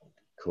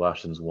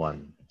 Colossians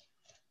 1,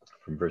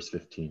 from verse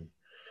 15.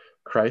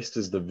 Christ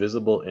is the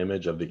visible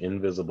image of the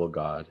invisible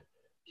God.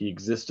 He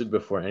existed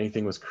before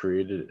anything was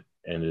created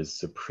and is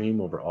supreme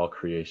over all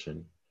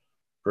creation.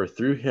 For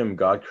through him,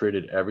 God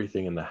created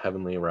everything in the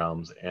heavenly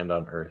realms and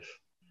on earth.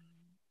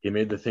 He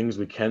made the things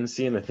we can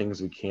see and the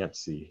things we can't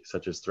see,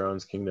 such as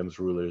thrones, kingdoms,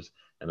 rulers,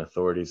 and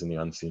authorities in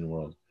the unseen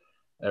world.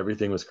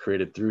 Everything was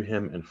created through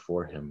him and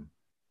for him.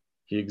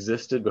 He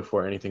existed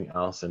before anything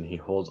else, and he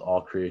holds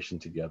all creation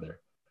together.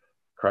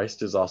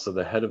 Christ is also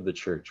the head of the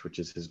church, which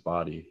is his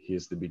body. He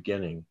is the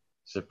beginning,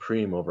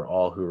 supreme over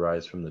all who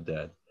rise from the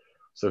dead.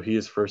 So he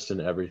is first in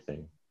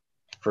everything.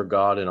 For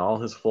God in all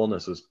his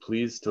fullness was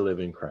pleased to live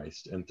in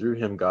Christ, and through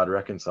him God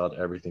reconciled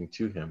everything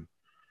to him.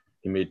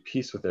 He made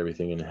peace with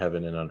everything in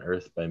heaven and on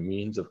earth by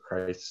means of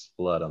Christ's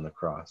blood on the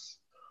cross.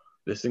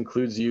 This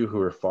includes you who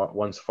were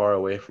once far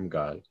away from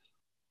God.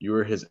 You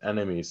were his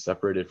enemies,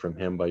 separated from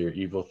him by your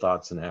evil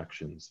thoughts and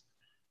actions.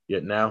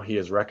 Yet now he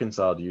has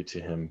reconciled you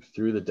to him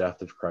through the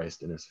death of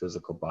Christ in his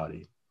physical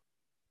body.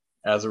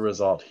 As a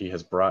result, he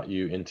has brought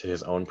you into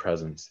his own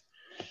presence,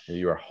 and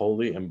you are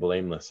holy and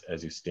blameless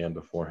as you stand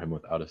before him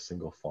without a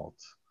single fault.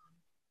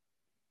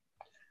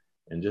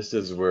 And just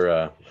as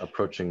we're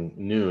approaching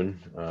noon,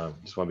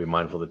 just want to be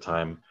mindful of the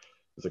time.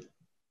 There's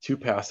two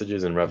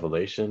passages in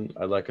Revelation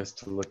I'd like us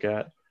to look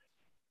at,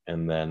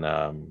 and then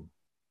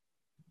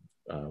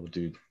we'll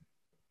do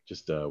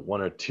just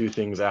one or two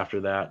things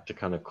after that to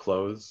kind of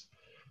close.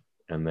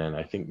 And then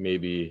I think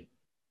maybe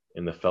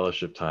in the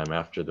fellowship time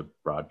after the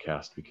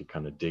broadcast, we could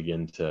kind of dig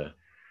into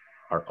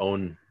our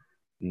own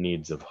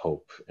needs of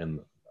hope and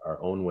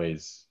our own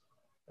ways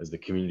as the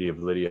community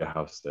of Lydia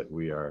House that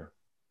we are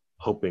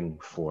hoping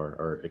for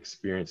or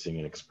experiencing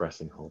and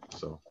expressing hope.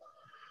 So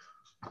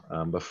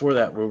before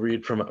that, we'll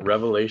read from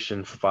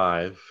Revelation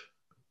 5,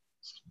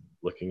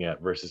 looking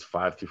at verses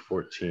 5 through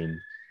 14,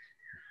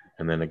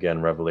 and then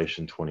again,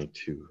 Revelation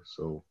 22.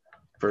 So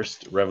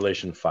first,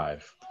 Revelation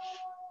 5.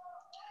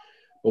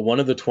 But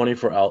one of the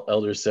 24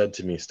 elders said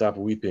to me, stop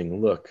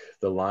weeping. Look,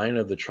 the Lion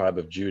of the tribe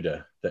of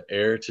Judah, the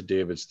heir to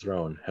David's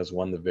throne, has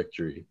won the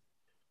victory.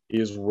 He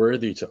is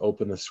worthy to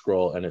open the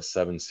scroll and its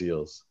 7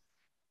 seals.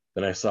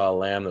 Then I saw a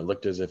lamb that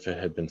looked as if it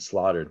had been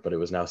slaughtered, but it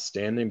was now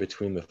standing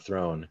between the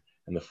throne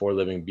and the 4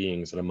 living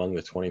beings and among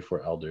the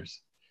 24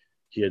 elders.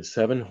 He had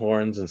 7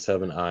 horns and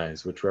 7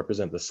 eyes, which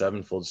represent the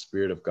 7-fold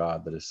Spirit of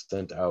God that is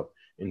sent out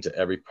into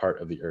every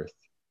part of the earth.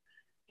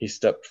 He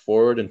stepped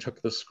forward and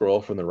took the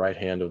scroll from the right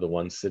hand of the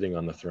one sitting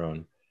on the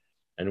throne.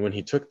 And when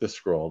he took the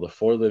scroll, the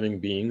 4 living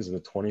beings and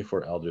the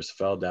 24 elders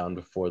fell down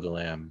before the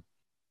Lamb.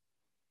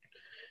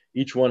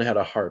 Each one had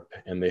a harp,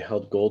 and they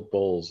held gold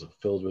bowls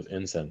filled with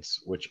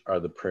incense, which are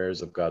the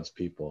prayers of God's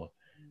people.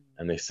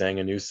 And they sang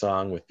a new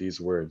song with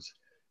these words: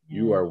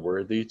 "You are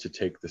worthy to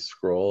take the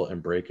scroll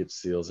and break its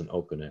seals and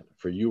open it,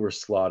 for you were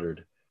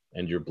slaughtered,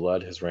 and your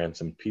blood has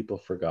ransomed people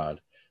for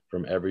God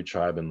from every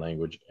tribe and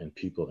language and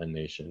people and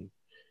nation.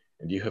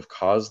 And you have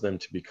caused them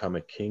to become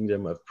a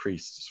kingdom of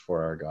priests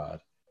for our God,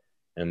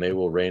 and they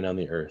will reign on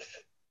the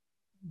earth."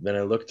 Then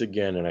I looked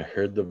again, and I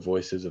heard the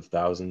voices of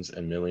thousands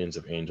and millions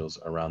of angels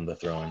around the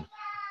throne,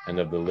 and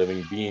of the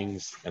living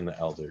beings and the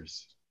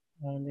elders.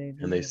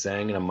 And they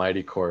sang in a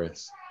mighty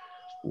chorus: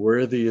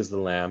 "Worthy is the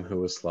Lamb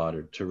who was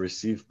slaughtered, to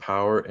receive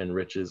power and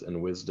riches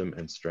and wisdom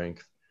and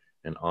strength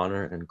and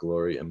honor and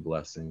glory and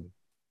blessing."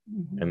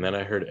 And then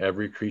I heard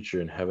every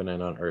creature in heaven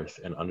and on earth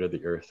and under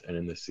the earth and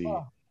in the sea.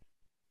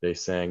 They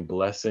sang,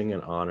 "Blessing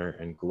and honor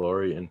and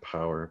glory and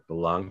power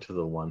belong to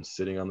the one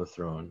sitting on the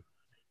throne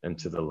and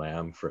to the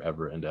Lamb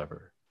forever and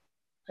ever."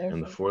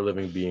 And the 4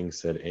 living beings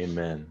said,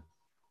 "Amen."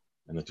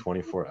 And the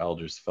 24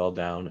 elders fell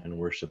down and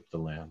worshiped the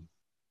Lamb.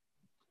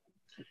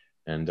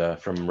 And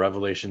from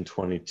Revelation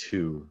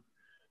 22,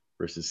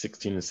 verses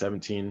 16 and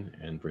 17,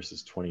 and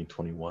verses 20 and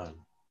 21.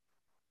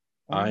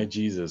 "I,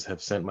 Jesus,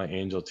 have sent my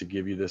angel to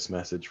give you this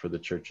message for the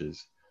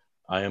churches.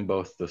 I am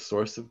both the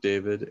source of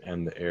David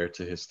and the heir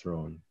to his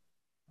throne.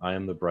 I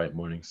am the bright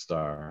morning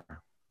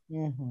star."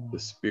 The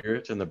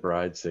Spirit and the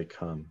bride say,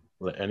 "Come."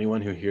 Let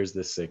anyone who hears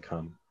this say,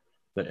 "Come."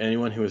 Let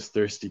anyone who is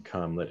thirsty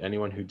come. Let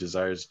anyone who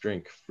desires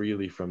drink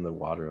freely from the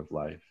water of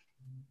life.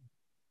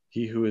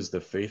 He who is the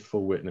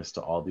faithful witness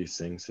to all these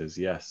things says,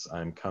 "Yes,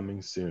 I am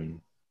coming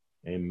soon."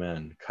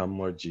 Amen. Come,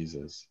 Lord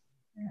Jesus.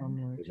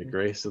 May the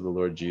grace of the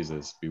Lord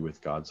Jesus be with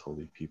God's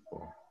holy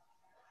people.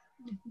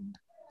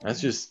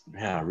 That's just,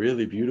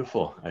 really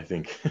beautiful, I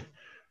think.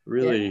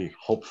 Really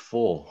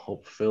hopeful,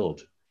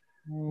 hope-filled.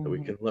 That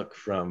we can look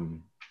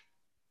from,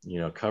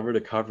 cover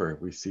to cover.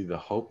 We see the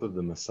hope of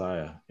the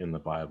Messiah in the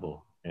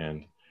Bible,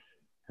 and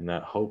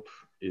that hope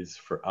is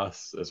for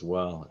us as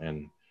well.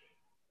 And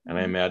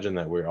I imagine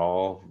that we're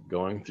all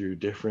going through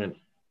different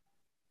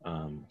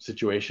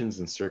situations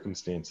and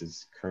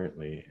circumstances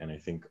currently, and I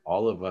think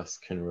all of us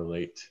can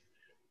relate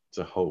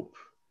to hope.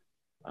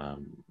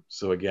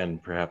 So again,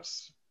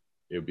 perhaps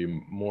it would be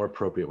more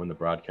appropriate when the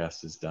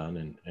broadcast is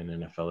done and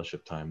in a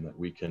fellowship time that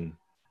we can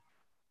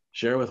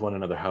share with one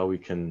another how we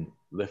can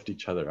lift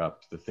each other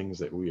up, the things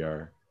that we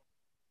are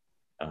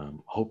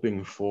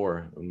hoping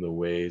for, and the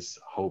ways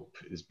hope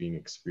is being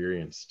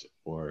experienced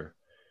or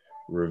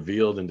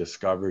revealed and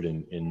discovered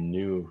in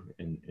new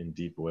and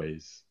deep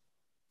ways.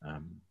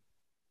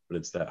 But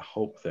it's that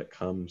hope that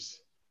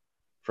comes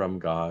from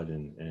God,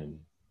 and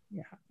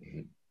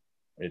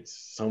it's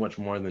so much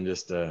more than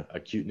just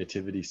a cute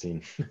nativity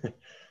scene.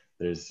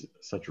 There's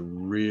such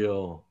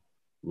real,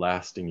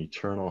 lasting,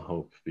 eternal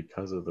hope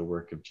because of the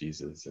work of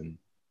Jesus. And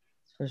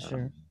for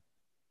sure,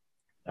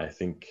 I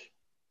think,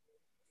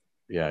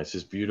 it's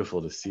just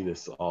beautiful to see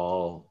this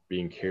all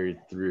being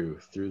carried through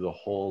the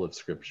whole of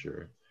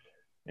Scripture,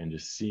 and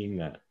just seeing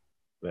that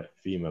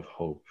theme of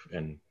hope,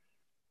 and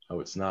how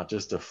it's not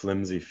just a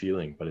flimsy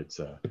feeling, but it's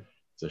a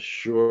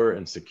sure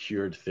and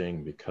secured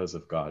thing because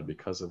of God,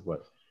 because of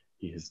what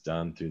He has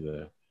done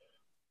through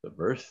the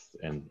birth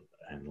and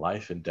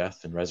life and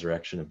death and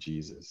resurrection of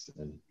Jesus.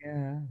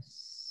 And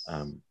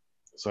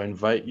so I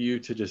invite you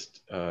to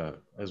just,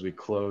 as we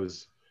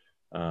close,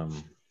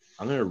 I'm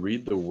going to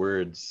read the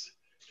words,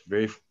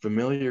 very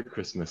familiar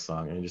Christmas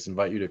song, and I just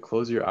invite you to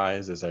close your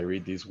eyes as I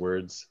read these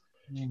words,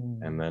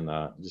 and then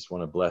just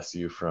want to bless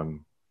you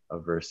from a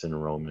verse in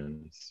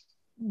Romans.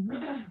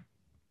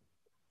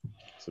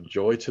 So,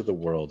 joy to the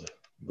world,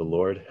 the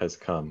Lord has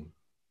come.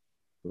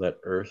 Let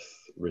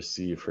earth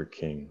receive her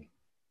King.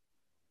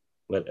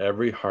 Let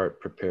every heart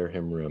prepare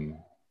him room,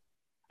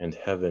 and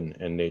heaven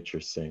and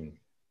nature sing.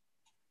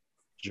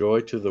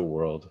 Joy to the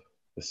world,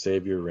 the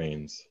Savior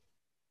reigns.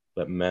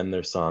 Let men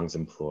their songs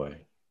employ,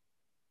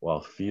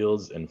 while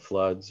fields and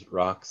floods,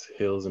 rocks,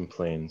 hills, and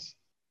plains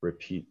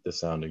repeat the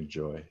sounding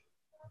joy.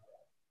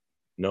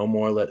 No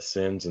more let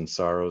sins and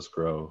sorrows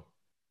grow,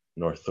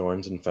 nor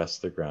thorns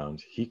infest the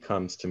ground. He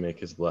comes to make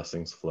his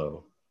blessings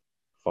flow,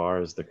 far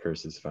as the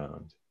curse is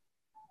found.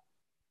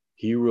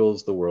 He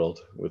rules the world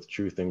with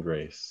truth and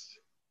grace,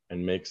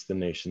 and makes the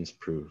nations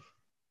prove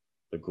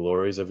the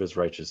glories of his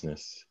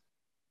righteousness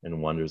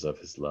and wonders of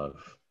his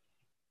love.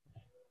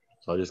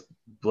 So I'll just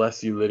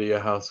bless you, Lydia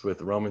House,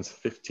 with Romans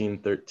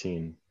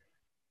 15:13.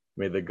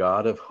 May the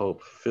God of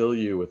hope fill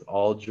you with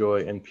all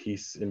joy and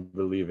peace in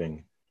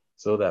believing,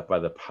 so that by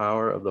the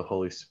power of the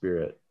Holy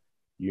Spirit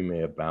you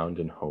may abound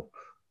in hope.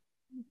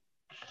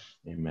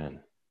 Amen.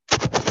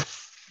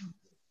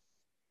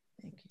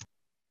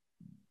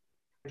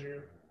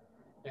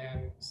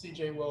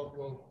 CJ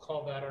will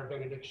call that our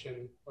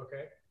benediction,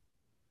 okay?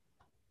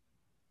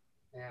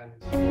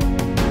 And